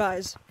 say your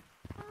goodbyes.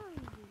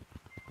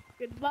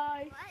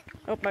 Goodbye.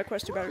 Oh, my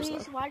question battery's low.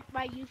 Please watch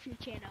my YouTube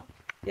channel.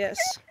 Yes.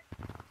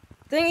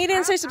 Dang, you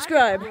didn't say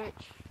subscribe.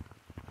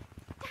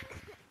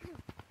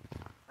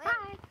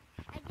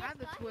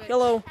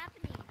 Hello.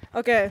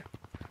 Okay.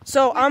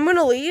 So I'm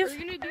gonna leave.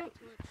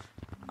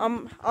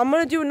 I'm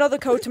gonna do another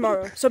code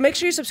tomorrow. So make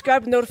sure you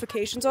subscribe with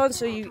notifications on,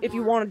 so if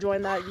you want to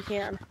join that, you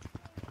can.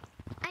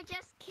 I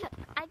just got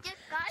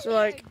So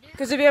like,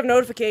 because if you have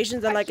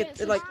notifications, then like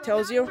it like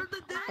tells you,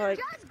 like,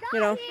 you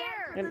know,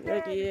 and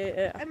like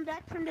yeah. I'm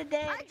back from the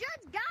dead. I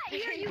just got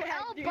here, you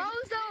El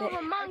Bozo of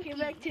a monkey. Came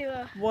back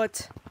to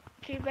What?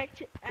 Came back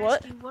to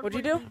What? ask you What'd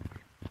you do?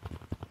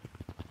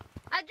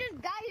 I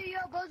just got here, you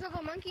El Bozo of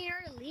a monkey, and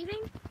you're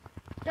leaving?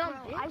 Dumb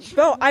bitch.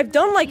 Bro, I've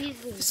done like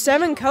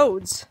 7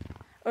 codes.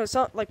 Oh, it's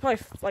not like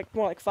probably like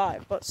more like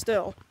 5, but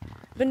still.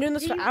 I've been doing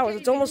this for hours.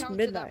 It's almost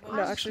midnight.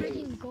 No,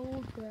 actually,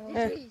 Gold, bro.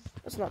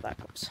 it's not that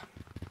close.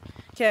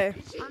 Okay.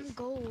 I'm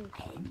gold.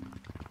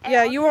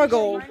 Yeah, you are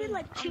gold. I feel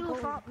like 2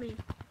 fought me.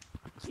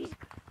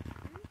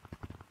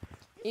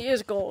 He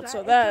is gold, so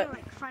I that. did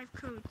like 5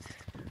 codes.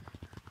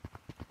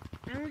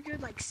 I only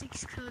did like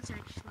 6 codes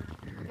actually.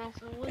 No,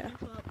 so Yeah.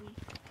 fought me.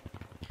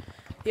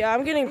 Yeah,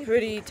 I'm getting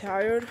pretty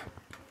tired.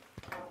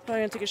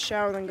 Probably gonna take a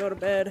shower, then go to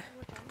bed.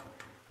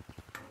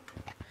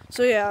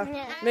 So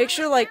yeah, make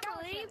sure like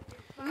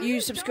you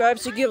subscribe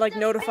so you get like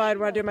notified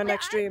when I do my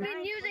next stream. I've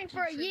been using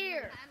for a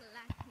year.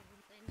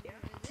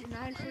 It's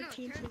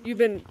 9:14. You've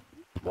been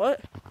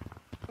what?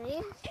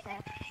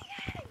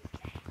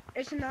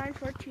 It's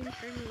 9:14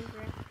 for me,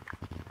 bro.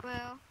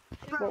 Well,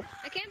 Whoa.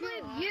 I can't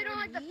believe you don't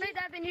like the fit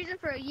I've been using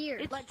for a year.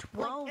 It's like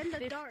 12, in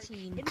the dark.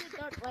 In the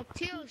dark, like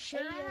Till,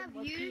 should I have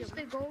used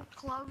the gold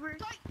clover?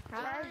 Should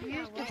I have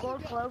used the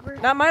gold clover?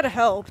 That might have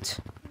helped,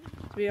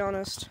 to be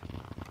honest.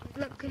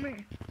 Look, come here.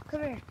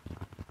 Come here.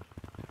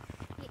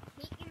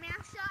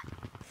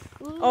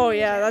 Oh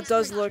yeah, that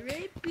does look.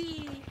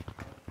 Drippy.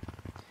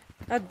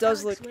 That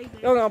does look. Way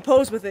better. Oh no,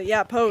 pose with it.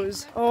 Yeah,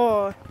 pose.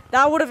 Oh,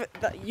 that would have.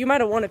 You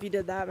might have won if you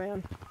did that,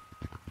 man.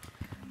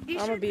 You I'm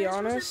gonna sure be this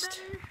wasn't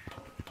honest. better?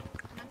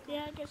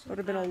 Yeah, I guess. Would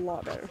have been a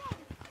lot better.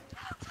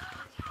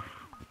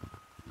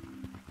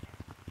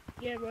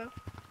 Yeah, bro.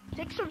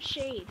 Take some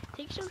shade.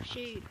 Take some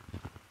shade.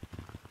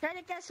 Try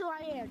to guess who I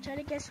am. Try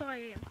to guess who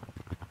I am.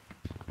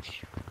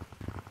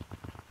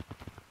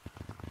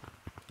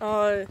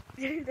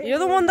 You're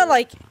the one that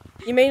like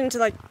you made into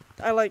like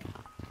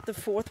the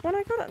 4th one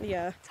I got.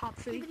 Yeah. Top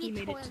 3. He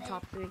made it to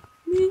top 3.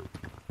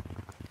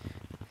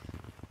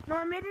 No,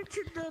 I made it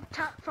to the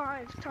top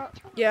 5.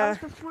 Yeah. I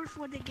was the 4th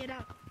one to get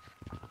up.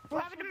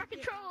 What happened to my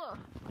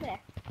controller?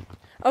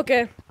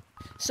 Okay.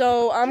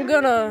 So I'm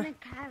gonna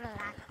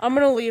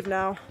leave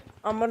now.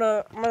 I'm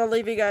gonna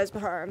leave you guys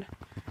behind.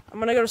 I'm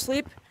gonna go to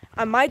sleep.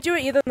 I might do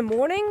it either in the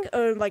morning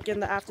or like in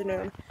the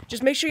afternoon.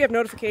 Just make sure you have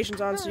notifications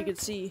on so you can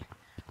see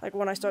like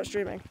when I start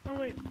streaming. Oh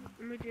wait,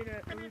 let me do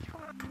that.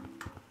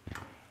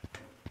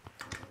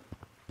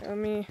 Let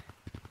me.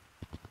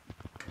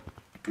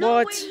 No,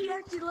 What? wait, he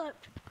actually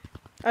left.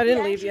 I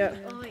didn't He leave yet.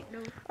 actually- Oh wait, no.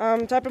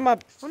 I'm typing my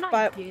not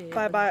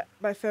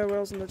bye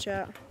farewells in the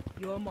chat.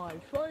 You're my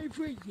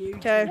favorite YouTuber.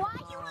 Okay.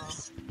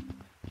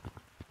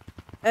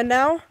 And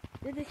now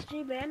Did the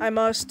stream end? I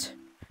must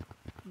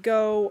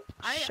go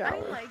shower.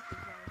 I like this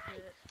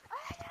outfit.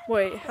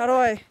 Wait, how do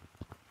I?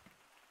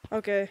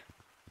 Okay.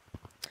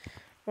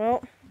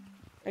 Well,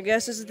 I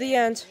guess this is the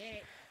end.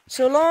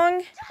 So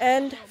long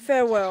and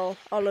farewell,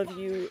 all of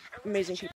you amazing people.